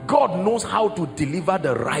 God knows how to deliver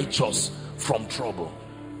the righteous from trouble.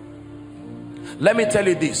 Let me tell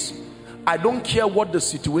you this, I don't care what the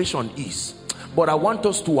situation is, but I want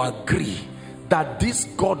us to agree that this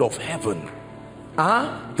God of heaven,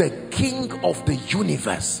 the King of the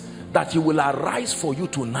universe, that he will arise for you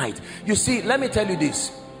tonight. You see, let me tell you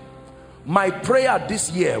this, my prayer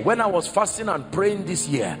this year, when I was fasting and praying this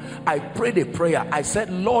year, I prayed a prayer. I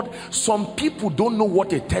said, Lord, some people don't know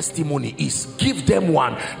what a testimony is. Give them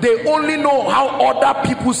one. They only know how other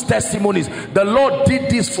people's testimonies, the Lord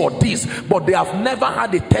did this for this, but they have never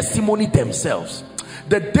had a testimony themselves.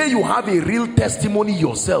 The day you have a real testimony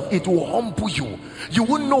yourself, it will humble you. You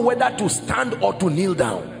won't know whether to stand or to kneel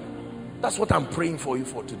down. That's what I'm praying for you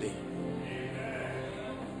for today.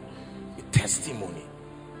 A testimony.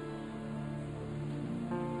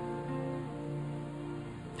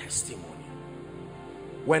 Testimony.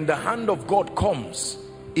 When the hand of God comes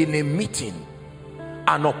in a meeting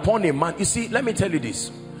and upon a man, you see, let me tell you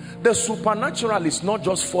this, the supernatural is not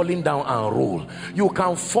just falling down and roll. You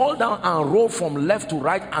can fall down and roll from left to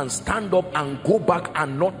right and stand up and go back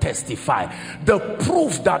and not testify. The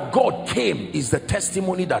proof that God came is the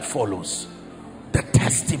testimony that follows. The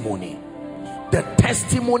testimony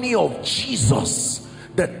of Jesus,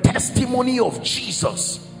 the testimony of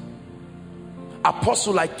Jesus.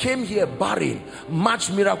 Apostle, I came here barren,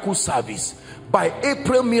 March miracle service. By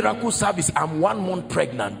April miracle service, I'm 1 month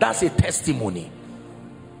pregnant. That's a testimony.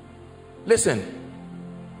 Listen,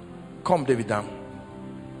 come David down.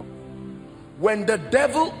 When the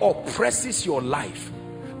devil oppresses your life,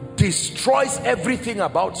 destroys everything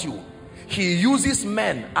about you, he uses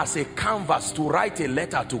men as a canvas to write a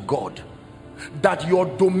letter to God that your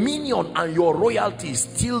dominion and your royalty is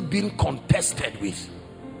still being contested with.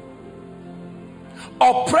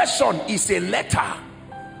 Oppression is a letter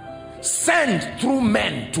sent through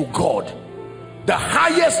men to God, the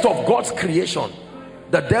highest of God's creation.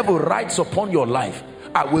 The devil writes upon your life,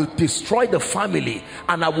 I will destroy the family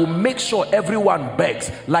and I will make sure everyone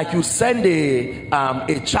begs. Like you send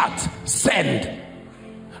a chat, send,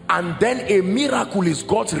 and then a miracle is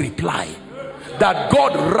God's reply, that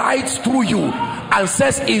God writes through you and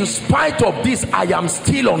says, in spite of this, I am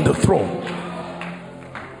still on the throne.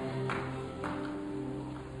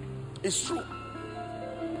 It's true.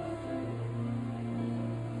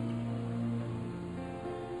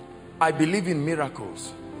 I believe in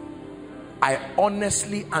miracles. I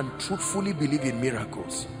honestly and truthfully believe in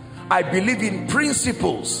miracles. I believe in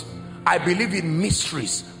principles. I believe in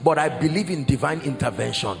mysteries, but I believe in divine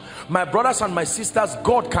intervention. My brothers and my sisters,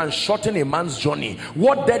 God can shorten a man's journey.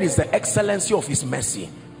 What then is the excellency of his mercy?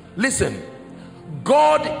 Listen,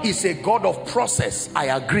 God is a God of process, I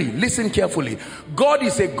agree. Listen carefully. God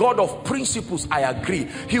is a God of principles, I agree.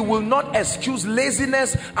 He will not excuse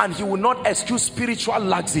laziness and he will not excuse spiritual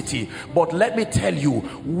laxity. But let me tell you,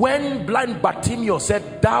 when blind Bartimaeus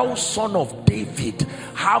said, "Thou son of David,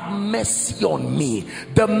 have mercy on me,"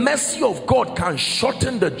 the mercy of God can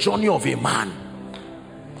shorten the journey of a man.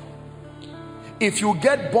 If you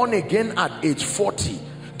get born again at age 40,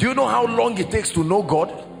 do you know how long it takes to know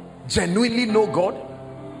God? Genuinely know God?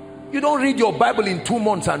 You don't read your Bible in 2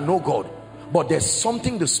 months and know God, but there's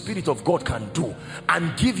something the Spirit of God can do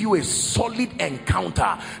and give you a solid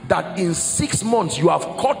encounter that in 6 months you have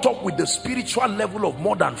caught up with the spiritual level of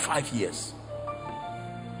more than 5 years.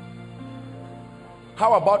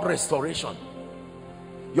 How about restoration?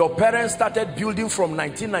 Your parents started building from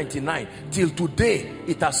 1999 till today.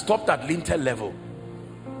 It has stopped at lintel level.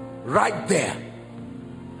 Right there.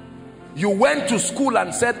 You went to school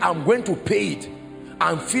and said, "I'm going to pay it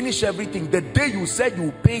and finish everything." The day you said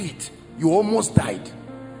you pay it, you almost died.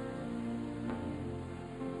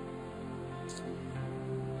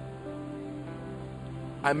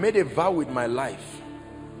 I made a vow with my life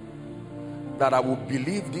that I would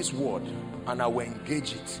believe this word and I will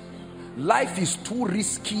engage it. Life is too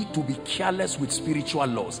risky to be careless with spiritual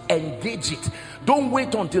laws. Engage it. Don't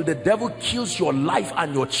wait until the devil kills your life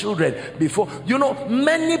and your children before. You know,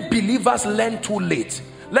 many believers learn too late.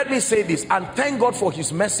 Let me say this, and thank God for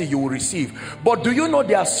his mercy you will receive. But do you know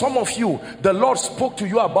there are some of you, the Lord spoke to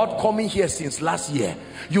you about coming here since last year.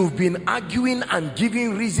 You've been arguing and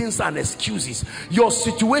giving reasons and excuses. Your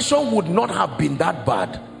situation would not have been that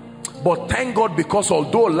bad. But thank God, because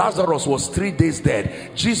although Lazarus was 3 days dead,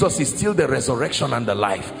 Jesus is still the resurrection and the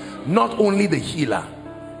life, not only the healer.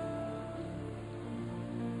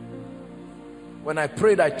 When I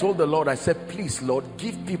prayed, I told the Lord, I said, "Please, Lord,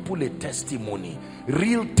 give people a testimony,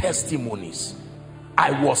 real testimonies.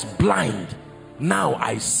 I was blind, now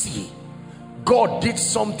I see. God did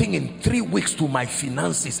something in 3 weeks to my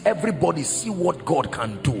finances. Everybody see what God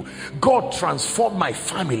can do. God transformed my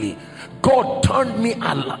family. God turned me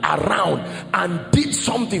around and did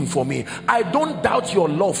something for me." I don't doubt your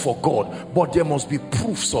love for God, but there must be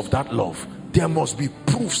proofs of that love. There must be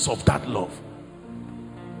proofs of that love.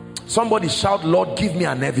 Somebody shout, "Lord, give me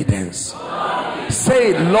an evidence."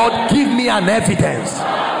 Say, "Lord, give me an evidence."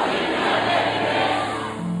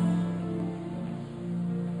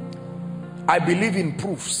 I believe in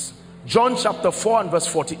proofs. John chapter 4 and verse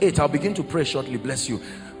 48. I'll begin to pray shortly. Bless you.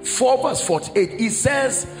 4 verse 48. It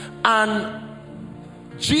says, "And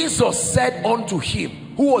Jesus said unto him,"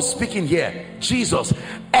 who was speaking here? Jesus.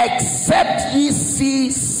 "Except ye see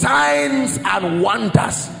signs and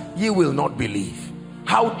wonders, ye will not believe."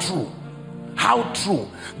 How true. How true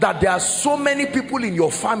that there are so many people in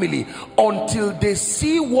your family, until they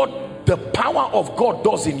see what the power of God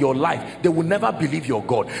does in your life, they will never believe your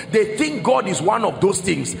God. They think God is one of those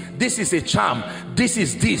things. This is a charm, this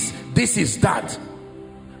is this, this is that,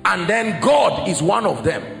 and then God is one of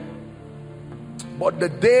them. But the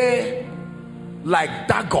day, like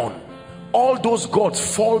Dagon, all those gods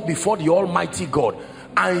fall before the Almighty God,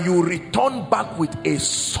 and you return back with a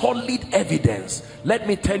solid evidence, let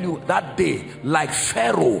me tell you, that day, like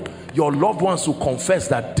Pharaoh, your loved ones will confess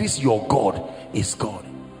that this your God is God.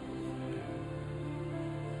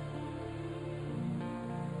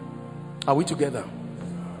 Are we together?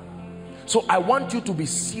 So I want you to be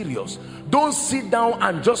serious. Don't sit down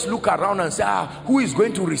and just look around and say, who is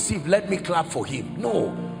going to receive? Let me clap for him.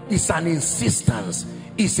 No, it's an insistence.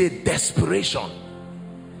 It's a desperation.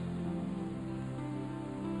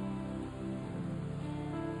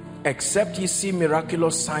 Except ye see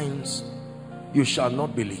miraculous signs, you shall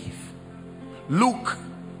not believe. Luke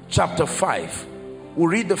chapter 5. We'll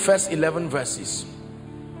read the first 11 verses.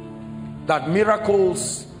 That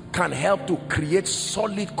miracles can help to create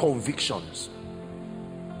solid convictions.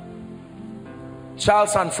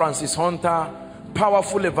 Charles and Francis Hunter,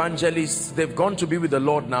 powerful evangelists, they've gone to be with the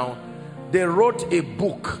Lord now. They wrote a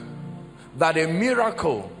book that a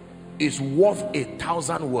miracle is worth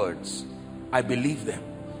 1,000 words. I believe them.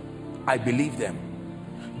 I believe them.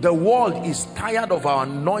 The world is tired of our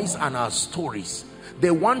noise and our stories. They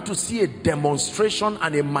want to see a demonstration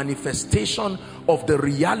and a manifestation of the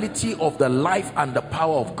reality of the life and the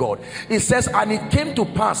power of God. It says, and it came to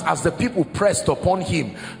pass, as the people pressed upon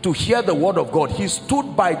him to hear the word of God, he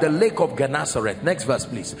stood by the lake of Gennesaret. Next verse,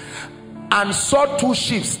 please. And saw 2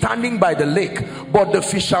 ships standing by the lake, but the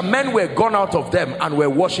fishermen were gone out of them and were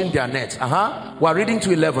washing their nets. We're reading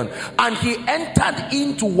to 11. And he entered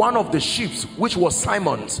into one of the ships, which was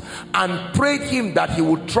Simon's, and prayed him that he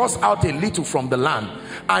would thrust out a little from the land.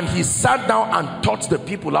 And he sat down and taught the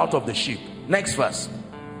people out of the ship. Next verse.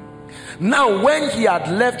 Now when he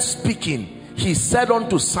had left speaking, he said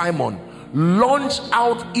unto Simon, launch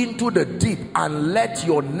out into the deep and let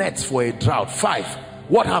your nets for a draught. 5.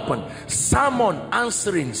 What happened? Simon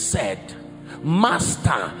answering said,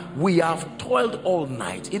 Master, we have toiled all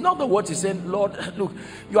night. In other words, he said, Lord, look,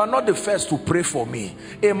 you are not the first to pray for me.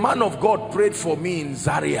 A man of God prayed for me in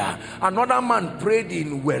Zaria. Another man prayed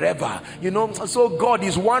in wherever. You know, so God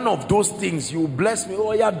is one of those things. You bless me.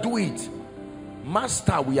 Oh yeah, do it.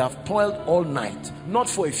 Master, we have toiled all night. Not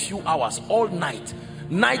for a few hours, all night.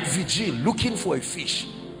 Night vigil, looking for a fish,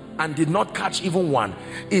 and did not catch even one.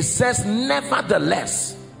 It says,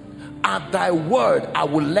 nevertheless, at thy word I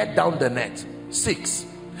will let down the net. 6.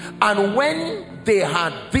 And when they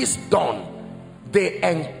had this done, they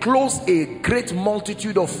enclosed a great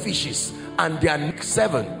multitude of fishes, and their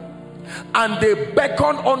 7. And they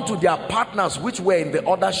beckoned unto their partners which were in the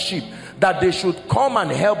other ship, that they should come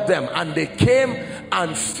and help them. And they came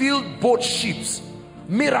and filled both ships.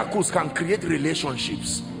 Miracles can create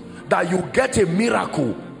relationships, that you get a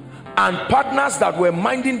miracle, and partners that were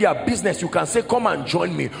minding their business, you can say, come and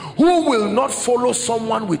join me. Who will not follow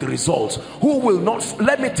someone with results? Who will not?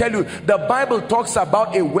 Let me tell you, the Bible talks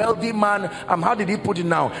about a wealthy man. How did he put it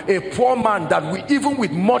now? A poor man that even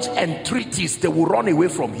with much entreaties, they will run away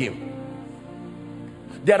from him.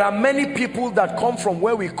 There are many people that come from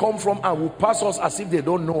where we come from and will pass us as if they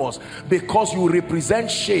don't know us, because you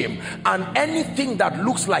represent shame. And anything that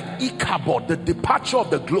looks like Ichabod, the departure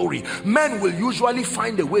of the glory, men will usually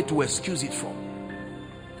find a way to excuse it from.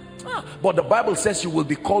 But the Bible says you will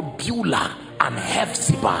be called Beulah and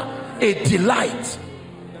Hephzibah, a delight.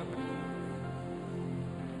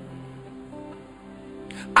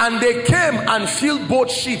 And they came and filled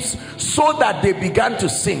both ships, so that they began to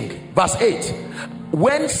sing. Verse 8.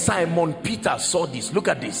 When Simon Peter saw this, look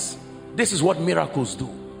at this. This is what miracles do.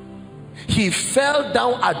 He fell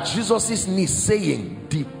down at Jesus' knees, saying,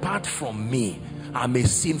 depart from me, I'm a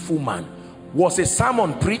sinful man. Was a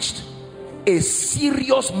sermon preached? A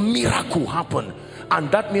serious miracle happened, and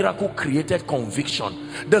that miracle created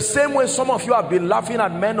conviction. The same way some of you have been laughing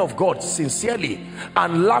at men of God sincerely,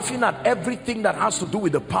 and laughing at everything that has to do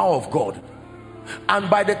with the power of God. And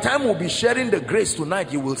by the time we'll be sharing the grace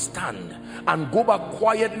tonight, you will stand and go back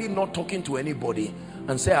quietly, not talking to anybody,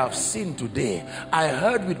 and say, I've seen today. I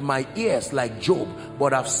heard with my ears like Job,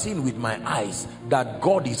 but I've seen with my eyes that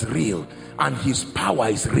God is real, and his power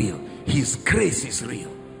is real, his grace is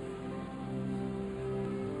real.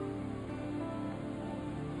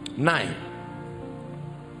 9.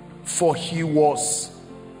 For he was,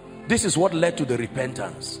 this is what led to the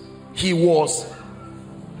repentance. He was.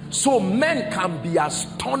 So men can be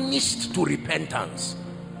astonished to repentance,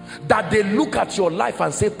 that they look at your life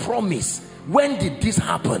and say, promise, when did this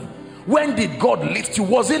happen? When did God lift you?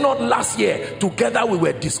 Was it not last year? Together we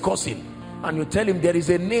were discussing. And you tell him, there is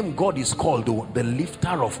a name God is called, though, the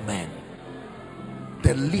lifter of men.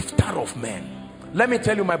 The lifter of men. Let me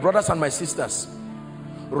tell you, my brothers and my sisters,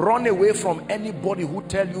 run away from anybody who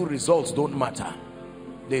tell you results don't matter.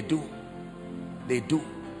 They do. They do.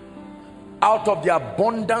 Out of the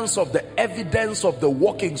abundance of the evidence of the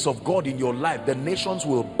workings of God in your life, the nations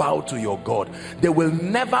will bow to your God. They will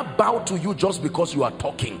never bow to you just because you are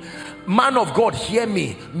talking. Man of God, hear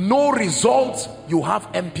me. No results, you have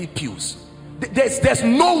empty pews. There's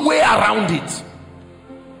no way around it.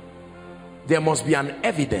 There must be an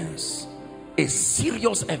evidence, a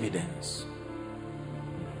serious evidence.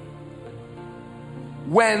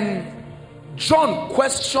 When John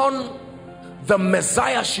questioned the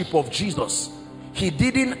messiahship of Jesus, he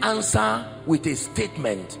didn't answer with a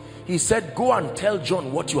statement. He said, go and tell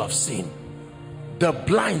John what you have seen. The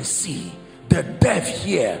blind see, the deaf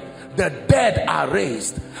hear, the dead are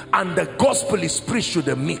raised, and the gospel is preached to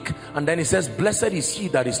the meek. And then he says, blessed is he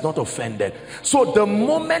that is not offended. So the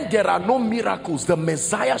moment there are no miracles, the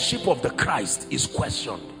messiahship of the Christ is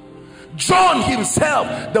questioned. John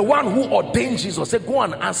himself, the one who ordained Jesus, said, go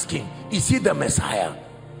and ask him, is he the Messiah?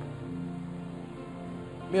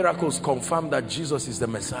 Miracles confirm that Jesus is the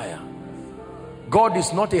Messiah. God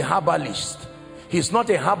is not a herbalist. He's not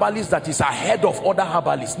a herbalist that is ahead of other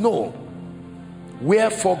herbalists. No.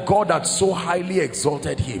 Wherefore God had so highly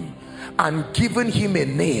exalted him and given him a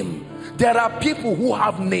name. There are people who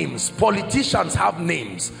have names. Politicians have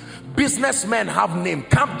names. Businessmen have names.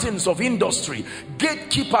 Captains of industry,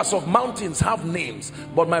 gatekeepers of mountains have names.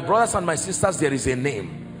 But my brothers and my sisters, there is a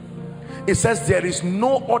name. It says there is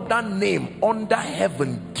no other name under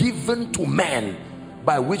heaven given to man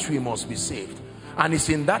by which we must be saved. And it's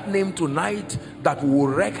in that name tonight that we will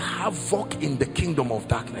wreak havoc in the kingdom of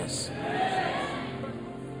darkness.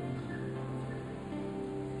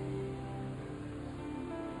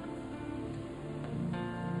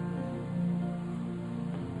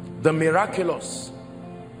 The miraculous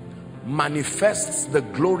manifests the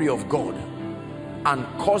glory of God and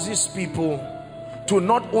causes people to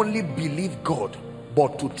not only believe God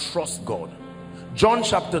but to trust God. John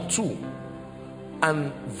chapter 2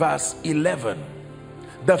 and verse 11,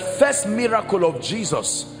 the first miracle of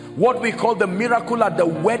Jesus, what we call the miracle at the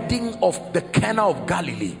wedding of the Cana of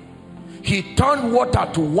Galilee, he turned water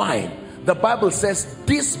to wine. The Bible says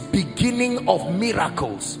this beginning of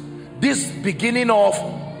miracles, this beginning of,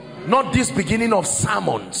 not this beginning of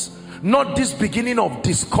sermons, not this beginning of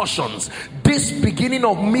discussions, this beginning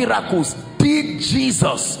of miracles did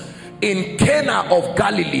Jesus in Cana of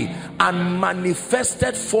Galilee and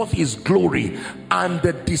manifested forth his glory, and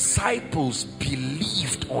the disciples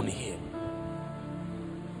believed on him.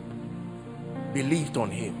 Believed on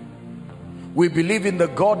him. We believe in the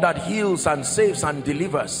God that heals and saves and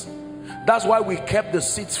delivers. That's why we kept the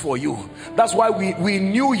seats for you. That's why we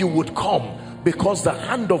knew you would come, because the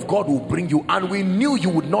hand of God will bring you, and we knew you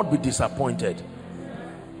would not be disappointed.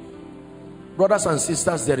 Brothers and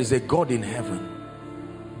sisters, there is a God in heaven.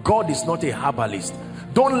 God is not a herbalist.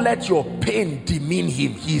 Don't let your pain demean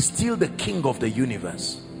him. He is still the King of the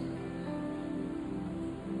universe.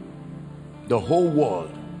 The whole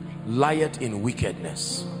world lieth in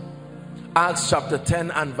wickedness. Acts chapter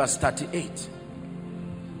 10 and verse 38.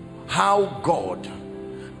 How God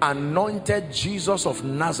anointed Jesus of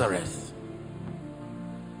Nazareth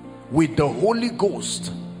with the Holy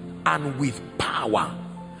Ghost and with power,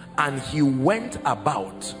 and he went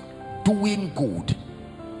about doing good.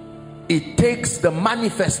 It takes the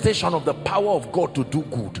manifestation of the power of God to do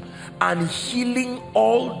good, and healing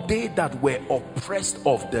all they that were oppressed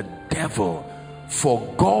of the devil, for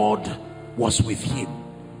God was with him.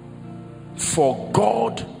 For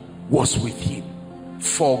God was with him.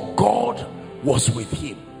 For God was with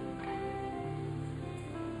him.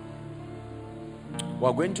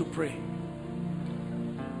 We're going to pray.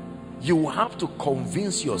 You have to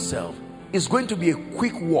convince yourself. It's going to be a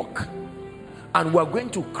quick walk, and we're going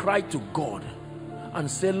to cry to God and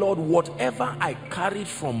say, Lord, whatever I carried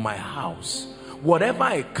from my house, whatever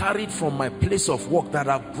I carried from my place of work that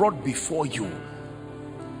I've brought before you,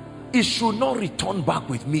 it should not return back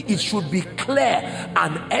with me. It should be clear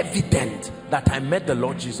and evident that I met the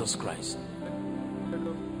Lord Jesus Christ.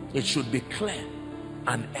 It should be clear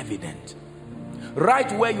and evident. Right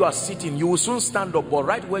where you are sitting, you will soon stand up, but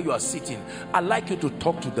right where you are sitting, I'd like you to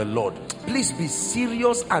talk to the Lord. Please be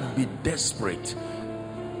serious and be desperate.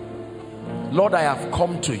 Lord, I have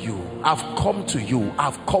come to you. I've come to you.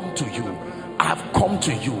 I've come to you. I've come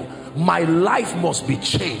to you. My life must be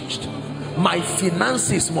changed. My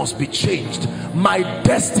finances must be changed. My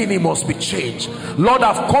destiny must be changed. Lord,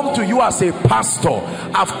 I've come to you as a pastor.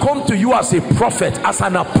 I've come to you as a prophet, as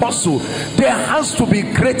an apostle. There has to be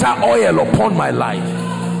greater oil upon my life.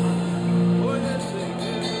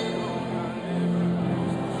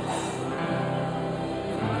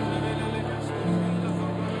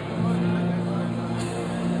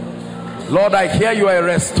 Lord, I hear you are a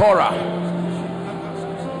restorer.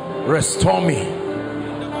 Restore me.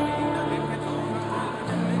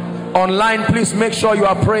 Online, please make sure you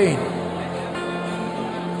are praying.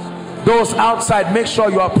 Those outside, make sure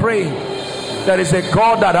you are praying. There is a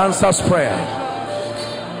God that answers prayer.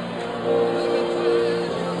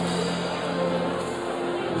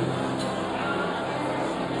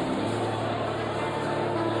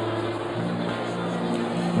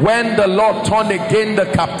 When the Lord turned again the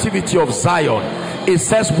captivity of Zion, it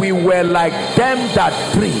says we were like them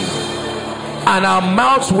that dream, and our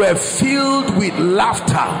mouths were filled with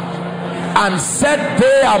laughter. And said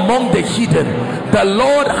they among the heathen, the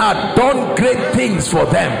Lord had done great things for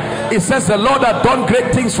them. It says the Lord had done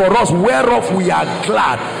great things for us, whereof we are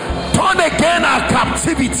glad. Turn again our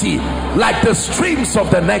captivity like the streams of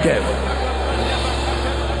the Negev.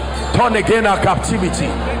 Turn again our captivity.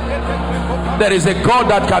 There is a God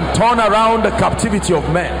that can turn around the captivity of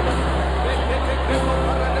men.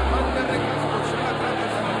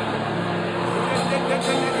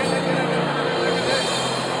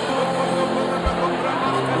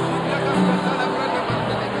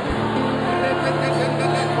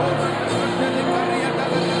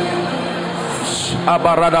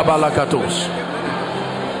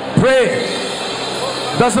 Pray.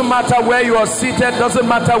 Doesn't matter where you are seated, doesn't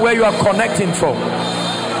matter where you are connecting from.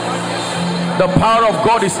 The power of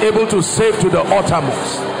God is able to save to the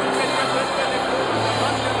uttermost.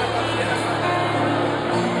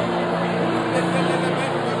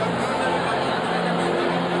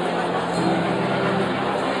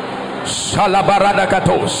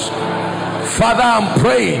 Father, I'm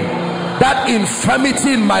praying that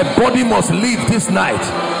infirmity in my body must leave this night.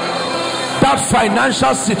 That That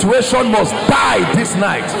financial situation must die this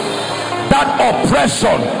night. That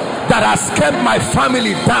oppression that has kept my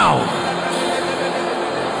family down.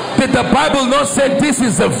 Did the Bible not say this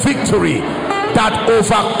is a victory that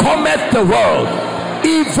overcometh the world,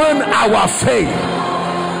 even our faith?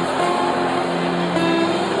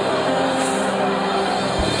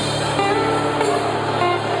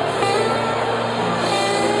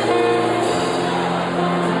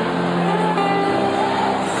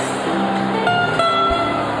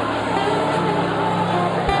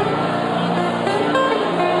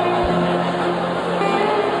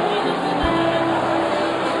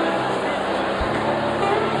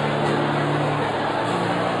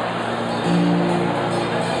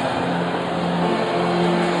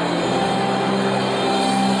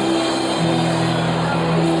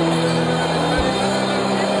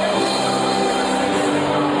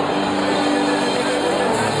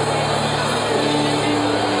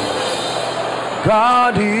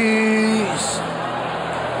 God is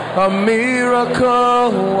a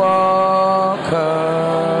miracle worker.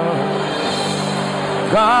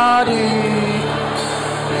 God is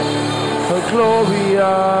a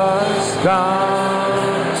glorious God.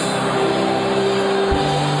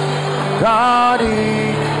 God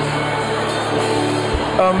is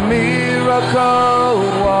a miracle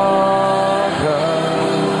worker.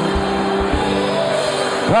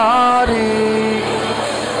 God is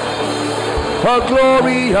a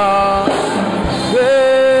glorious,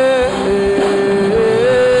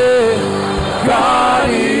 God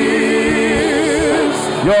is,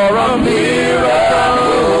 you're a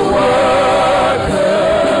miracle worker.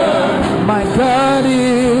 My God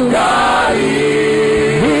is,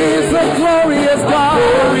 He's a glorious God.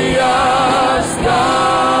 Glorious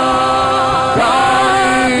God.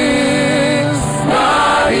 God is,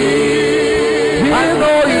 I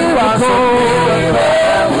know you are so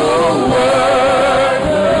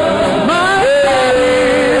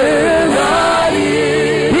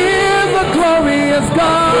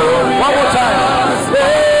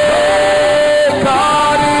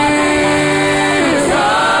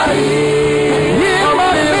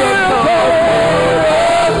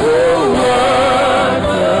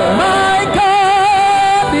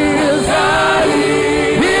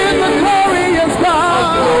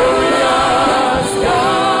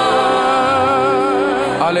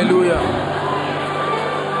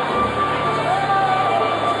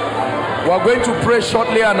we're going to pray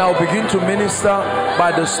shortly and I'll begin to minister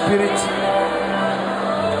by the Spirit.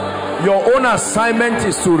 Your own assignment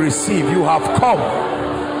is to receive. You have come.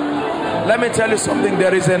 Let me tell you something.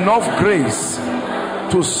 There is enough grace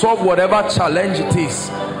to solve whatever challenge it is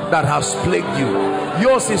that has plagued you.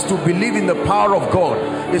 Yours is to believe in the power of God.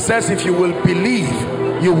 It says if you will believe,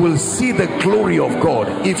 you will see the glory of God.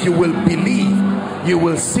 If you will believe, you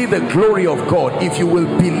will see the glory of God. If you will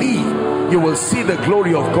believe, you will see the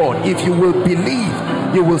glory of God. If you will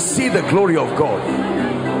believe, you will see the glory of God.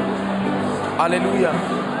 Hallelujah.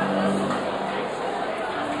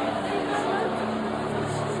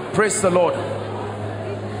 Praise the Lord.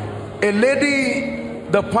 A lady,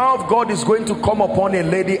 the power of God is going to come upon a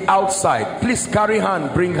lady outside. Please carry her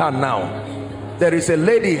and bring her now. There is a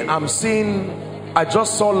lady I'm seeing. I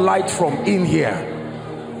just saw light from in here.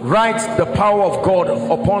 Right, the power of God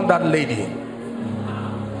upon that lady.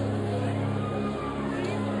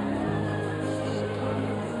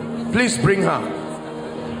 Please bring her.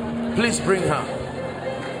 Please bring her.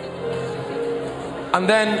 And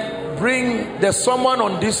then there's someone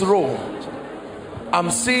on this row. I'm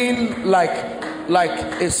seeing like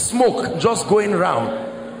a smoke just going round,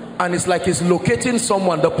 and it's like it's locating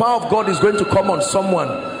someone. The power of God is going to come on someone.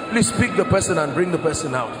 Please pick the person and bring the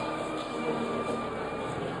person out.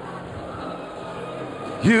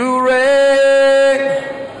 You reign,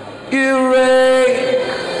 you reign,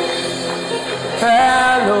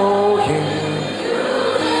 Elohim.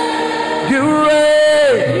 You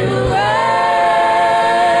reign, you reign,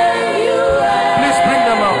 you reign. Please bring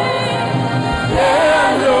them out.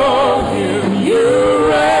 Elohim, you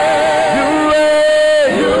reign, you reign,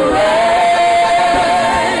 you reign,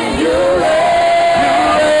 you reign, you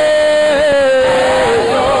reign,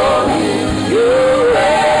 Elohim, you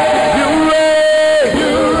reign,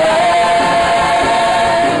 you reign,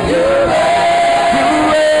 you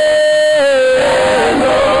reign,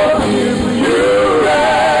 you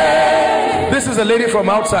reign. This is a lady from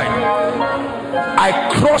outside. I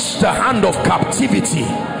crush the hand of captivity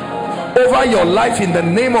over your life in the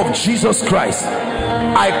name of Jesus Christ.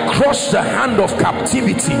 I crush the hand of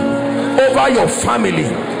captivity over your family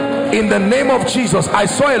in the name of Jesus. I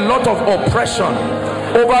saw a lot of oppression.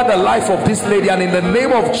 over the life of this lady, and in the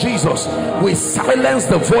name of Jesus, we silence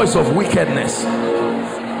the voice of wickedness.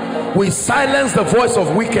 We silence the voice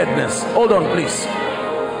of wickedness. Hold on, please.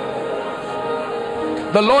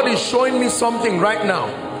 The Lord is showing me something right now.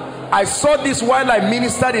 I saw this while I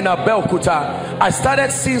ministered in Abeokuta. I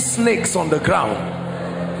started seeing snakes on the ground.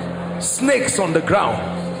 Snakes on the ground.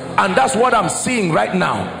 And that's what I'm seeing right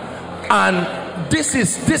now. And this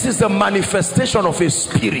is the manifestation of a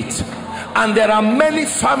spirit. And there are many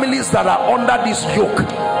families that are under this yoke.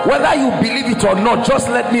 Whether you believe it or not, just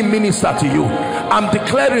let me minister to you. I'm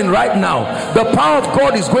declaring right now, the power of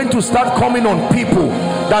God is going to start coming on people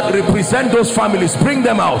that represent those families. Bring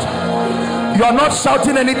them out. You are not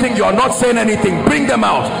shouting anything, you are not saying anything. Bring them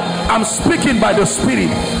out. I'm speaking by the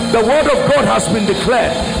Spirit. The word of God has been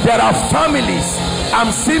declared. There are families.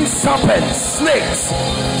 I'm seeing serpents, snakes,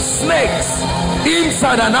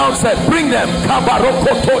 inside and outside. Bring them.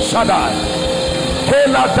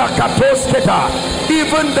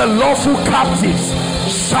 Even the lawful captives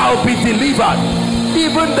shall be delivered.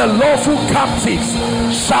 Even the lawful captives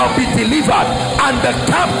shall be delivered, and the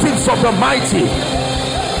captives of the mighty.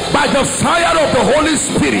 By the fire of the Holy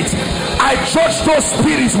Spirit, I judge those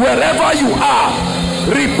spirits wherever you are,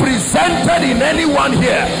 represented in anyone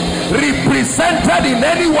here, represented in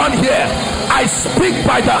anyone here. I speak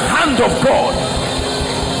by the hand of God.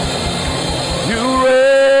 You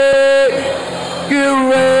reign,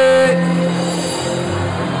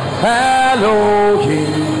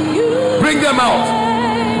 Elohim. Bring them out.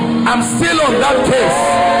 I'm still on that case.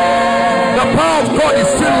 The power of God is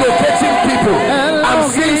still locating people. I'm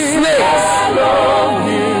seeing snakes.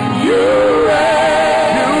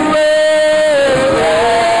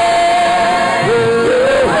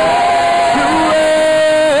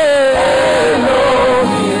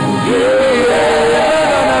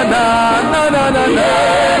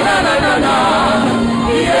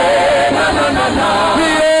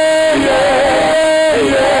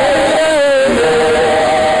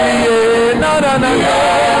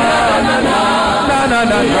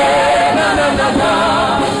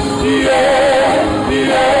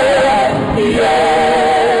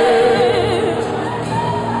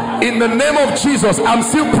 In the name of Jesus, I'm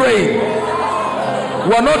still praying.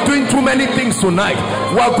 We're not doing too many things tonight.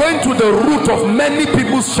 We're going to the root of many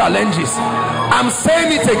people's challenges. I'm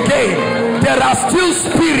saying it again. There are still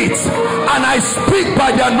spirits, and I speak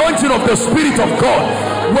by the anointing of the Spirit of God.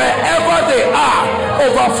 Wherever they are,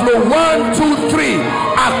 overflow 1, 2, 3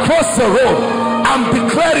 across the road. I'm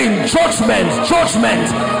declaring judgment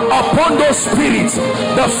upon those spirits.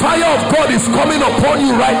 The fire of God is coming upon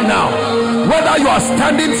you right now. Whether you are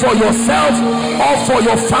standing for yourself or for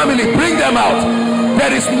your family, bring them out.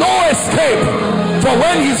 There is no escape, for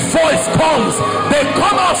when his voice comes, they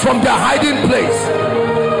come out from their hiding place.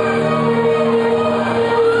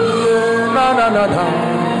 Na na na na,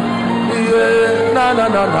 yeah, na na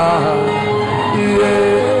na na, yeah,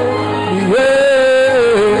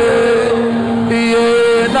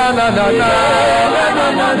 yeah, na na na na, na na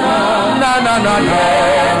na na, na na na na,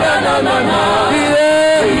 na na na,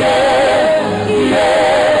 yeah, yeah,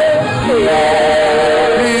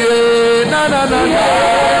 na na na na,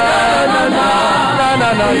 na na na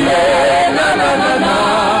na, yeah, na na na na,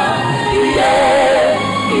 yeah,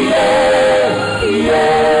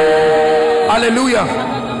 yeah. Hallelujah.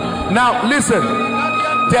 Now listen,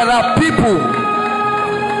 there are people,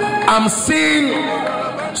 I'm seeing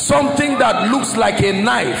something that looks like a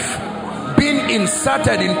knife being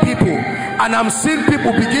inserted in people, and I'm seeing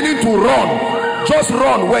people beginning to run. Just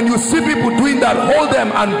run. When you see people doing that, hold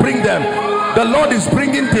them and bring them. The Lord is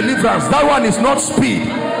bringing deliverance. That one is not speed.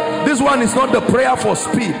 This one is not the prayer for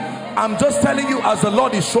speed. I'm just telling you as the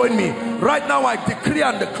Lord is showing me right now. I decree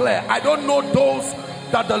and declare, I don't know those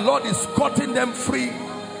that the Lord is cutting them free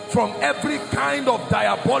from every kind of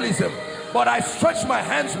diabolism, but I stretch my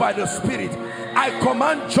hands by the Spirit. I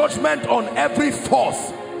command judgment on every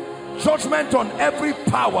force, judgment on every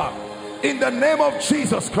power, in the name of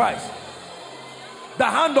Jesus Christ. The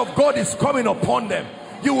hand of God is coming upon them.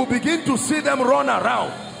 You will begin to see them run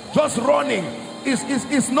around. Just running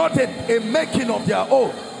is not a making of their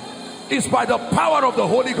own. It's by the power of the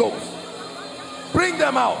Holy Ghost. Bring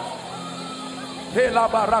them out.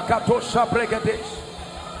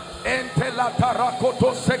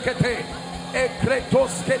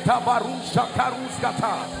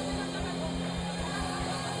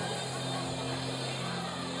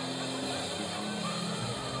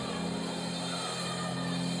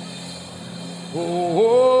 Oh,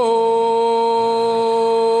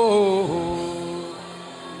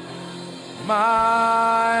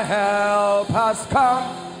 my help has come.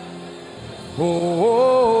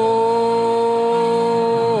 Oh,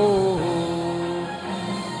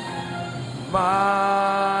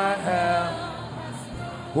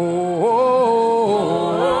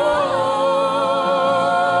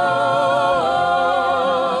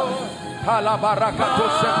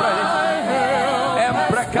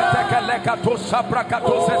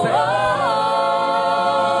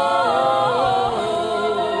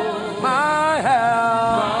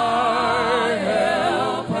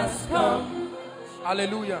 has come.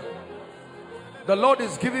 Hallelujah. The Lord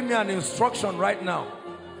is giving me an instruction right now.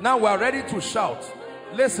 Now we are ready to shout.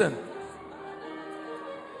 Listen.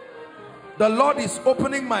 The Lord is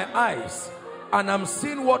opening my eyes and I'm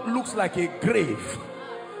seeing what looks like a grave.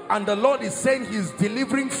 And the Lord is saying He's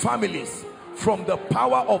delivering families from the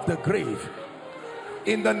power of the grave.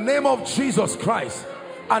 In the name of Jesus Christ,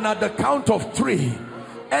 and at the count of 3,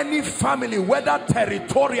 any family, whether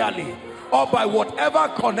territorially or by whatever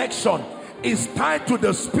connection, is tied to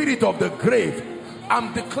the spirit of the grave,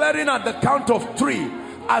 I'm declaring at the count of 3,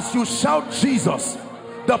 as you shout Jesus,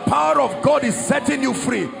 the power of God is setting you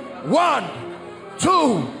free. 1,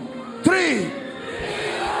 2, 3.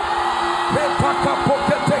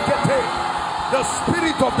 The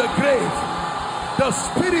spirit of the grave, the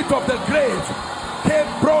spirit of the grave,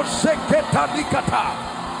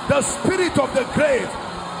 the spirit of the grave,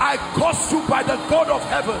 I curse you by the God of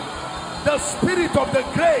heaven. The spirit of the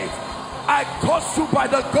grave, I curse you by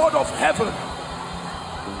the God of heaven.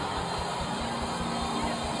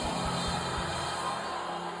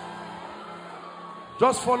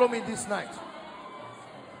 Just follow me this night.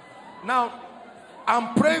 Now,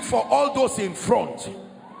 I'm praying for all those in front.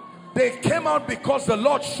 They came out because the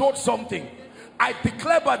Lord showed something. I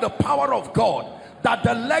declare by the power of God that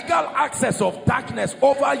the legal access of darkness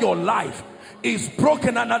over your life is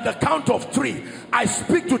broken, and at the count of 3, I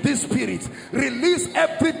speak to these spirits. Release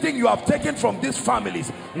everything you have taken from these families.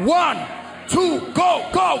 1, 2, go,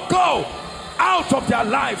 go, go. Out of their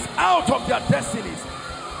lives, out of their destinies,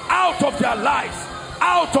 out of their lives,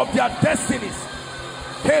 out of their destinies.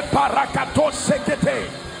 I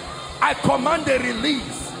command a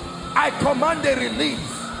release. I command a release.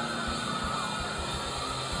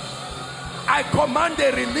 I command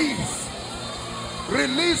a release.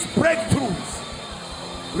 Release breakthroughs.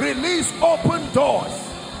 Release open doors.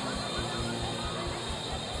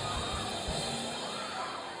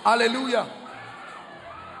 Hallelujah.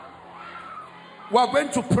 We are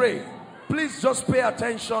going to pray. Please just pay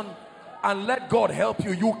attention and let God help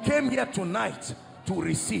you. You came here tonight to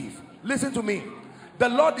receive. Listen to me. The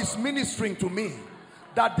Lord is ministering to me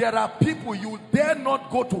that there are people, you dare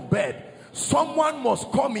not go to bed. Someone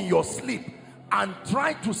must come in your sleep and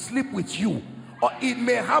try to sleep with you. Or it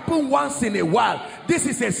may happen once in a while. This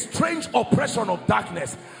is a strange oppression of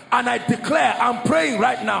darkness. And I declare, I'm praying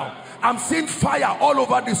right now, I'm seeing fire all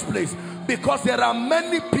over this place, because there are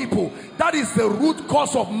many people, that is the root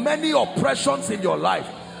cause of many oppressions in your life.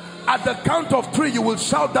 At the count of 3, you will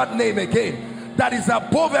shout that name again, that is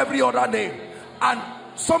above every other name. And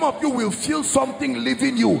some of you will feel something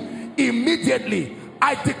leaving you immediately.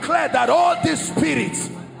 I declare that all these spirits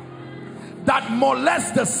that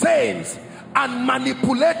molest the saints and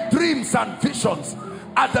manipulate dreams and visions,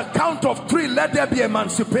 at the count of 3, let there be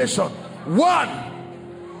emancipation. 1,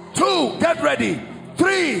 2, get ready.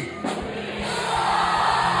 3.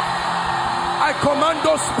 I command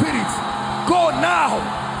those spirits, go now.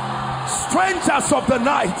 Strangers of the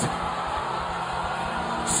night,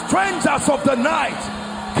 strangers of the night.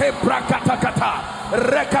 Help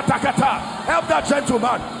that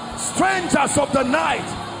gentleman. Strangers of the night.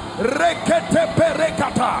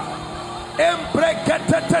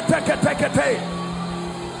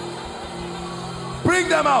 Bring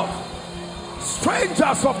them out.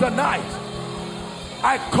 Strangers of the night.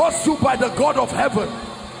 I curse you by the God of heaven,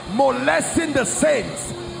 molesting the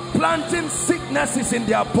saints, planting sicknesses in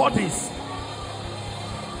their bodies.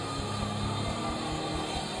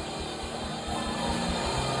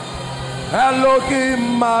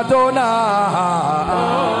 Elohim Madonna,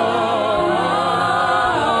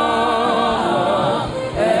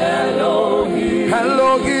 Elohim,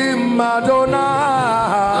 Elohim Madonna,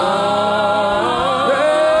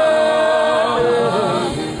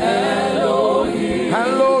 Elohim,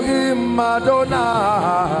 Elohim Madonna,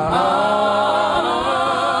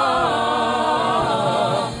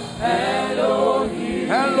 Elohim,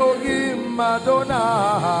 Elohim Madonna.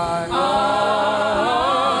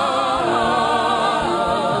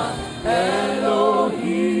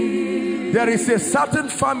 There is a certain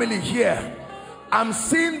family here. I'm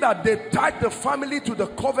seeing that they tied the family to the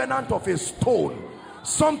covenant of a stone.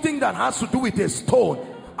 Something that has to do with a stone.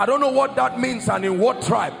 I don't know what that means and in what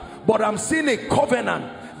tribe, but I'm seeing a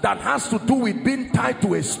covenant that has to do with being tied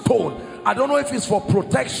to a stone. I don't know if it's for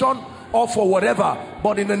protection or for whatever,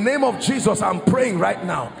 but in the name of Jesus, I'm praying right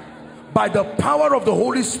now. by the power of the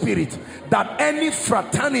Holy Spirit that any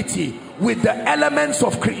fraternity with the elements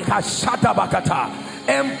of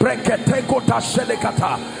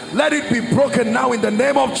let it be broken now in the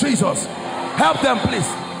name of Jesus. Help them, please.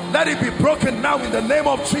 Let it be broken now in the name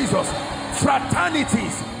of Jesus.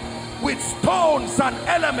 Fraternities with stones and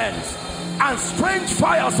elements and strange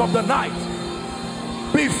fires of the night,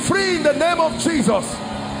 be free in the name of Jesus.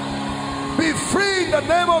 Be free in the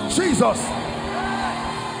name of Jesus.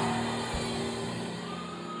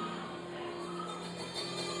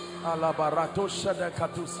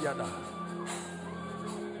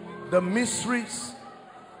 The mysteries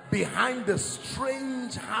behind the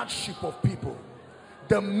strange hardship of people,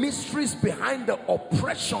 the mysteries behind the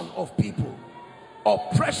oppression of people,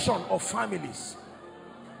 oppression of families.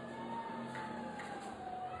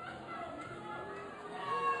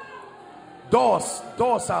 Doors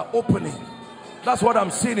are opening. That's what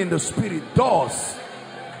I'm seeing in the spirit. Doors.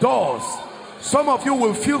 Some of you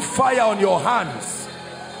will feel fire on your hands.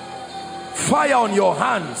 Fire on your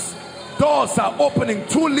hands. Doors are opening.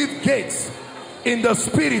 2-leaf gates in the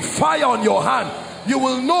spirit. Fire on your hand. You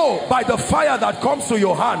will know by the fire that comes to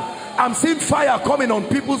your hand. I'm seeing fire coming on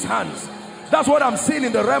people's hands. That's what I'm seeing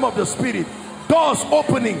in the realm of the spirit. Doors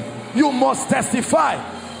opening. You must testify.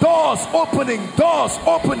 Doors opening. Doors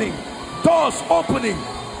opening. Doors opening.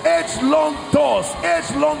 Age-long doors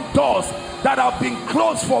that have been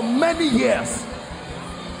closed for many years.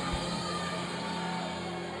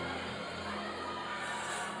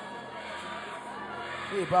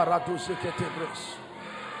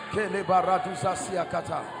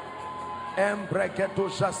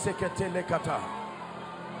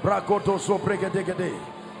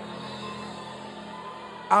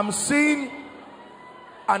 I'm seeing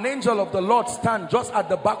an angel of the Lord stand just at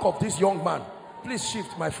the back of this young man. Please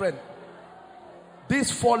shift, my friend.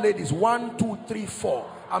 These 4 ladies, 1, 2, 3, 4.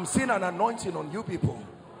 I'm seeing an anointing on you people.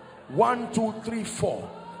 1, 2, 3, 4.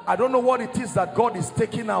 I don't know what it is that God is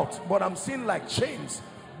taking out, but I'm seeing like chains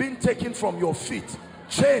being taken from your feet,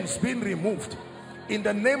 chains being removed. In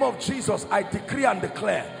the name of Jesus, I decree and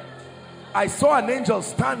declare. I saw an angel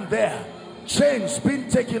stand there, chains being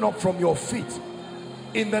taken up from your feet.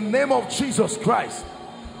 In the name of Jesus Christ,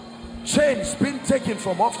 chains being taken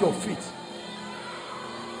from off your feet.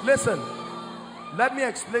 Listen, let me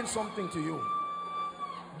explain something to you.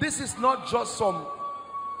 This is not just some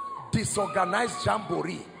disorganized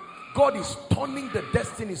jamboree. God is turning the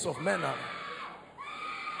destinies of men out.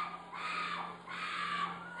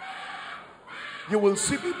 You will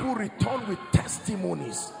see people return with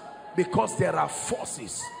testimonies because there are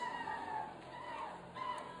forces.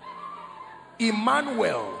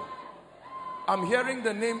 Emmanuel. I'm hearing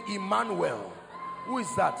the name Emmanuel. Who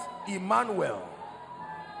is that? Emmanuel.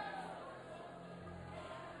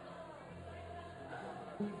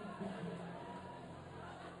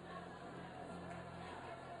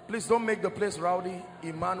 Please don't make the place rowdy.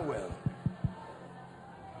 Emmanuel.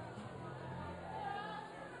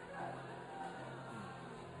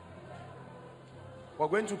 We're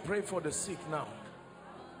going to pray for the sick now.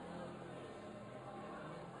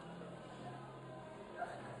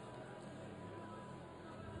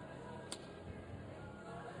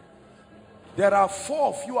 There are 4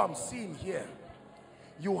 of you I'm seeing here.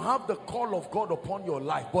 You have the call of God upon your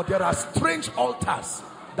life, but there are strange altars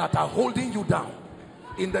that are holding you down.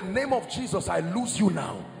 In the name of Jesus, I lose you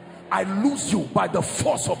now. I lose you by the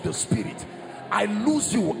force of the Spirit. I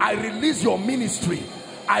lose you. I release your ministry.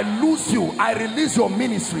 I lose you. I release your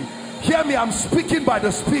ministry. Hear me, I'm speaking by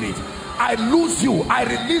the Spirit. I lose you. I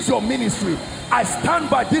release your ministry. I stand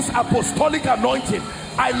by this apostolic anointing.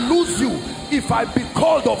 I lose you. If I be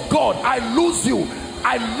called of God, I lose you.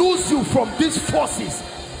 I lose you from these forces.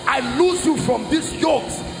 I lose you from these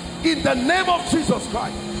yokes. In the name of Jesus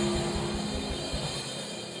Christ.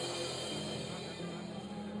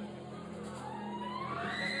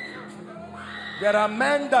 There are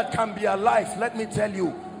men that can be alive, let me tell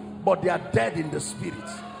you, but they are dead in the spirit.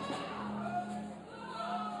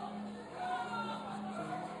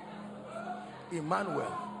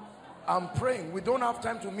 Emmanuel, I'm praying. We don't have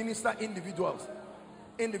time to minister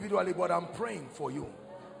individually, but I'm praying for you.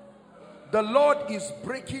 The Lord is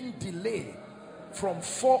breaking delay from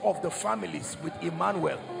 4 of the families with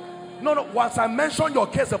Emmanuel. No, once I mention your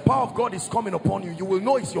case, the power of God is coming upon you. You will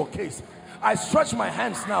know it's your case. I stretch my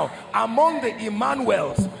hands now. Among the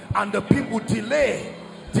Emmanuels and the people, delay.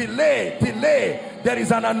 There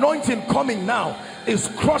is an anointing coming now. It's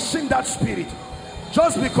crushing that spirit.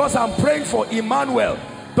 Just because I'm praying for Emmanuel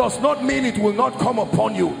does not mean it will not come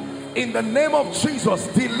upon you. In the name of Jesus,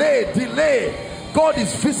 delay. God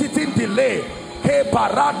is visiting delay. Hey,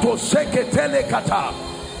 barato sheketele kata.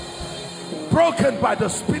 broken by the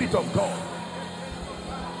Spirit of God.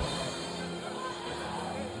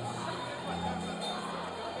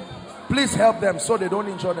 Please help them so they don't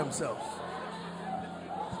injure themselves.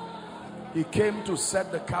 He came to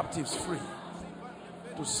set the captives free.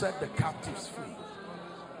 To set the captives free.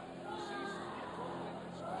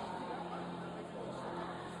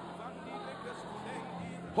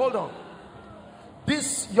 Hold on.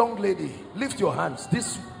 This young lady, lift your hands.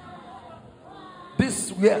 This,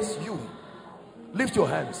 yes, you. Lift your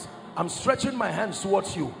hands. I'm stretching my hands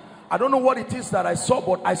towards you. I don't know what it is that I saw,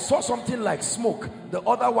 but I saw something like smoke. The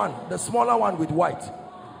other one, the smaller one with white.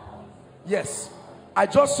 Yes. I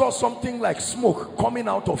just saw something like smoke coming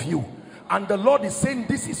out of you. And the Lord is saying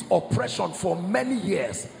this is oppression for many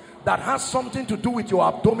years that has something to do with your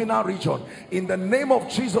abdominal region. In the name of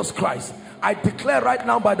Jesus Christ, I declare right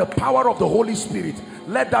now by the power of the Holy Spirit,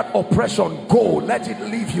 let that oppression go. Let it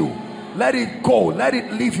leave you. Let it go. Let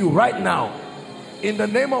it leave you right now. In the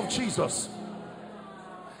name of Jesus.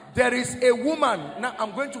 There is a woman. Now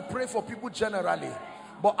I'm going to pray for people generally,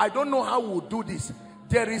 but I don't know how we'll do this.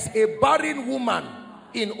 There is a barren woman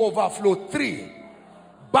in overflow 3.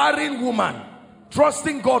 Barren woman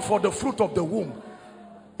trusting God for the fruit of the womb.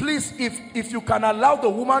 Please, if you can allow the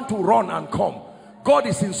woman to run and come. God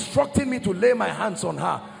is instructing me to lay my hands on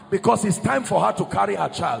her because it's time for her to carry her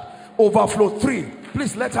child. Overflow 3.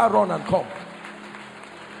 Please let her run and come.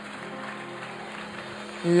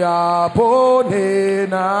 Yabone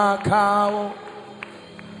nakao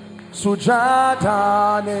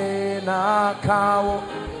sujata ne nakao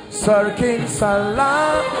Sirkin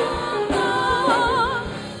salam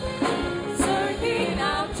Sirkin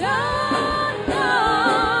aljana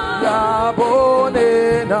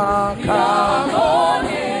Yabone nakao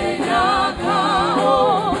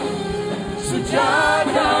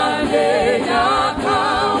sujata ne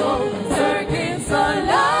nakao Sirkin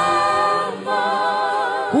salam.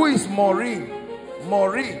 Who is Maureen?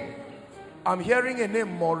 Maureen. I'm hearing a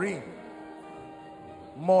name, Maureen.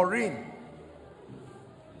 Maureen.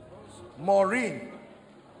 Maureen.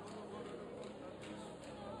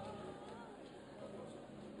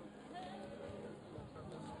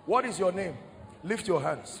 What is your name? Lift your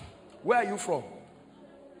hands. Where are you from?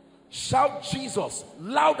 Shout Jesus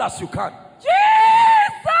loud as you can. Jesus!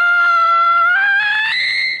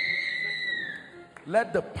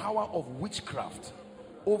 Let the power of witchcraft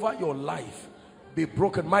over your life be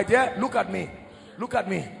broken. My dear, look at me. Look at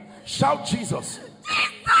me. Shout Jesus.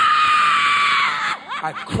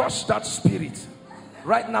 I crush that spirit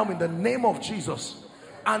right now in the name of Jesus.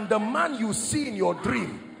 And the man you see in your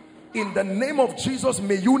dream, in the name of Jesus,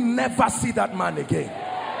 may you never see that man again.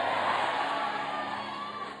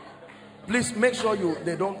 Please make sure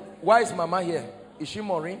they don't. Why is Mama here? Is she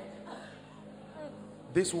Maureen?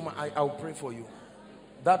 This woman, I'll pray for you.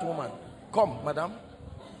 That woman, come, madam.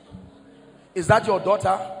 Is that your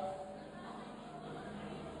daughter?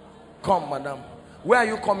 Come, madam. Where are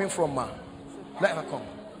you coming from, ma? Let her come.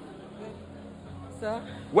 Sir?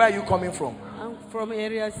 Where are you coming from? I'm from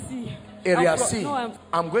Area C. Area C. No,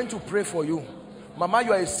 I'm going to pray for you. Mama,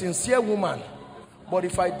 you are a sincere woman. But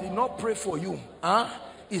if I did not pray for you,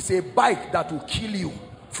 it's a bike that will kill you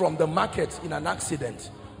from the market in an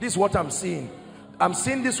accident. This is what I'm seeing. I'm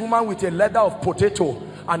seeing this woman with a leather of potato,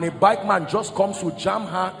 and a bike man just comes to jam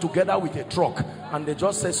her together with a truck, and they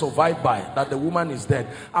just say survive by that the woman is dead.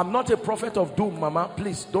 I'm not a prophet of doom, Mama.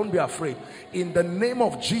 Please don't be afraid. In the name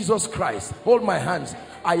of Jesus Christ, hold my hands.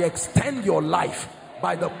 I extend your life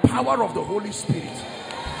by the power of the Holy Spirit,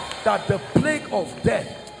 that the plague of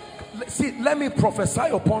death. See, let me prophesy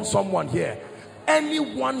upon someone here.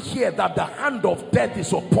 Anyone here that the hand of death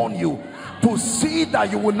is upon you, to see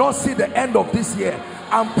that you will not see the end of this year.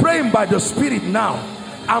 I'm praying by the Spirit now.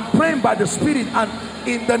 I'm praying by the Spirit, and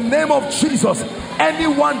in the name of Jesus,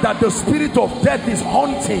 anyone that the spirit of death is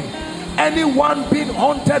haunting, anyone being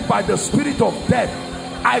haunted by the spirit of death,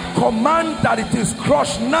 I command that it is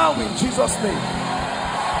crushed now in Jesus' name.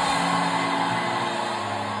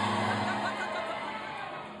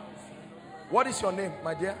 What is your name,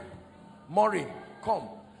 my dear? Maureen, come.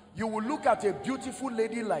 You will look at a beautiful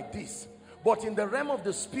lady like this, but in the realm of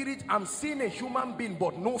the spirit, I'm seeing a human being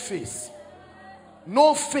but no face.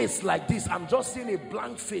 No face like this. I'm just seeing a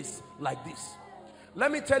blank face like this.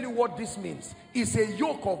 Let me tell you what this means. It's a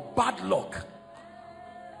yoke of bad luck,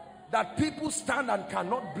 that people stand and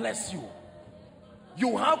cannot bless you.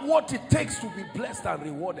 You have what it takes to be blessed and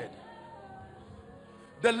rewarded.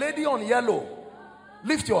 The lady on yellow,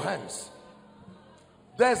 lift your hands.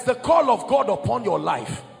 There's the call of God upon your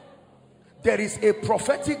life. There is a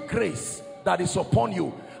prophetic grace that is upon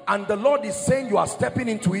you, and the Lord is saying you are stepping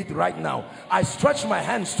into it right now. I stretch my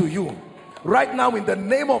hands to you. Right now, in the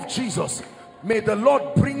name of Jesus, may the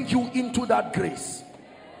Lord bring you into that grace.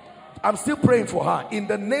 I'm still praying for her. In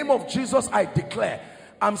the name of Jesus, I declare,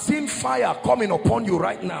 I'm seeing fire coming upon you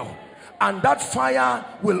right now. And that fire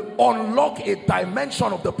will unlock a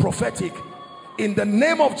dimension of the prophetic. In the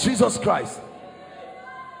name of Jesus Christ.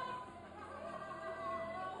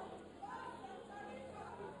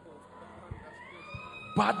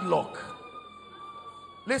 Bad luck.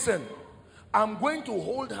 Listen, I'm going to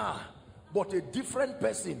hold her, but a different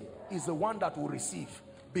person is the one that will receive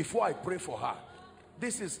before I pray for her.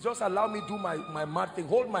 This is, just allow me to do my mad thing.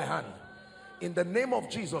 Hold my hand. In the name of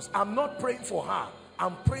Jesus, I'm not praying for her.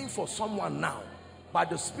 I'm praying for someone now by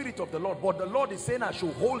the Spirit of the Lord. But the Lord is saying I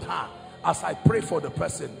should hold her as I pray for the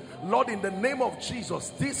person. Lord, in the name of Jesus,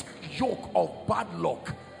 this yoke of bad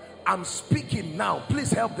luck, I'm speaking now.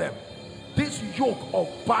 Please help them. This yoke of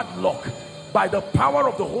bad luck, by the power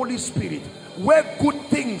of the Holy Spirit, where good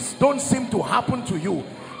things don't seem to happen to you,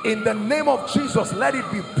 in the name of Jesus, let it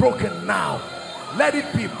be broken now. Let it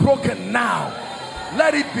be broken now.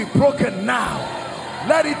 Let it be broken now.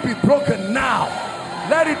 Let it be broken now.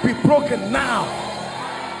 Let it be broken now.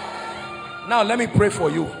 Now let me pray for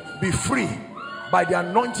you. Be free by the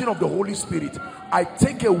anointing of the Holy Spirit. I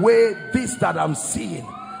take away this that I'm seeing,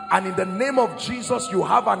 and in the name of Jesus, you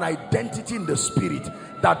have an identity in the Spirit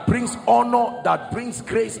that brings honor, that brings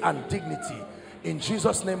grace and dignity. In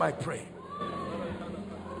Jesus' name I pray.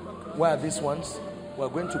 Where are these ones? We're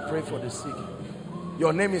going to pray for the sick.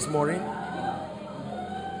 Your name is Maureen.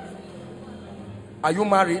 Are you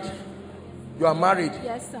married? You are married?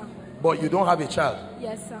 Yes, sir. But you don't have a child?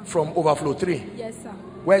 Yes, sir. From Overflow 3? Yes, sir.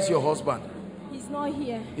 Where's your husband? He's not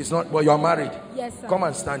here. He's not, but you are married? Yes, sir. Come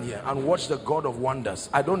and stand here and watch the God of wonders.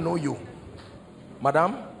 I don't know you.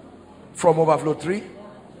 Madam, from Overflow 3?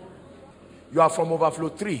 You are from Overflow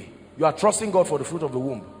 3. You are trusting God for the fruit of the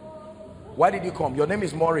womb. Why did you come? Your name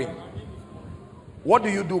is Maureen. What do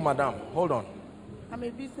you do, madam? Hold on. I'm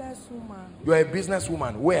a businesswoman. You are a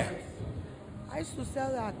businesswoman. Where? I used to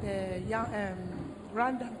sell at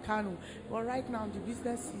Random Kano, but right now the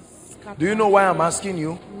business is scattered. Do you know why I'm asking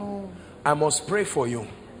you? No. I must pray for you,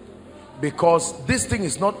 because this thing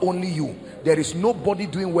is not only you. There is nobody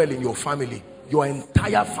doing well in your family. Your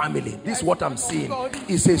entire family. This is what I'm seeing.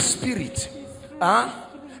 It's a spirit.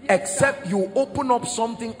 Except you open up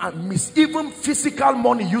something and miss. Even physical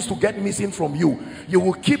money used to get missing from you. You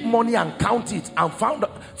will keep money and count it and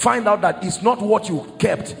find out that it's not what you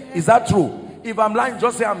kept. Is that true? If I'm lying,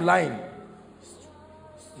 just say I'm lying.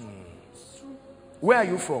 Where are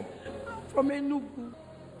you from? From Enugu.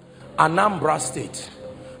 Anambra State.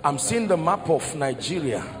 I'm seeing the map of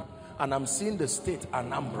Nigeria, and I'm seeing the state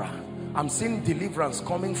Anambra. I'm seeing deliverance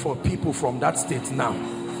coming for people from that state now.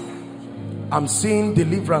 I'm seeing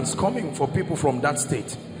deliverance coming for people from that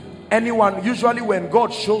state. Anyone, usually when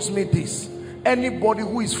God shows me this, anybody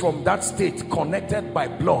who is from that state connected by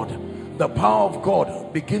blood, the power of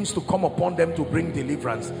God begins to come upon them to bring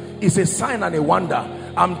deliverance. It's a sign and a wonder.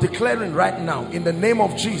 I'm declaring right now in the name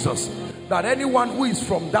of Jesus that anyone who is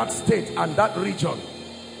from that state and that region,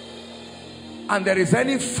 and there is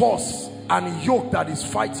any force and yoke that is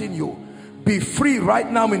fighting you, be free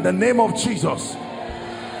right now in the name of Jesus.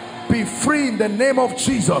 Be free in the name of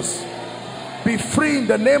Jesus. Be free in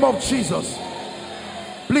the name of Jesus.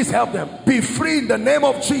 Please help them. Be free in the name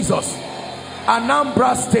of Jesus.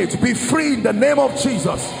 Anambra State, be free in the name of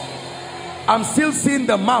Jesus. I'm still seeing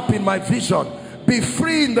the map in my vision. Be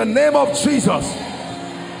free in the name of Jesus.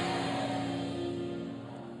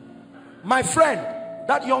 My friend,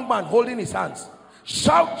 that young man holding his hands,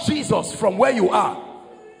 shout Jesus from where you are.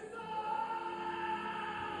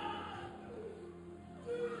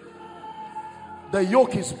 The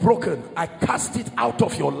yoke is broken. I cast it out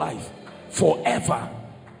of your life forever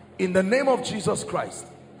in the name of Jesus Christ.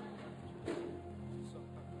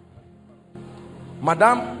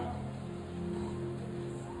 Madam,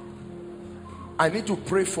 I need to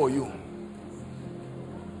pray for you.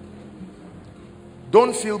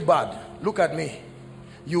 Don't feel bad. Look at me.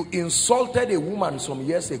 You insulted a woman some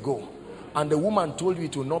years ago, and the woman told you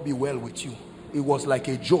it will not be well with you. It was like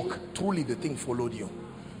a joke. Truly the thing followed you.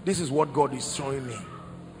 This is what God is showing me.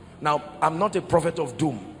 Now, I'm not a prophet of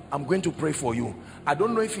doom. I'm going to pray for you. I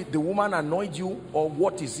don't know if the woman annoyed you or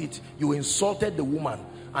what is it. You insulted the woman,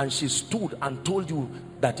 and she stood and told you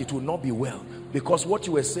that it will not be well, because what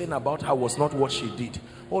you were saying about her was not what she did.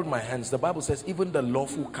 Hold my hands. The Bible says even the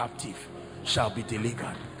lawful captive shall be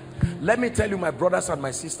delivered. Let me tell you, my brothers and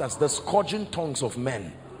my sisters, the scourging tongues of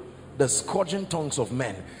men, the scourging tongues of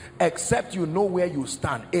men, except you know where you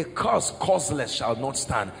stand. A curse causeless shall not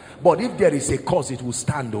stand, but if there is a cause, it will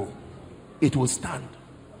stand. Oh, it will stand.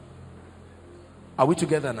 Are we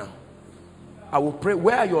together now? I will pray.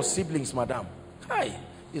 Where are your siblings, madam? Hi,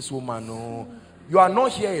 this woman. No, you are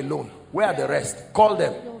not here alone. Where are the rest? Call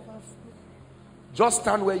them. Just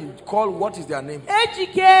stand where you call. What is their name?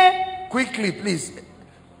 Ejike. Quickly, please.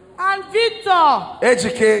 And Victor.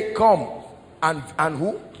 Ejike, come. And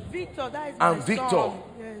who? Victor, that is and my Victor. son.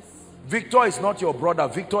 Yes. Victor is not your brother.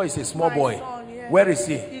 Victor is a small My boy. son, yes. Where is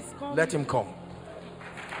he? He's coming. Let him come.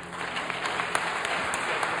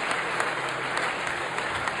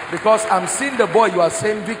 Because I'm seeing the boy, you are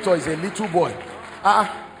saying Victor is a little boy.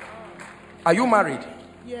 Are you married?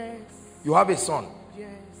 Yes. You have a son? Yes.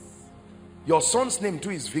 Your son's name too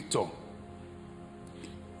is Victor.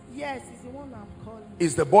 Yes, it's the one I'm calling.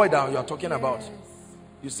 Is the boy that you are talking about? Yes.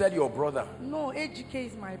 You said your brother. No, Ejike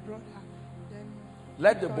is my brother. Then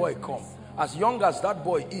Let the boy come. As young as that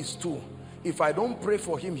boy is too, if I don't pray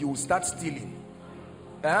for him, he will start stealing.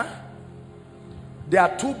 There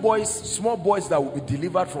are two boys, small boys, that will be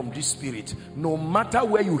delivered from this spirit. No matter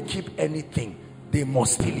where you keep anything, they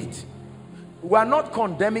must steal it. We are not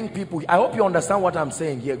condemning people. I hope you understand what I'm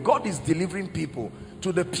saying here. God is delivering people.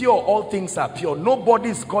 To the pure, all things are pure.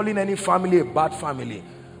 Nobody is calling any family a bad family.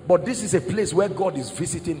 But this is a place where God is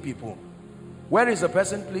visiting people. Where is the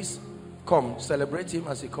person, please? Come, celebrate him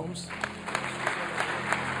as he comes.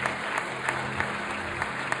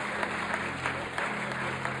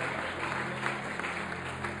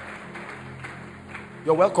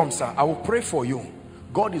 You're welcome, sir. I will pray for you.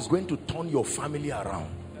 God is going to turn your family around.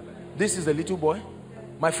 This is the little boy.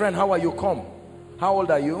 My friend, how are you? Come. How old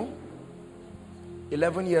are you?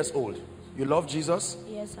 11 years old. You love Jesus?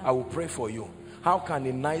 Yes, sir. I will pray for you. How can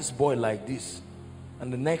a nice boy like this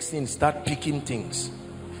and the next thing start picking things?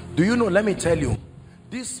 Do you know, let me tell you,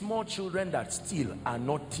 these small children that steal are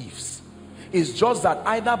not thieves. It's just that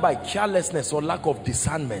either by carelessness or lack of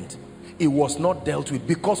discernment, it was not dealt with,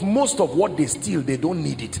 because most of what they steal, they don't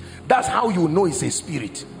need it. That's how you know it's a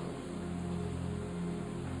spirit.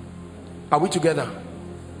 Are we together?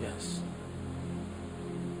 Yes.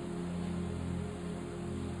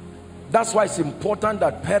 That's why it's important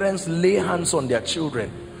that parents lay hands on their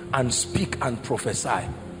children and speak and prophesy.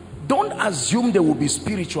 Don't assume they will be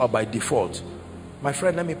spiritual by default. My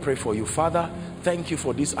friend, let me pray for you. Father, thank you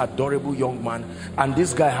for this adorable young man, and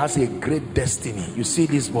this guy has a great destiny. You see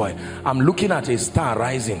this boy, I'm looking at a star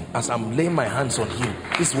rising as I'm laying my hands on him.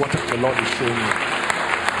 This is what the Lord is showing me.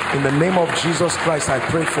 In the name of Jesus Christ, I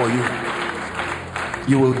pray for you.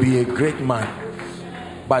 You will be a great man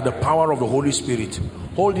by the power of the Holy Spirit.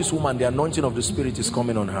 Hold this woman, the anointing of the Spirit is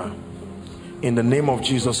coming on her. In the name of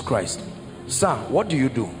Jesus Christ. Sir, what do you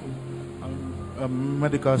do? A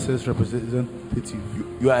medical sales representative.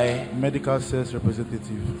 You are a medical sales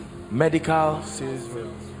representative. Medical Sales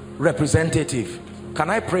representative. Can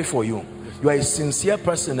I pray for you? You are a sincere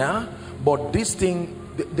person, but this thing,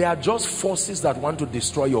 they are just forces that want to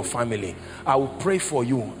destroy your family. I will pray for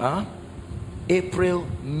you. April,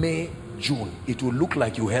 May, June, it will look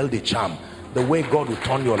like you held a charm. The way God will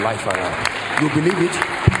turn your life around. You believe it?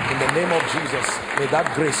 In the name of Jesus, may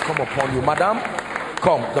that grace come upon you. Madam,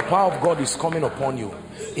 come. The power of God is coming upon you.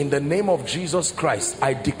 In the name of Jesus Christ,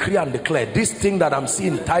 I decree and declare, this thing that I'm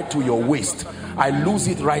seeing tied to your waist, I lose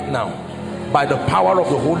it right now. By the power of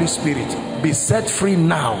the Holy Spirit, be set free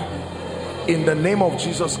now. In the name of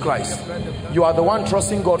Jesus Christ. You are the one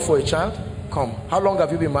trusting God for a child? Come. How long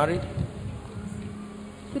have you been married?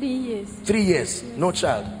 3 years. 3 years. No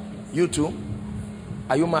child. You too?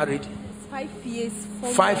 Are you married? 5 years.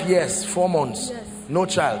 5 years, 4 months. Yes. No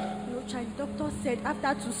child. No child. Doctor said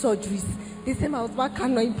after 2 surgeries, they said my husband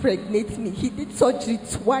cannot impregnate me. He did surgery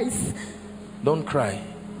twice. Don't cry.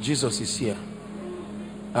 Jesus is here.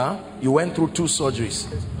 You went through 2 surgeries.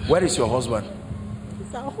 Where is your husband?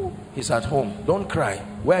 He's at home. He's at home. Don't cry.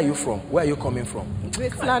 Where are you from? Where are you coming from?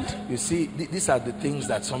 Graceland. You see, these are the things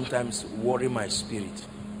that sometimes worry my spirit.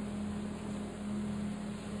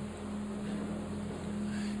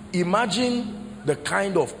 Imagine the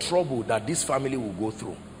kind of trouble that this family will go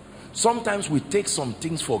through. Sometimes we take some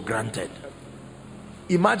things for granted.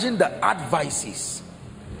 Imagine the advices.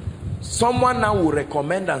 Someone now will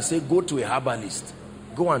recommend and say, go to a herbalist.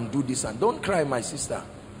 Go and do this. And don't cry, my sister.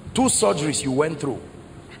 2 surgeries you went through.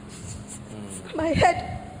 My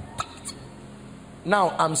head.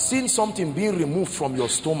 Now I'm seeing something being removed from your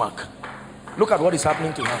stomach. Look at what is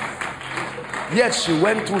happening to her. Yet she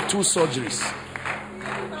went through 2 surgeries.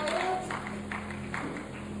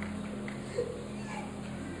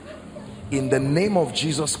 In the name of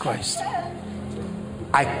Jesus Christ,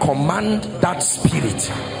 I command that spirit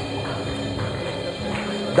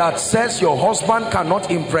that says your husband cannot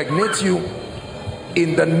impregnate you.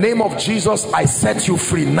 In the name of Jesus, I set you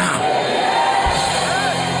free now.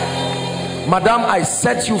 Madam, I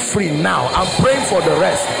set you free now. I'm praying for the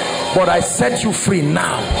rest, but I set you free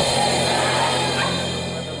now.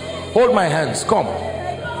 Hold my hands. Come.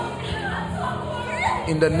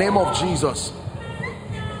 In the name of Jesus,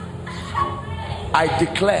 I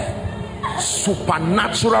declare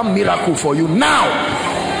supernatural miracle for you now.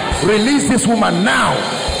 Release this woman now.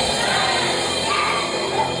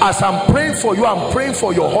 As I'm praying for you, I'm praying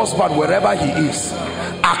for your husband wherever he is.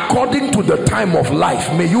 According to the time of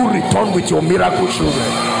life, may you return with your miracle children.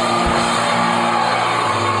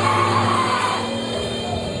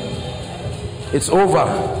 It's over.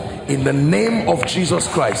 In the name of Jesus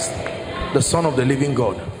Christ, the Son of the living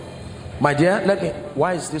God. My dear,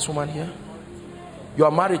 why is this woman here? You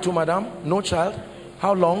are married to, madam? No child?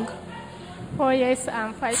 How long? 4 years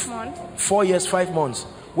and 5 months. 4 years, 5 months.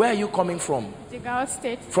 Where are you coming from? Jigawa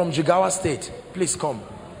State. From Jigawa State. Please come.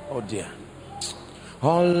 Oh dear.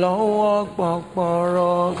 Allah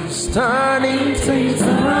Akbar is turning things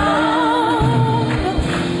around.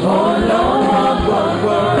 Allah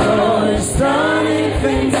Akbar is turning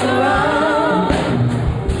things around.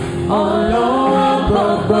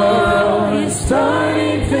 Allah Akbar is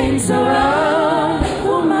turning things around.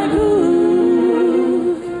 Oh my God.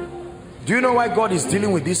 Do you know why God is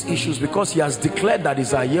dealing with these issues? Because he has declared that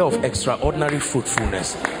it's a year of extraordinary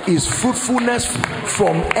fruitfulness. Is fruitfulness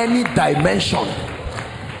from any dimension.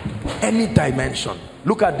 Any dimension.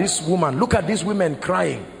 Look at this woman. Look at these women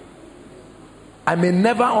crying. I may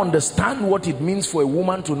never understand what it means for a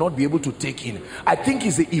woman to not be able to take in. I think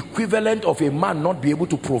it's the equivalent of a man not be able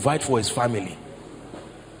to provide for his family.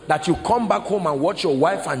 That you come back home and watch your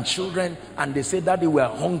wife and children and they say that they were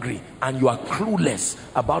hungry and you are clueless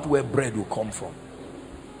about where bread will come from.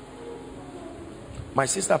 My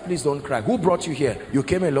sister, please don't cry. Who brought you here? You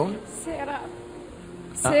came alone? Sarah.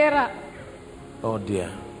 Sarah. Oh dear.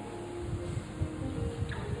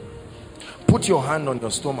 Put your hand on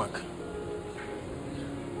your stomach.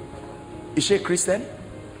 Is she a Christian?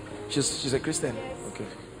 She's a Christian. Yes. Okay.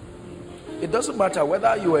 It doesn't matter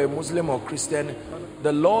whether you are a Muslim or Christian.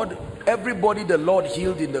 The Lord, everybody the Lord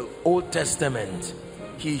healed in the Old Testament,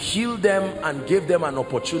 he healed them and gave them an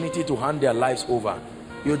opportunity to hand their lives over.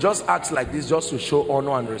 You just act like this just to show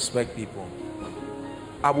honor and respect people.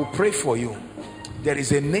 I will pray for you. There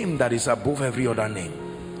is a name that is above every other name.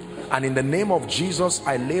 And in the name of Jesus,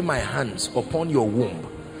 I lay my hands upon your womb.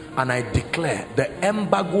 And I declare the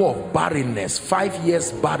embargo of barrenness, 5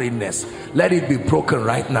 years barrenness, let it be broken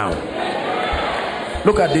right now.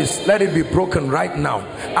 Look at this. Let it be broken right now.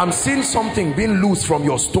 I'm seeing something being loose from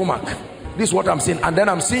your stomach. This is what I'm seeing. And then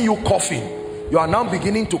I'm seeing you coughing. You are now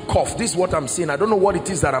beginning to cough. This is what I'm seeing. I don't know what it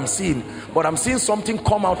is that I'm seeing, but I'm seeing something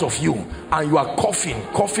come out of you and you are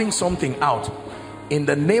coughing something out. In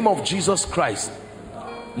the name of Jesus Christ,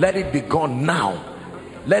 let it be gone now.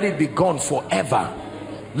 Let it be gone forever.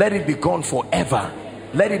 Let it be gone forever.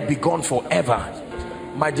 Let it be gone forever.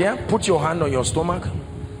 My dear, put your hand on your stomach.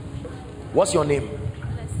 What's your name?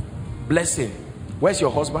 Blessing. Where's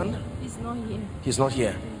your husband? He's not here. He's not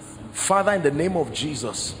here. Father, in the name of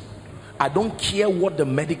Jesus, I don't care what the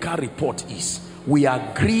medical report is. We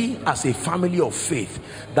agree as a family of faith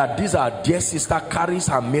that this our dear sister carries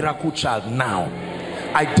her miracle child now.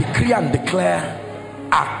 I decree and declare,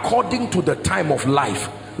 according to the time of life,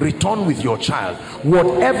 return with your child.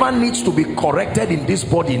 Whatever needs to be corrected in this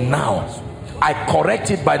body now, I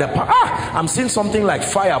correct it by the power. I'm seeing something like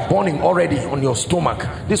fire burning already on your stomach.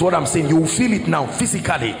 This is what I'm saying. You will feel it now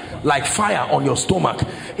physically, like fire on your stomach.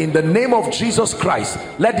 In the name of Jesus Christ,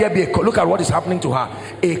 let there be a look at what is happening to her.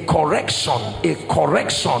 A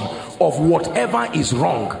correction of whatever is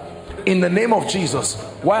wrong. In the name of Jesus.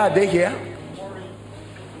 Why are they here?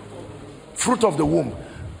 Fruit of the womb.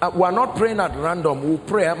 We are not praying at random. We'll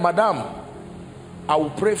pray. Madam, I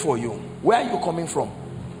will pray for you. Where are you coming from?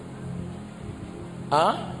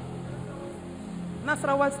 Huh?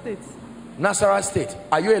 Nasarawa State. Nasarawa State.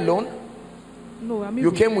 Are you alone? No, I'm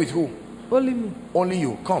You came with who? Only me. Only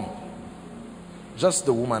you. Come. Just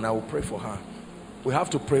the woman. I will pray for her. We have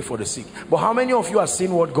to pray for the sick. But how many of you are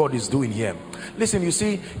seeing what God is doing here? Listen, you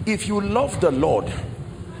see, if you love the Lord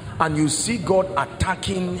and you see God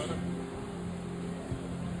attacking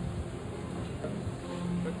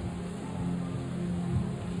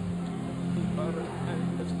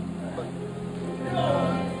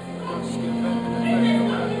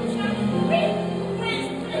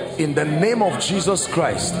in the name of Jesus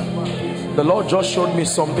Christ, the Lord just showed me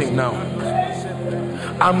something now.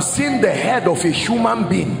 I'm seeing the head of a human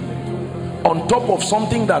being on top of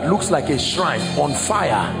something that looks like a shrine on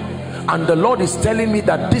fire, and the Lord is telling me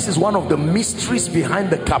that this is one of the mysteries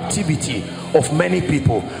behind the captivity of many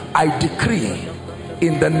people. I decree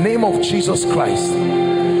in the name of Jesus Christ.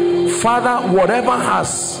 Father, whatever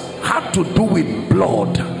has had to do with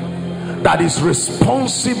blood that is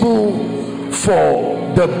responsible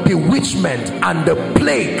for the bewitchment and the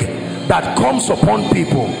plague that comes upon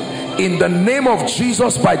people, in the name of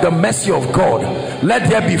Jesus, by the mercy of God, let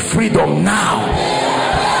there be freedom now.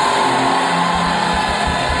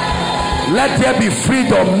 Let there be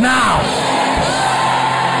freedom now.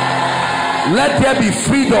 Let there be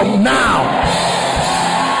freedom now.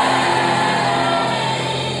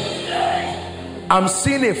 I'm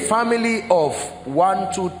seeing a family of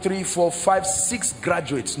 1, 2, 3, 4, 5, 6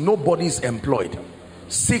 graduates. Nobody is employed.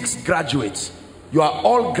 6 graduates. You are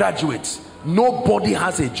all graduates. Nobody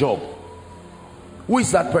has a job. Who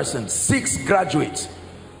is that person? 6 graduates.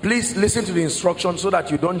 Please listen to the instruction so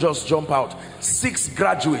that you don't just jump out. 6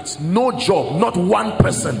 graduates, no job. Not one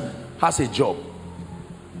person has a job.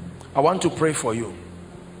 I want to pray for you.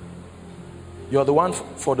 You're the one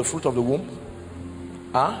for the fruit of the womb?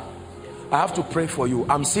 Huh? I have to pray for you.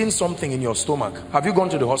 I'm seeing something in your stomach. Have you gone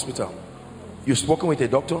to the hospital? You've spoken with a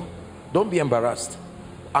doctor? Don't be embarrassed.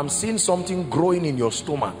 I'm seeing something growing in your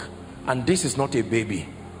stomach, and this is not a baby.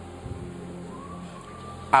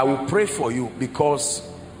 I will pray for you, because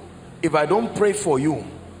if I don't pray for you,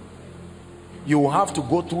 you will have to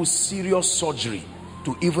go through serious surgery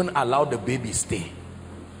to even allow the baby stay,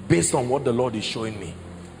 based on what the Lord is showing me.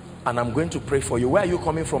 And I'm going to pray for you. Where are you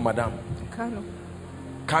coming from, madam? Kano.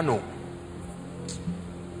 Kano.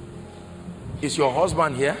 Is your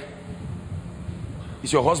husband here?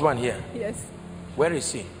 Is your husband here? Yes. Where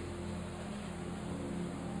is he?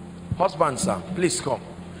 Husband, sir, please come.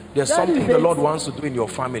 There's That something is the Lord it. wants to do in your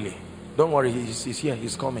family. Don't worry, he's here,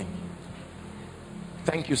 he's coming.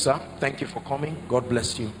 Thank you, sir. Thank you for coming. God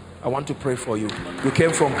bless you. I want to pray for you. You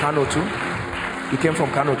came from Kano too? You came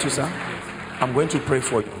from Kano too, sir? I'm going to pray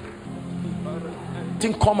for you.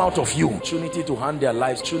 Think come out of you. Opportunity to hand their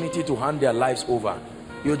lives, opportunity to hand their lives over.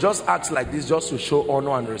 You just act like this just to show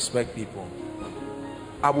honor and respect people.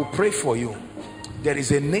 I will pray for you. There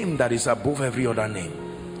is a name that is above every other name.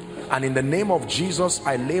 And in the name of Jesus,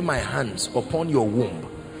 I lay my hands upon your womb,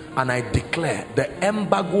 and I declare the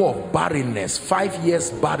embargo of barrenness, 5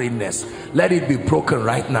 years barrenness, let it be broken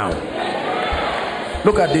right now.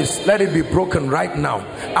 Look at this. Let it be broken right now.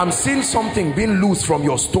 I'm seeing something being loose from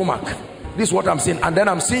your stomach. This is what I'm seeing. And then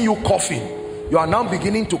I'm seeing you coughing. You are now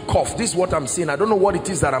beginning to cough. This is what I'm seeing. I don't know what it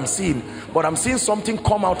is that I'm seeing, but I'm seeing something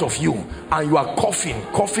come out of you, and you are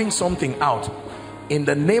coughing something out. In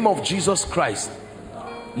the name of Jesus Christ,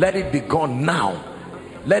 let it be gone now.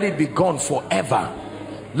 Let it be gone forever.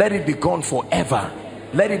 Let it be gone forever.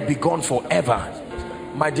 Let it be gone forever.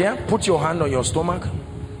 My dear, put your hand on your stomach.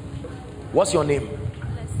 What's your name?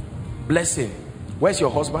 Blessing. Where's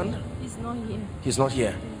your husband? He's not here. He's not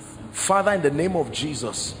here. Father, in the name of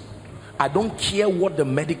Jesus, I don't care what the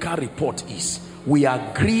medical report is. We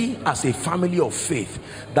agree as a family of faith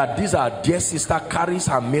that this our dear sister carries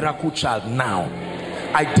her miracle child now.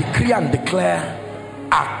 I decree and declare,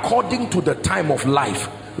 according to the time of life,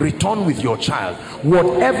 return with your child.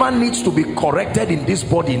 Whatever needs to be corrected in this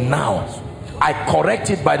body now, I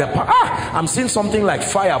correct it by the power. I'm seeing something like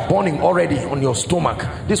fire burning already on your stomach.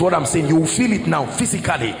 This is what I'm saying. You will feel it now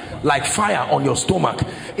physically, like fire on your stomach.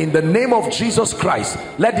 In the name of Jesus Christ,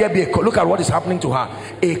 let there be a look at what is happening to her.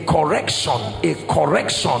 A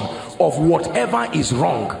correction of whatever is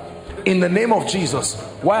wrong. In the name of Jesus.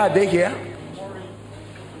 Why are they here?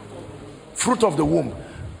 Fruit of the womb.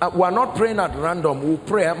 We are not praying at random. We'll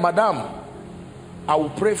pray. Madam, I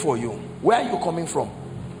will pray for you. Where are you coming from?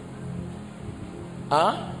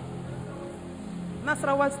 Huh?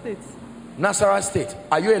 Nasarawa State. Nasarawa State.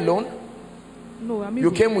 Are you alone? No, I'm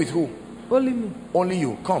You came with who? Only me. Only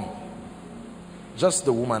you. Come. Just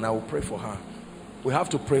the woman. I will pray for her. We have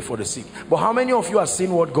to pray for the sick. But how many of you are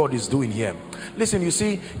seeing what God is doing here? Listen, you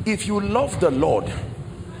see, if you love the Lord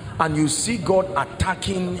and you see God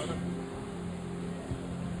attacking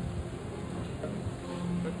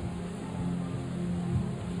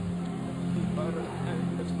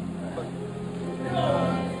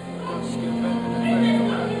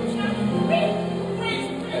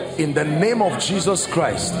in the name of Jesus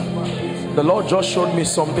Christ, the Lord just showed me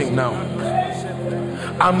something now.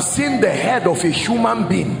 I'm seeing the head of a human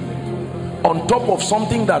being on top of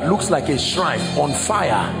something that looks like a shrine on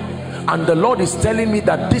fire, and the Lord is telling me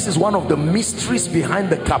that this is one of the mysteries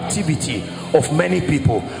behind the captivity of many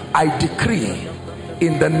people. I decree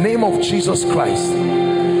in the name of Jesus Christ,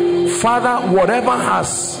 Father, whatever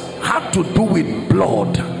has had to do with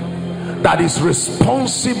blood that is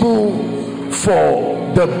responsible for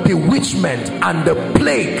the bewitchment and the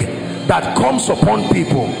plague that comes upon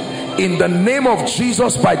people, In the name of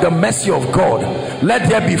Jesus, by the mercy of God, let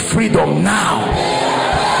there be freedom now.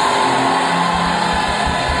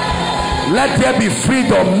 Let there be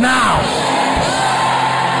freedom now.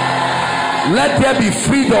 Let there be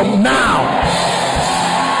freedom now.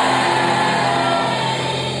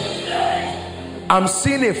 I'm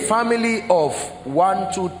seeing a family of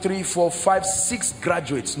 1, 2, 3, 4, 5, 6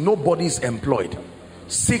 graduates. Nobody's employed.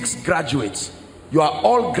 6 graduates. You are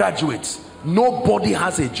all graduates. Nobody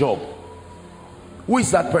has a job. Who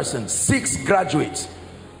is that person? 6 graduates.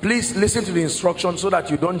 Please listen to the instructions so that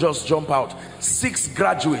you don't just jump out. 6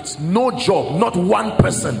 graduates, no job. Not one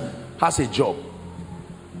person has a job.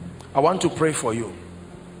 I want to pray for you.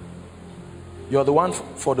 You're the one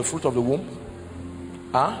for the fruit of the womb?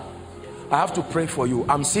 Huh? I have to pray for you.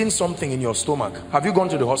 I'm seeing something in your stomach. Have you gone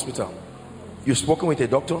to the hospital? You've spoken with a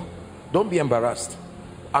doctor? Don't be embarrassed.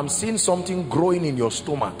 I'm seeing something growing in your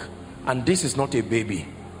stomach, and this is not a baby.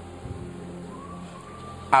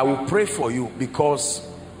 I will pray for you, because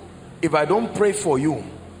if I don't pray for you,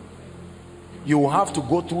 you will have to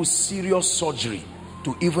go through serious surgery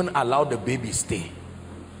to even allow the baby stay,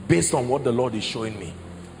 based on what the Lord is showing me.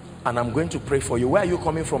 And I'm going to pray for you. Where are you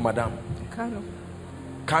coming from, madam? Kano.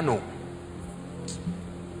 Kano.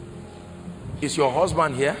 Is your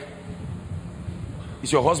husband here?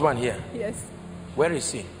 Is your husband here? Yes. Where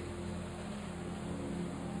is he?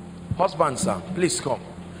 Husband, sir, please come.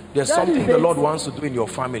 There's Daddy, something the wait. Lord wants to do in your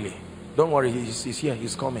family. Don't worry, he's here,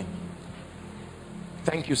 he's coming.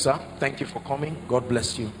 Thank you, sir. Thank you for coming. God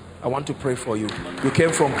bless you. I want to pray for you. You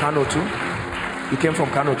came from Kano too? You came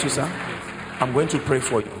from Kano too, sir? I'm going to pray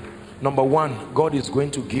for you. Number 1, God is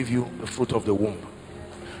going to give you the fruit of the womb.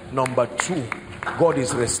 Number 2, God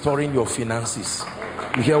is restoring your finances.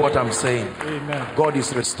 You hear what I'm saying? Amen. God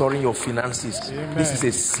is restoring your finances. Amen. This is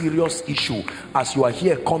a serious issue. As you are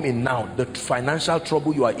here coming now, the financial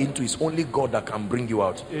trouble you are into is only God that can bring you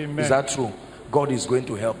out. Amen. Is that true? God is going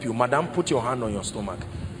to help you. Madam, put your hand on your stomach.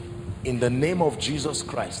 In the name of Jesus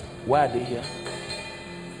Christ. Why are they here?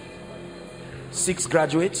 6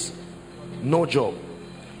 graduates, no job.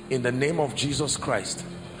 In the name of Jesus Christ,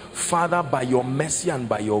 Father, by your mercy and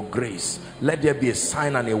by your grace, let there be a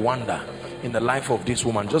sign and a wonder in the life of this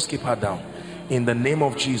woman. Just keep her down. In the name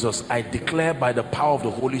of Jesus, I declare by the power of the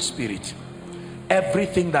Holy Spirit,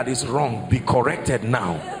 everything that is wrong be corrected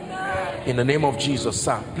now. In the name of Jesus.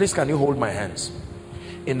 Sir, please can you hold my hands?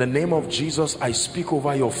 In the name of Jesus, I speak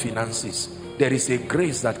over your finances. There is a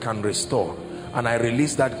grace that can restore, and I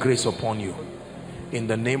release that grace upon you. In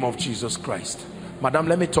the name of Jesus Christ. Madam,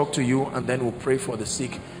 let me talk to you, and then we'll pray for the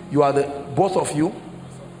sick. You are both of you.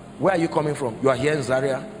 Where are you coming from? You are here in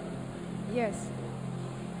Zaria? Yes.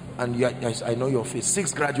 And you are, yes, I know your face.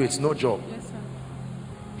 6 graduates, no job. Yes, sir.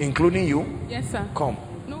 Including you? Yes, sir. Come.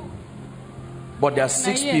 No. But there are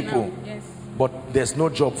 6 people. Now. Yes. But there's no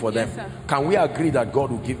job for them. Yes, sir. Can we agree that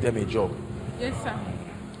God will give them a job? Yes, sir.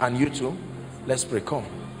 And you too? Let's pray. Come.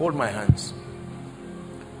 Hold my hands.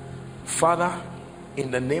 Father,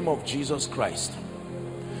 in the name of Jesus Christ,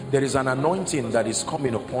 there is an anointing that is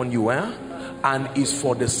coming upon you, and is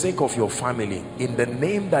for the sake of your family. In the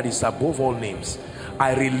name that is above all names,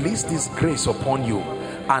 I release this grace upon you,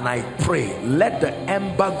 and I pray, let the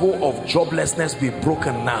embargo of joblessness be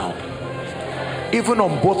broken now. Even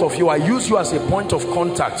on both of you, I use you as a point of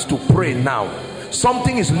contact to pray now.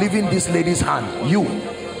 Something is leaving this lady's hand.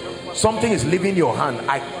 Something is leaving your hand.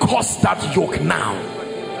 I curse that yoke now.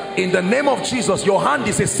 In the name of Jesus, your hand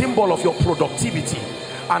is a symbol of your productivity.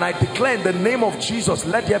 And I declare in the name of Jesus,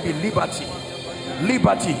 let there be liberty.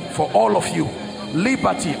 Liberty for all of you.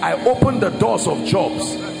 Liberty. I open the doors of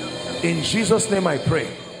jobs. In Jesus' name I pray.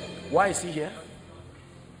 Why is he here?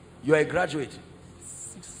 You are a graduate.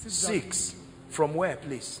 6. From where,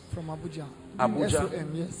 please? From Abuja. Abuja?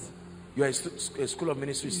 SOM, yes. You are a School of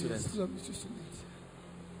Ministry student. School of Ministry student.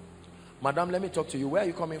 Madam, let me talk to you. Where are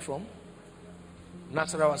you coming from?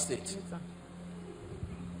 Nasarawa State. Yes, sir.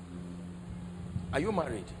 Are you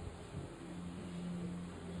married?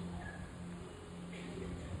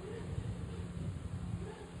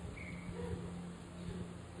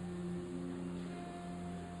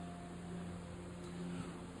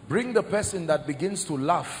 Bring the person that begins to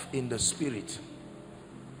laugh in the spirit.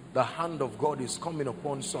 The hand of God is coming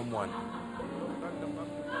upon someone.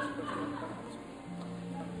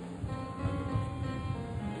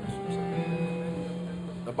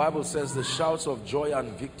 The Bible says the shouts of joy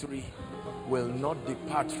and victory will not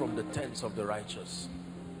depart from the tents of the righteous.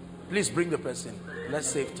 Please bring the person. Let's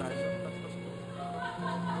save time.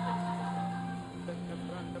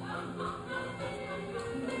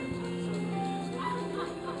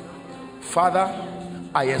 Father,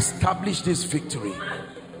 I establish this victory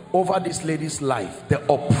over this lady's life. The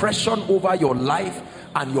oppression over your life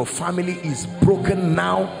and your family is broken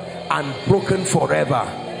now and broken forever.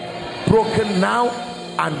 Broken now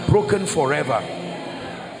and broken forever.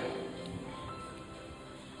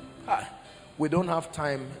 We don't have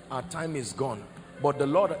time. Our time is gone. But the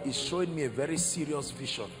Lord is showing me a very serious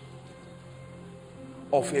vision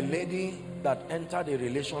of a lady that entered a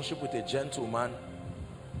relationship with a gentleman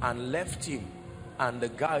and left him, and the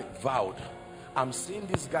guy vowed. I'm seeing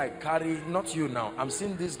this guy carry, not you now, I'm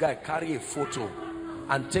seeing this guy carry a photo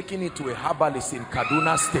and taking it to a herbalist in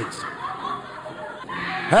Kaduna State.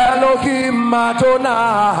 Elohim Madonna,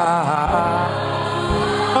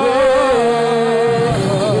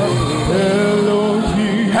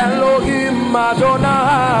 Elohim Madonna,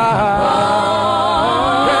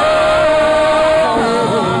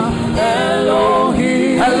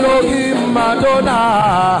 Elohim Madonna.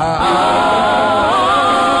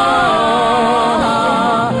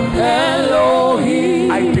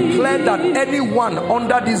 Anyone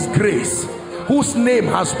under this grace whose name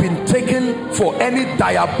has been taken for any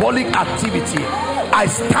diabolic activity, I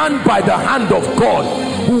stand by the hand of God.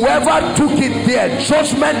 Whoever took it there,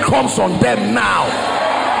 judgment comes on them now.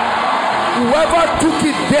 Whoever took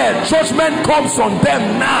it there, judgment comes on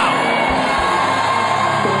them now.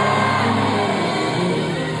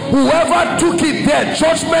 Whoever took it there,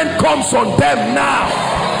 judgment comes on them now.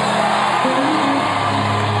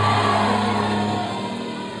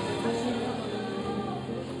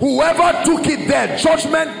 Whoever took it there,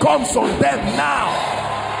 judgment comes on them now.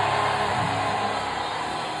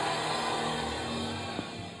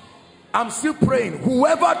 I'm still praying.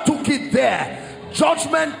 Whoever took it there,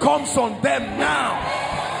 judgment comes on them now.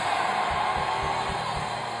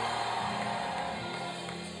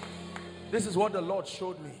 This is what the Lord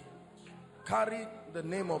showed me. Carried the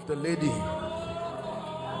name of the lady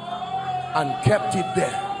and kept it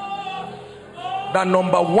there. That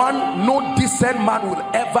number one, no decent man will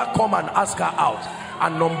ever come and ask her out,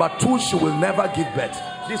 and number two, she will never give birth.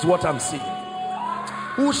 This is what I'm seeing.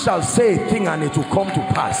 Who shall say a thing and it will come to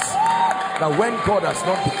pass, that when God has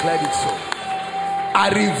not declared it so? I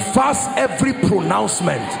reverse every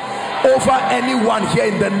pronouncement over anyone here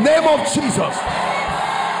in the name of Jesus.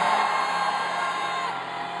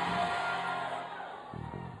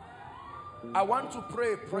 I want to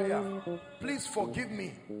pray a prayer. Please forgive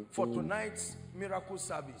me for tonight's miracle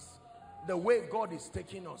service. The way God is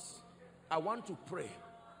taking us, I want to pray.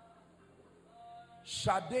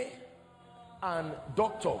 Shade and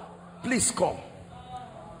Doctor, please come.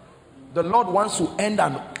 The Lord wants to end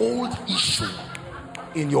an old issue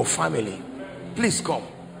in your family. Please come.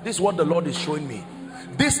 This is what the Lord is showing me.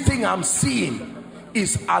 This thing I'm seeing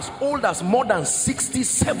is as old as more than 60,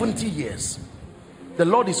 70 years. The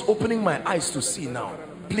Lord is opening my eyes to see now.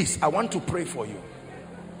 Please, I want to pray for you.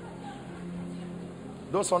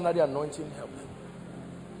 Those under the anointing, help them.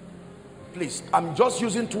 Please, I'm just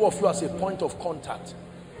using two of you as a point of contact.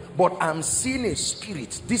 But I'm seeing a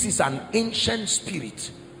spirit. This is an ancient spirit.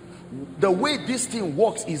 The way this thing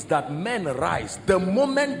works is that men rise. The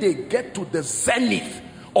moment they get to the zenith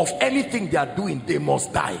of anything they are doing, they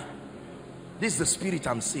must die. This is the spirit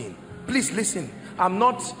I'm seeing. Please listen.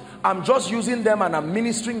 I'm just using them and I'm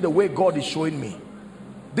ministering the way God is showing me.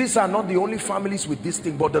 These are not the only families with this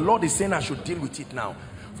thing, but the Lord is saying I should deal with it now.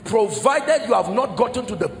 Provided you have not gotten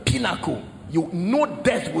to the pinnacle, no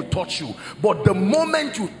death will touch you. But the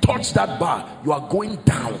moment you touch that bar, you are going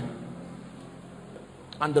down.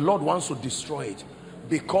 And the Lord wants to destroy it,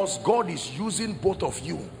 because God is using both of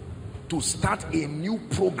you to start a new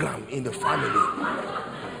program in the family.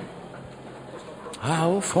 I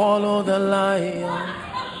will follow the lion.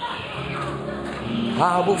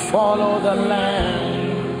 I will follow the lamb.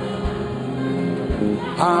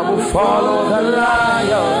 I will follow the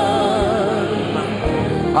lion.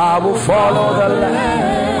 I will follow the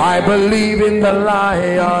lamb. I believe in the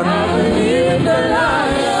lion. I believe in the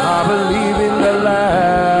lion. I believe in the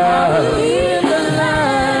lamb. I believe in the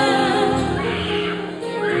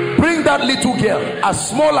lamb. Bring that little girl, as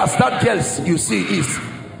small as that girl you see is.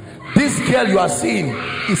 This girl you are seeing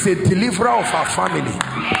is a deliverer of our family.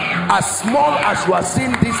 As small as you are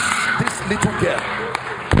seeing this little girl,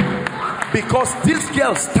 because this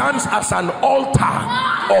girl stands as an altar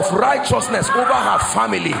of righteousness over her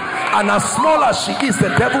family, and as small as she is, the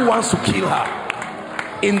devil wants to kill her.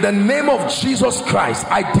 In the name of Jesus Christ,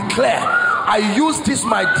 I declare, I use this,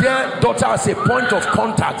 my dear daughter, as a point of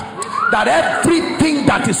contact, that everything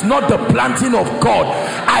that is not the planting of God,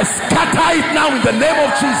 I scatter it now in the name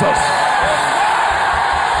of Jesus.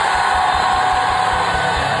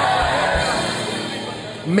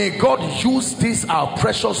 May God use this, our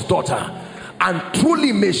precious daughter, and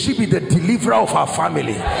truly may she be the deliverer of her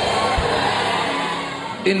family.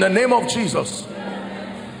 In the name of Jesus.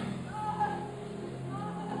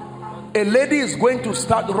 A lady is going to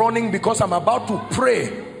start running because I'm about to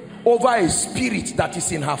pray over a spirit that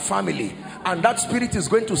is in her family, and that spirit is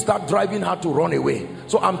going to start driving her to run away.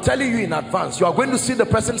 So I'm telling you in advance, you are going to see the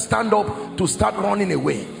person stand up to start running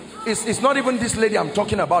away. It's not even this lady I'm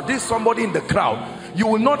talking about. This is somebody in the crowd. You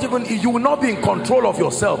will not be in control of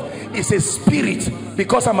yourself. It's a spirit,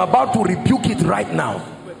 because I'm about to rebuke it right now.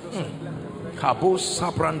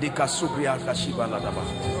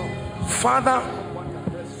 Father,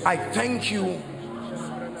 I thank you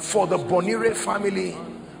for the Bonire family,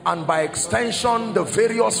 and by extension the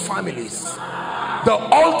various families, the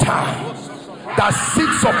altar that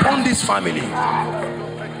sits upon this family.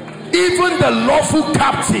 Even the lawful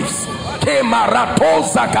captives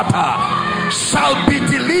shall be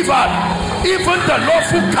delivered. Even the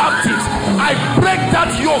lawful captives, I break that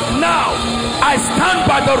yoke now. I stand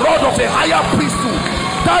by the rod of the higher priesthood,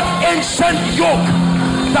 that ancient yoke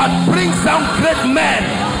that brings down great men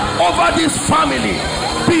over this family,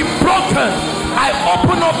 be broken. I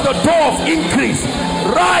open up the door of increase.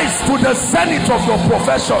 Rise to the zenith of your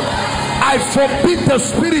profession. I forbid the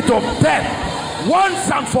spirit of death once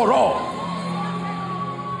and for all.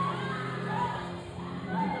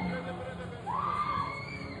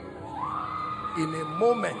 In a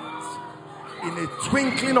moment, in a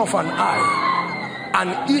twinkling of an eye,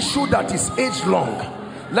 an issue that is age long.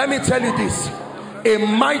 Let me tell you this, a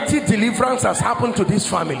mighty deliverance has happened to this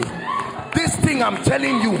family. This thing I'm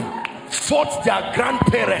telling you fought their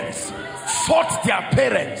grandparents, fought their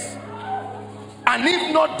parents, and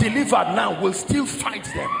if not delivered now, will still fight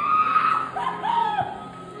them.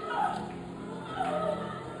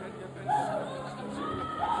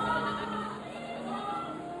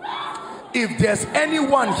 If there's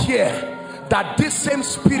anyone here that this same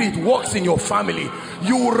spirit works in your family,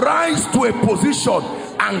 you rise to a position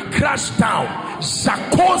and crash down.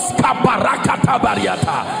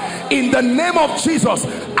 In the name of Jesus,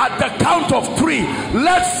 at the count of 3,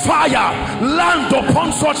 let fire land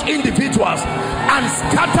upon such individuals and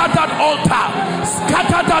scatter that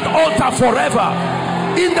altar forever.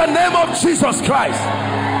 In the name of Jesus Christ.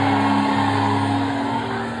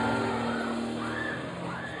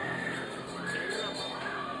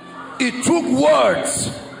 It took words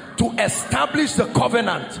to establish the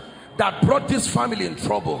covenant that brought this family in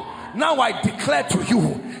trouble. Now I declare to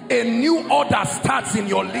you, a new order starts in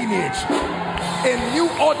your lineage. A new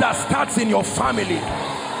order starts in your family,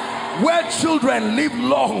 where children live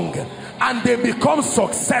long and they become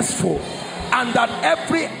successful, and that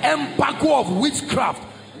every embargo of witchcraft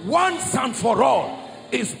once and for all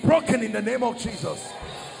is broken in the name of Jesus.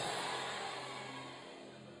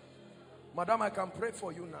 Madam, I can pray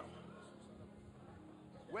for you now.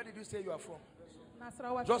 Where did you say you are from?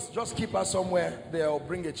 Just keep her somewhere there, or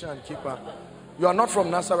bring a chair and keep her. You are not from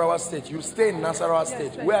Nasarawa State. You stay in Nasarawa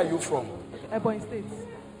State. Where are you from? Ebonyi State.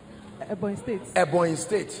 Ebonyi State. Ebonyi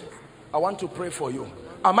State. I want to pray for you.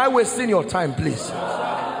 Am I wasting your time, please?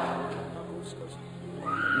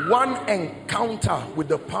 One encounter with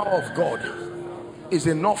the power of God is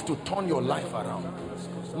enough to turn your life around.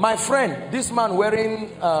 My friend, this man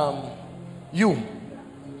wearing you.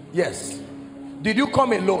 Yes. Did you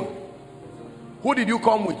come alone? Who did you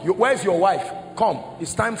come with? Where's your wife? Come.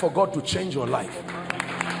 It's time for God to change your life.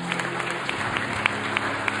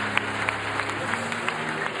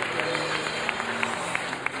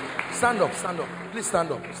 Stand up, stand up. Please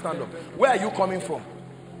stand up, stand up. Where are you coming from?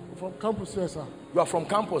 From campus here, sir. You are from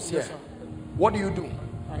campus here? Yes, sir. What do you do?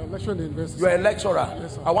 I lecture in the university. You are a lecturer?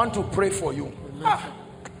 Yes, sir. I want to pray for you.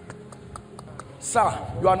 Sir,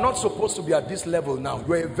 you are not supposed to be at this level now.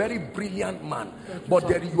 You are a very brilliant man, but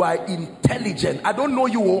you are intelligent. I don't know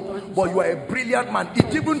you, but you are a brilliant man.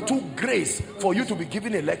 It even took grace for you to be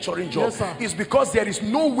given a lecturing job. Yes, it's because there is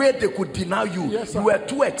no way they could deny you. Yes, you were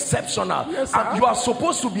too exceptional. Yes, and you are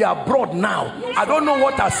supposed to be abroad now. Yes, I don't know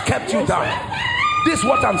what has kept you down. This is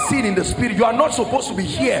what I'm seeing in the spirit. You are not supposed to be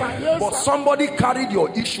here, but somebody carried your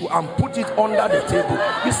issue and put it under the table.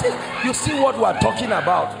 You see what we are talking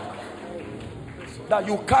about? That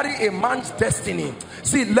you carry a man's destiny.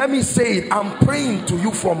 See, let me say it. I'm praying to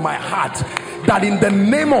you from my heart that in the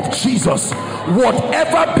name of Jesus,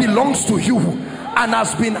 whatever belongs to you and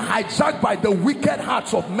has been hijacked by the wicked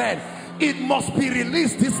hearts of men, it must be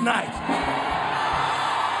released this night.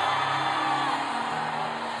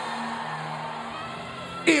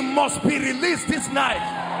 It must be released this night.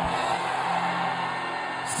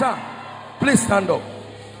 Sir, please stand up.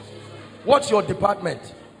 What's your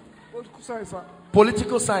department? Political science, sir.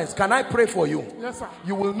 Political science. Can I pray for you? Yes, sir.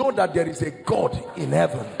 You will know that there is a God in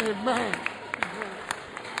heaven. Amen.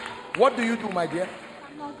 What do you do, my dear?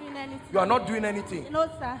 I'm not doing anything. You are not doing anything. No,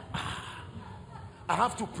 sir. I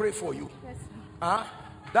have to pray for you. Yes, sir.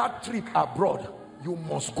 That trip abroad, you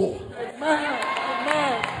must go. Amen.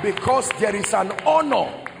 Amen. Because there is an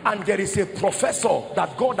honor and there is a professor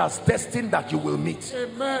that God has destined that you will meet.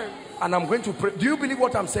 Amen. And I'm going to pray. Do you believe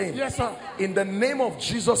what I'm saying? Yes, sir. In the name of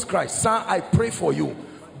Jesus Christ, sir, I pray for you.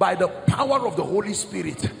 By the power of the Holy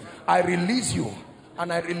Spirit, I release you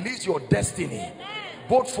and I release your destiny.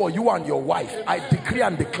 Both for you and your wife. I decree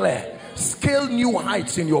and declare, scale new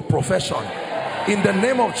heights in your profession. In the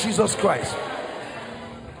name of Jesus Christ.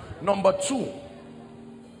 Number 2.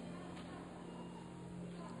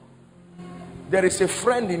 There is a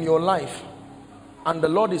friend in your life, and the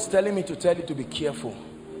Lord is telling me to tell you to be careful.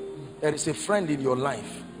 There is a friend in your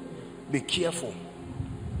life. Be careful.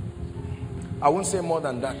 I won't say more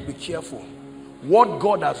than that. Be careful. What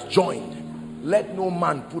God has joined, let no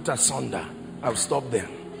man put asunder. I'll stop there.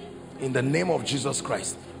 In the name of Jesus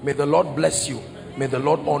Christ. May the Lord bless you. May the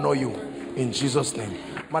Lord honor you. In Jesus' name.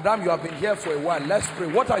 Madam, you have been here for a while. Let's pray.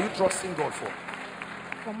 What are you trusting God for?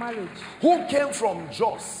 For marriage. Who came from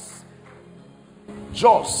Jos?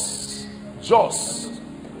 Jos.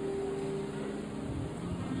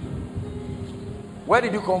 Where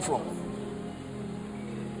did you come from?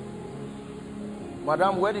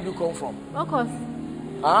 Madam, where did you come from? Focus.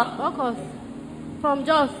 Huh? Focus. From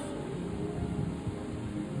Jos.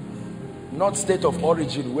 Not state of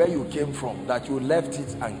origin, where you came from, that you left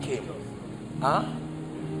it and came. Huh?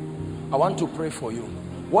 I want to pray for you.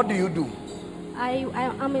 What do you do?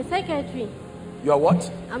 I'm a secretary. You are what?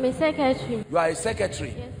 I'm a secretary. You are a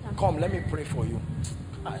secretary. Yes, sir. Come, let me pray for you.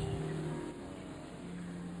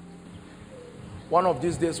 One of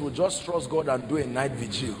these days we'll just trust God and do a night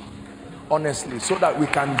vigil. Honestly, so that we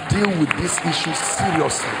can deal with these issues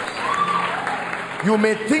seriously. You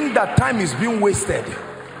may think that time is being wasted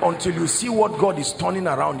until you see what God is turning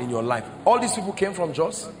around in your life. All these people came from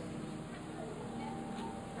Jos.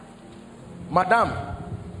 Madam,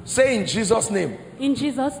 say in Jesus' name. In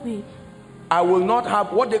Jesus' name. I will not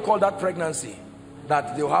have what they call that pregnancy.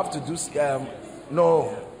 That they'll have to do,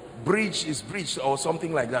 breach is breach or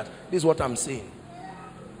something like that. This is what I'm saying.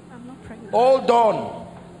 I'm not pregnant. Hold on.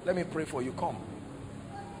 Let me pray for you. Come.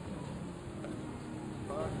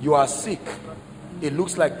 You are sick. It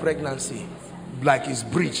looks like pregnancy. Like it's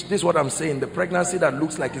breached. This is what I'm saying. The pregnancy that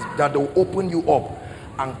looks like it's, that will open you up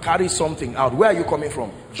and carry something out. Where are you coming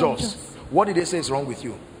from? Jos. What did they say is wrong with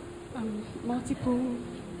you? Multiple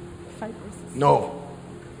fibrosis. No.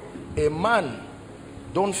 A man,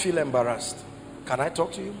 don't feel embarrassed. Can I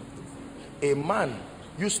talk to you? A man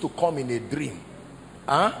used to come in a dream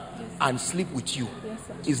and sleep with you. Yes,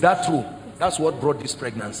 sir. Is that true? That's what brought this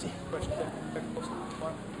pregnancy.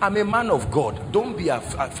 I'm a man of God. Don't be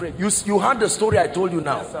afraid. You heard the story I told you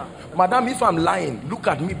now. Yes, Madam, if I'm lying, look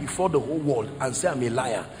at me before the whole world and say I'm a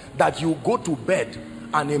liar. That you go to bed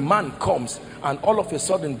and a man comes and all of a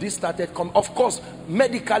sudden this started coming. Of course,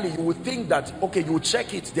 medically you would think that, okay, you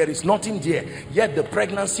check it, there is nothing there, yet the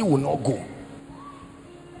pregnancy will not go.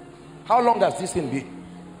 How long has this thing been?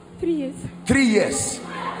 3 years. 3 years.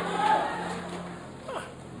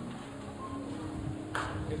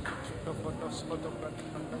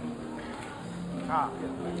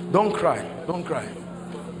 Don't cry. Don't cry.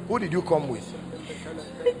 Who did you come with?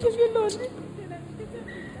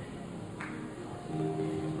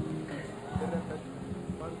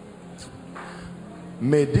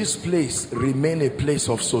 May this place remain a place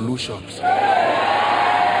of solutions.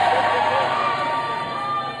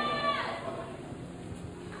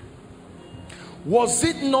 Was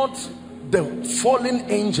it not the fallen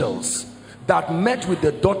angels that met with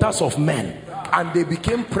the daughters of men and they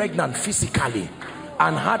became pregnant physically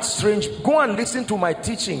and had strange... Go and listen to my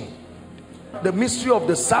teaching, the mystery of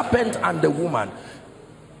the serpent and the woman.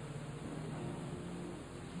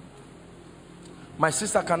 My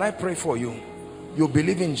sister, can I pray for you? You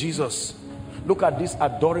believe in Jesus. Look at this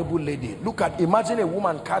adorable lady. Imagine a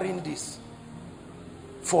woman carrying this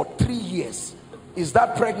for 3 years. Is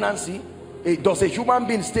that pregnancy? Does a human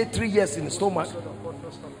being stay 3 years in the stomach?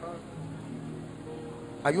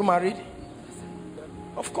 Are you married?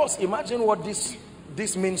 Of course, imagine what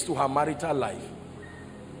this means to her marital life.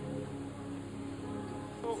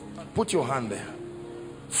 Put your hand there.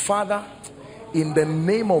 Father, in the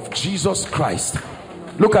name of Jesus Christ,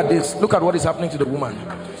 look at this. Look at what is happening to the woman.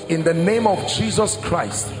 In the name of Jesus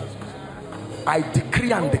Christ, I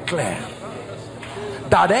decree and declare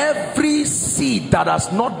that every seed that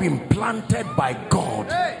has not been planted by God,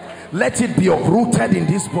 let it be uprooted in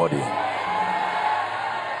this body.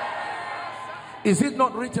 Is it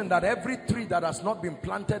not written that every tree that has not been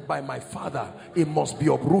planted by my Father, it must be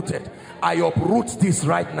uprooted? I uproot this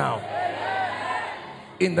right now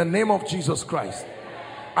in the name of Jesus Christ.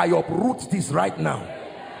 I uproot this right now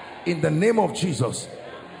in the name of Jesus.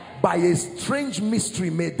 By a strange mystery,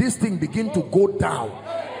 may this thing begin to go down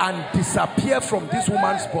and disappear from this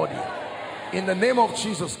woman's body in the name of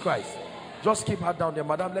Jesus Christ. Just keep her down there.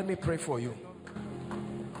 Madam, let me pray for you.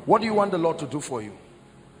 What do you want the Lord to do for you?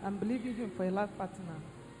 I'm believing him for a life partner.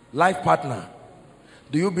 Life partner.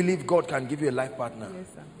 Do you believe God can give you a life partner? Yes,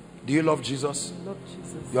 sir. Do you love Jesus? I love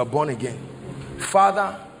Jesus. You are born again.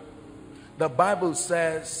 Father, the Bible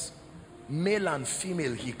says male and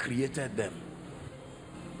female he created them.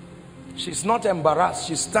 She's not embarrassed.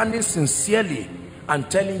 She's standing sincerely and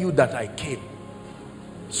telling you that I came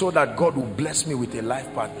so that God will bless me with a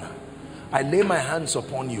life partner. I lay my hands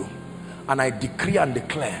upon you and I decree and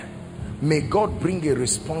declare, may God bring a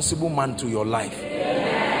responsible man to your life.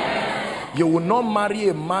 Amen. You will not marry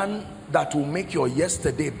a man that will make your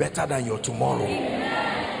yesterday better than your tomorrow.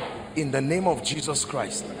 Amen. In the name of Jesus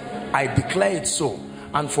Christ, I declare it so.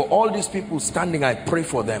 And for all these people standing, I pray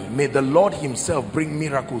for them. May the Lord himself bring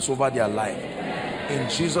miracles over their life. In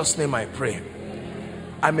Jesus' name I pray.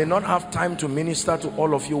 I may not have time to minister to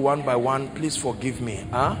all of you one by one. Please forgive me.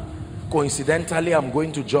 Coincidentally, I'm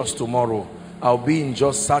going to Jos tomorrow. I'll be in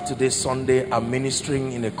Jos Saturday, Sunday. I'm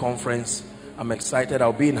ministering in a conference. I'm excited.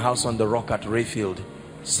 I'll be in House on the Rock at Rayfield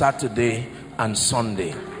Saturday and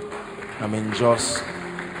Sunday. I'm in Jos.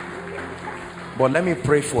 But let me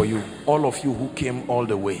pray for you, all of you who came all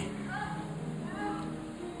the way.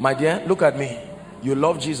 My dear, look at me. You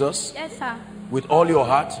love Jesus? Yes, sir. With all your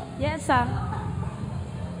heart? Yes, sir.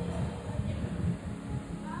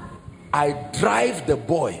 I drive the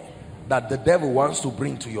boy that the devil wants to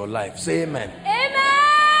bring to your life. Say amen. Amen.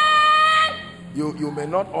 You may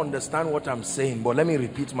not understand what I'm saying, but let me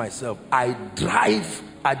repeat myself. I drive,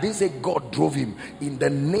 I didn't say God drove him, in the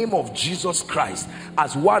name of Jesus Christ,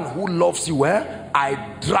 as one who loves you.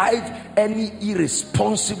 I drive any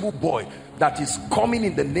irresponsible boy that is coming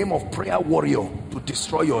in the name of prayer warrior to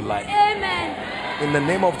destroy your life. Amen. In the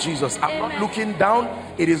name of Jesus. I'm not looking down.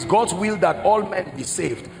 It is God's will that all men be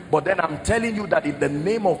saved. But then I'm telling you that in the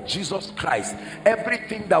name of Jesus Christ,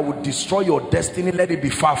 everything that would destroy your destiny, let it be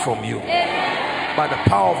far from you. Amen. By the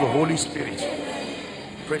power of the Holy Spirit.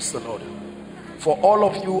 Praise the Lord. For all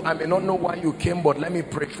of you, I may not know why you came, but let me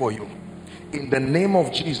pray for you. In the name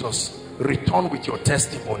of Jesus, return with your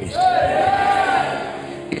testimonies.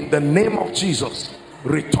 In the name of Jesus,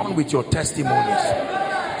 return with your testimonies.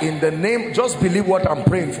 In the name, just believe what I'm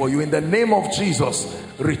praying for you. In the name of Jesus,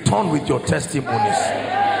 return with your testimonies.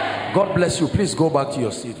 God bless you. Please go back to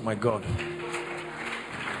your seat, my God.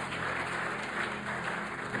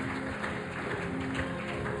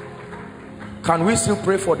 Can we still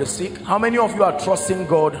pray for the sick? How many of you are trusting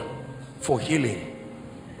God for healing?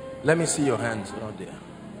 Let me see your hands out there.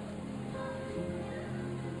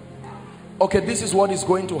 Okay, this is what is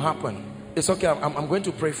going to happen. It's okay, I'm going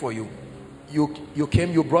to pray for you. You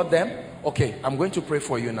came, you brought them. Okay, I'm going to pray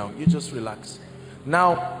for you now. You just relax.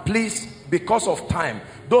 Now, please, because of time,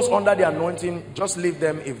 those under the anointing, just leave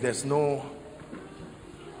them if there's no...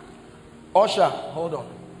 Usher, hold on.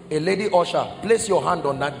 A lady usher, place your hand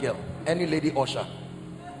on that girl. Any lady usher.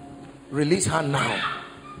 Release her now.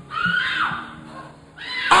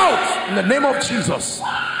 Out! In the name of Jesus.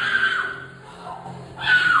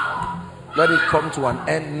 Let it come to an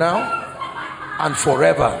end now and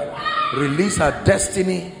forever. Release her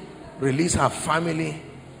destiny. Release her family.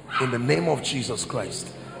 In the name of Jesus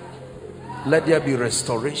Christ. Let there be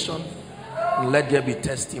restoration. Let there be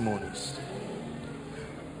testimonies.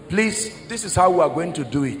 Please, this is how we are going to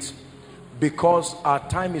do it. Because our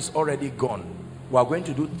time is already gone. We are going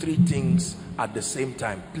to do 3 things at the same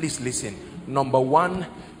time. Please listen. Number 1,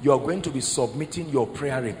 you are going to be submitting your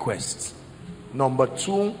prayer requests. Number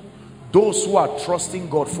 2, those who are trusting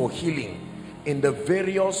God for healing in the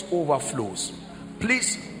various overflows.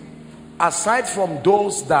 Please, aside from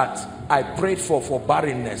those that I prayed for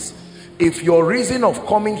barrenness, if your reason of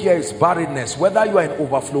coming here is barrenness, whether you are in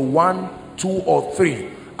overflow 1, 2 or 3,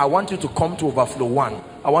 I want you to come to overflow 1.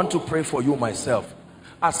 I want to pray for you myself.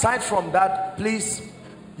 Aside from that, please,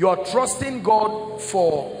 you are trusting God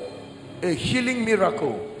for a healing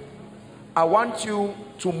miracle. I want you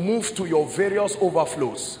to move to your various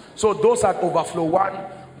overflows. So those at overflow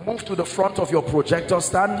 1, move to the front of your projector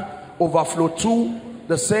stand. Overflow 2,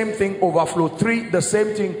 the same thing. Overflow 3, the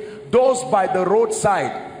same thing. Those by the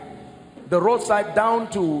roadside down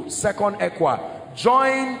to Second Equa,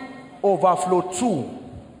 join overflow 2.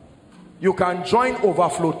 You can join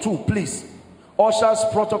overflow too, please. Ushers,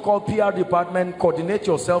 protocol, PR department, coordinate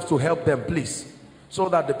yourselves to help them, please, so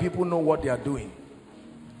that the people know what they are doing.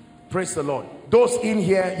 Praise the Lord. Those in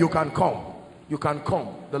here, you can come. You can come.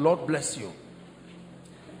 The Lord bless you.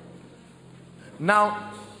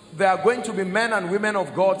 Now, there are going to be men and women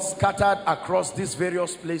of God scattered across these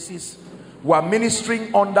various places who are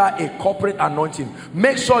ministering under a corporate anointing.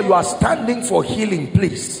 Make sure you are standing for healing,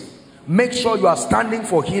 please. Make sure you are standing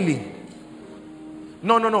for healing.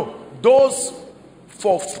 No. Those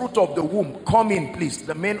for fruit of the womb, come in, please.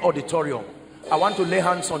 The main auditorium. I want to lay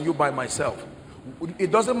hands on you by myself.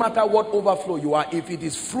 It doesn't matter what overflow you are. If it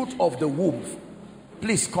is fruit of the womb,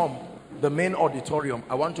 please come. The main auditorium.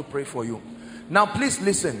 I want to pray for you. Now, please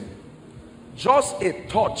listen. Just a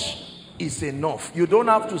touch is enough. You don't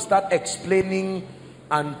have to start explaining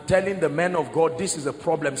and telling the men of God this is a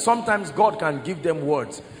problem. Sometimes God can give them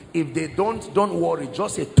words. If they don't worry.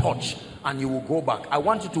 Just a touch and you will go back. I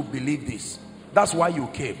want you to believe this. That's why you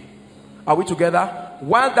came. Are we together?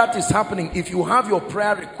 While that is happening, if you have your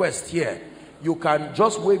prayer request here, you can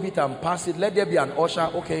just wave it and pass it. Let there be an usher.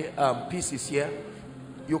 Okay, peace is here.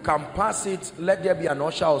 You can pass it. Let there be an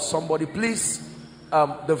usher or somebody. Please,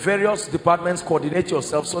 the various departments, coordinate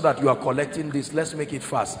yourself so that you are collecting this. Let's make it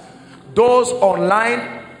fast. Those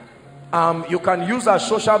online, you can use our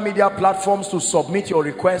social media platforms to submit your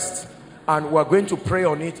requests, and we're going to pray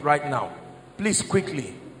on it right now. Please,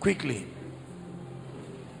 quickly.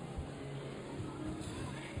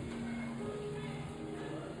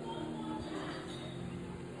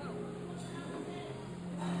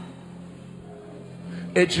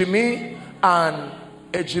 Ejimi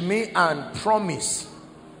and Promise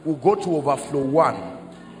will go to overflow 1.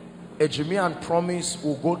 Ejimi and Promise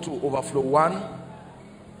will go to overflow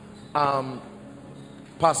 1.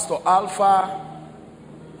 Pastor Alpha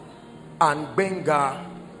and Benga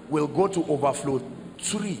will go to overflow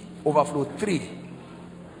 3.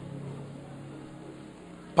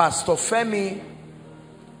 Pastor Femi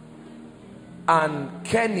and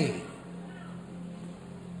Kenny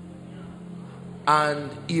and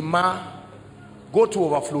Ima go to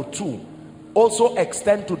overflow 2. Also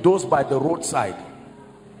extend to those by the roadside.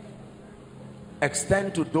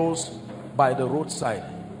 Extend to those by the roadside.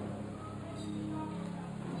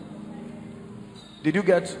 Did you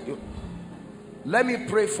get? Let me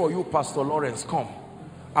pray for you, Pastor Lawrence. Come.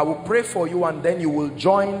 I will pray for you and then you will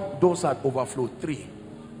join those at overflow 3.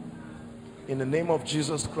 In the name of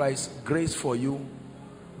Jesus Christ, grace for you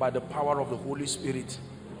by the power of the Holy Spirit.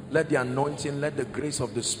 Let the anointing, let the grace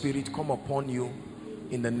of the Spirit come upon you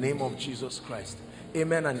in the name of Jesus Christ.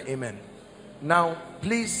 Amen and amen. Now,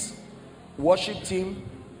 please, worship team,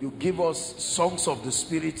 you give us songs of the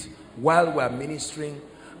Spirit while we are ministering.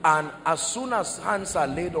 And as soon as hands are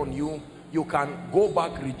laid on you, you can go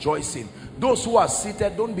back rejoicing. Those who are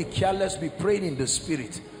seated, don't be careless, be praying in the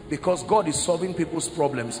Spirit, because God is solving people's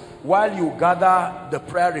problems while you gather the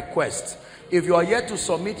prayer requests. If you are yet to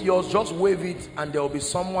submit yours, just wave it and there will be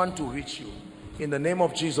someone to reach you. In the name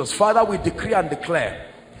of Jesus. Father, we decree and declare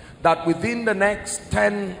that within the next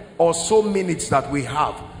 10 or so minutes that we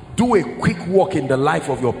have, do a quick walk in the life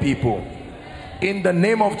of your people. In the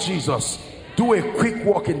name of Jesus, do a quick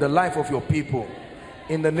walk in the life of your people.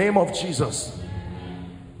 In the name of Jesus.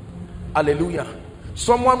 Hallelujah.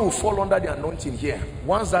 Someone will fall under the anointing here.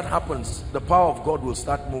 Once that happens, the power of God will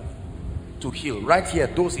start moving to heal. Right here,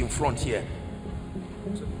 those in front here.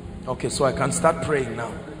 Okay, so I can start praying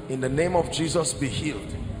now. In the name of Jesus, be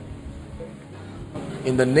healed.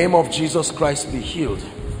 In the name of Jesus Christ, be healed.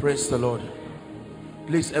 Praise the Lord.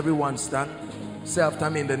 Please, everyone stand. Say after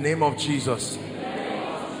me, in the name of Jesus.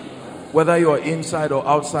 Whether you are inside or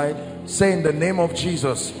outside, say, in the name of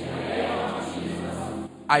Jesus,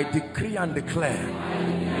 I decree and declare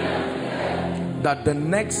that the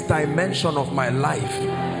next dimension of my life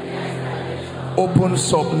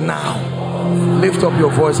opens up now. Lift up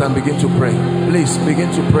your voice and begin to pray. Please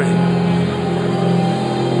begin to pray.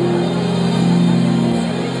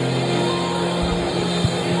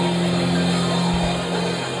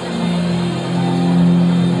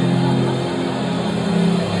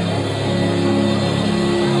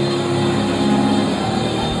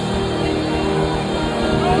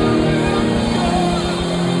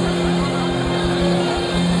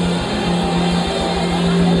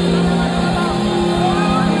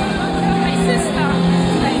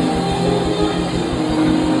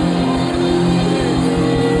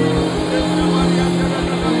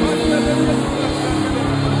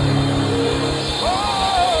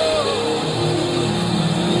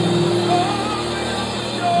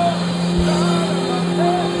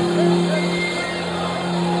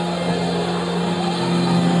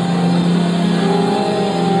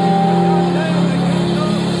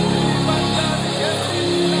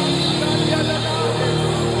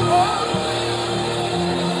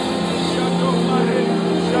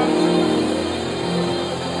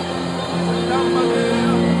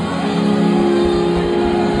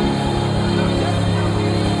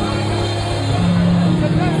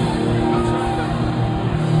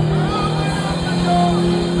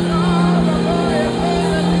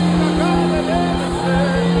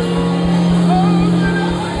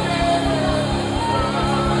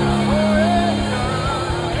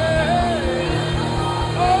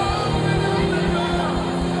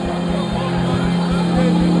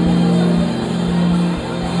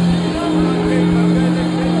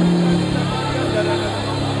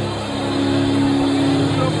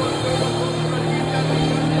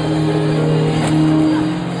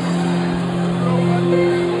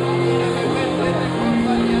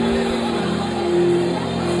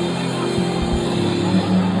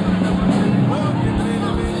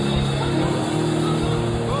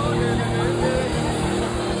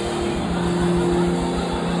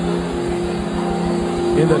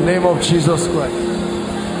 the name of Jesus Christ.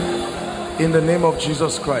 In the name of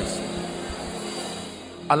Jesus Christ.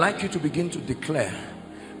 I'd like you to begin to declare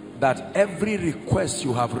that every request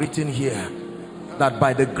you have written here, that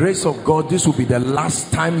by the grace of God, this will be the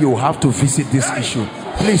last time you have to visit this issue.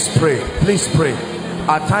 Please pray. Please pray.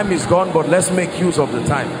 Our time is gone, but let's make use of the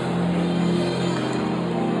time.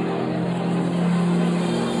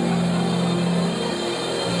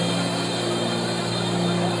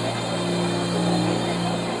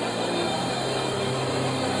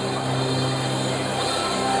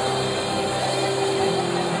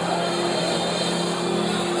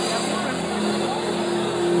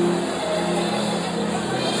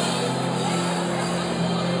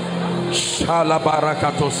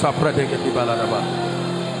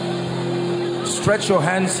 Stretch your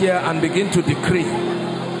hands here and begin to decree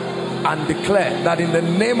and declare that in the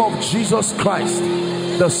name of Jesus Christ,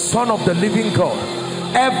 the Son of the living God,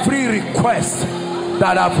 every request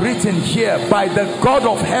that I've written here by the God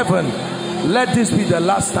of heaven, let this be the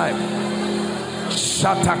last time.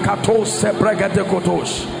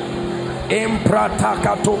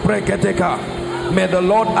 May the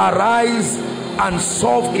Lord arise and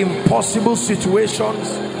solve impossible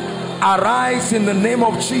situations. Arise in the name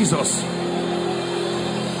of Jesus.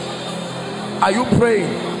 Are you praying,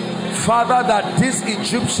 Father, that these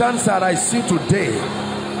Egyptians that I see today,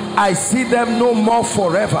 I see them no more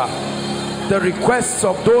forever? The requests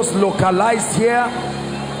of those localized here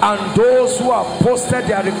and those who have posted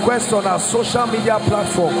their requests on our social media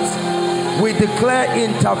platforms, we declare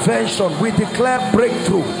intervention, we declare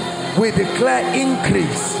breakthrough, we declare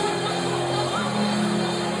increase.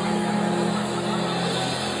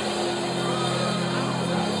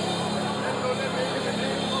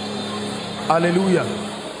 Hallelujah.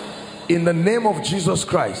 In the name of Jesus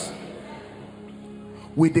Christ,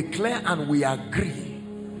 we declare and we agree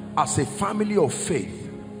as a family of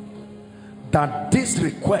faith that these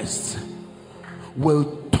requests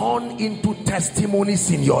will turn into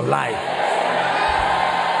testimonies in your life.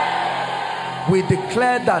 We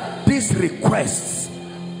declare that these requests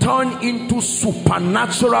turn into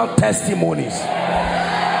supernatural testimonies.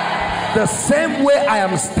 The same way I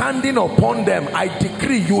am standing upon them, I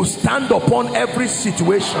decree you stand upon every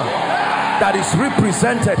situation that is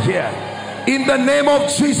represented here in the name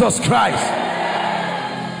of Jesus Christ.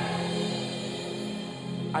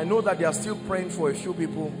 I know that they are still praying for a few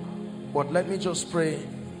people, but let me just pray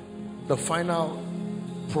the final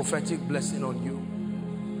prophetic blessing on you,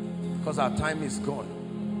 because our time is gone.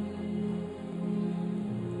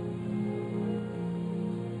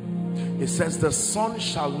 It says, the sun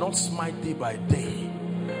shall not smite thee by day,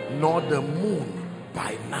 nor the moon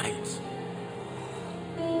by night.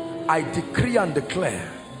 I decree and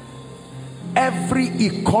declare every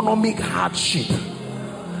economic hardship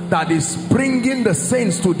that is bringing the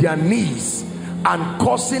saints to their knees and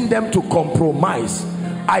causing them to compromise,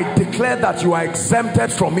 I declare that you are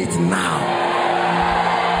exempted from it now.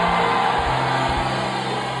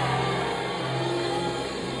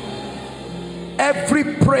 Every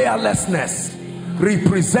prayerlessness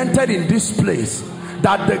represented in this place,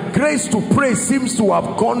 that the grace to pray seems to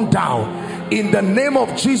have gone down, in the name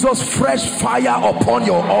of Jesus, fresh fire upon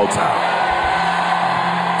your altar.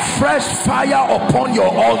 Fresh fire upon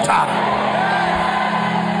your altar.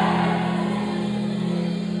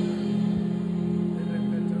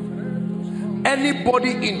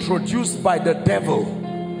 Anybody introduced by the devil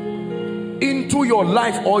into your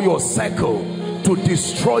life or your circle to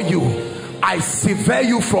destroy you, I sever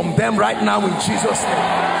you from them right now in Jesus'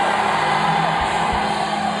 name.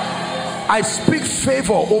 I speak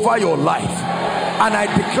favor over your life, and I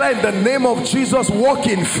declare in the name of Jesus, walk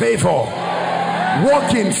in favor,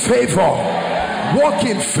 walk in favor, walk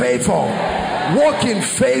in favor, walk in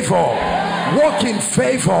favor, walk in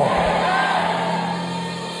favor.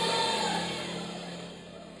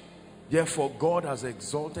 Therefore, God has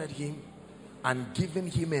exalted him and given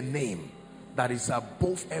him a name that is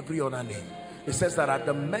above every other name. It says that at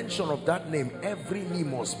the mention of that name, every knee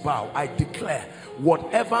must bow. I declare,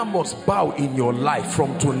 whatever must bow in your life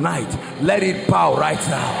from tonight, let it bow right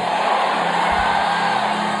now.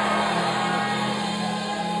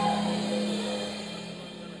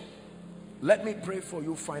 Let me pray for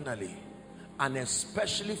you finally, and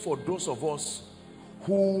especially for those of us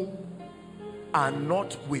who are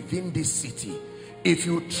not within this city. If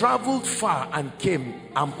you traveled far and came,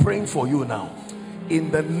 I'm praying for you now.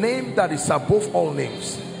 In the name that is above all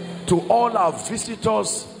names, to all our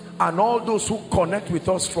visitors and all those who connect with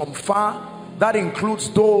us from far, that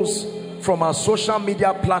includes those from our social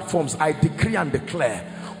media platforms, I decree and declare,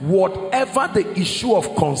 whatever the issue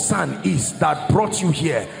of concern is that brought you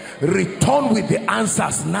here, return with the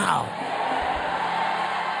answers now.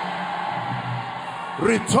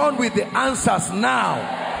 Return with the answers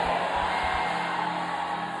now.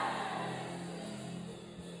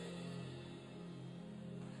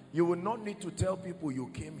 You will not need to tell people you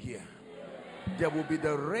came here. There will be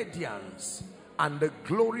the radiance and the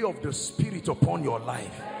glory of the Spirit upon your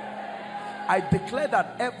life. I declare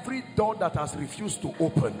that every door that has refused to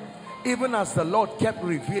open, even as the Lord kept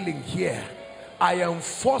revealing here, I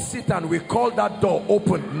enforce it and we call that door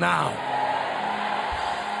open now.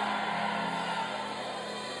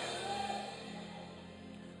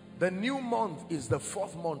 The new month is the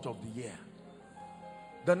 4th month of the year.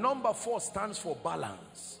 The number 4 stands for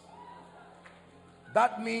balance.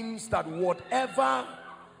 That means that whatever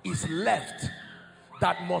is left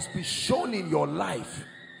that must be shown in your life,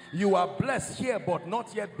 you are blessed here but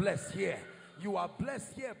not yet blessed here. You are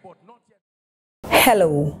blessed here but not yet.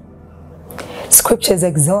 Hello. Scriptures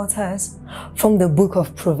exhort us from the book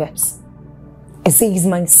of Proverbs. It says,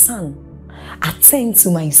 my son, attend to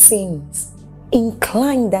my sayings,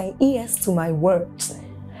 incline thy ears to my words.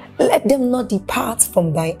 Let them not depart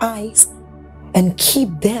from thy eyes, and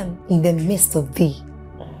keep them in the midst of thee.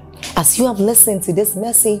 As you have listened to this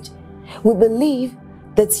message, we believe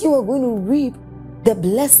that you are going to reap the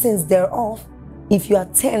blessings thereof if you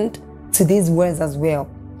attend to these words as well.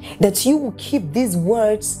 That you will keep these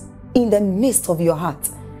words in the midst of your heart.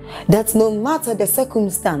 That no matter the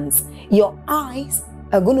circumstance, your eyes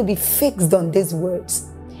are going to be fixed on these words.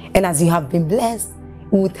 And as you have been blessed,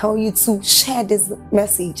 we will tell you to share this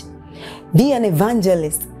message. Be an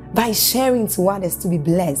evangelist by sharing to others to be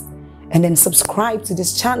blessed. And then subscribe to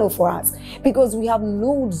this channel for us, because we have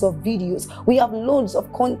loads of videos, we have loads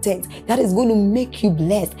of content that is going to make you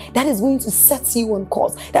blessed, that is going to set you on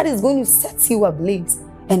course, that is going to set you ablaze.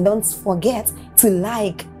 And don't forget to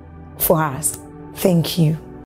like for us. Thank you.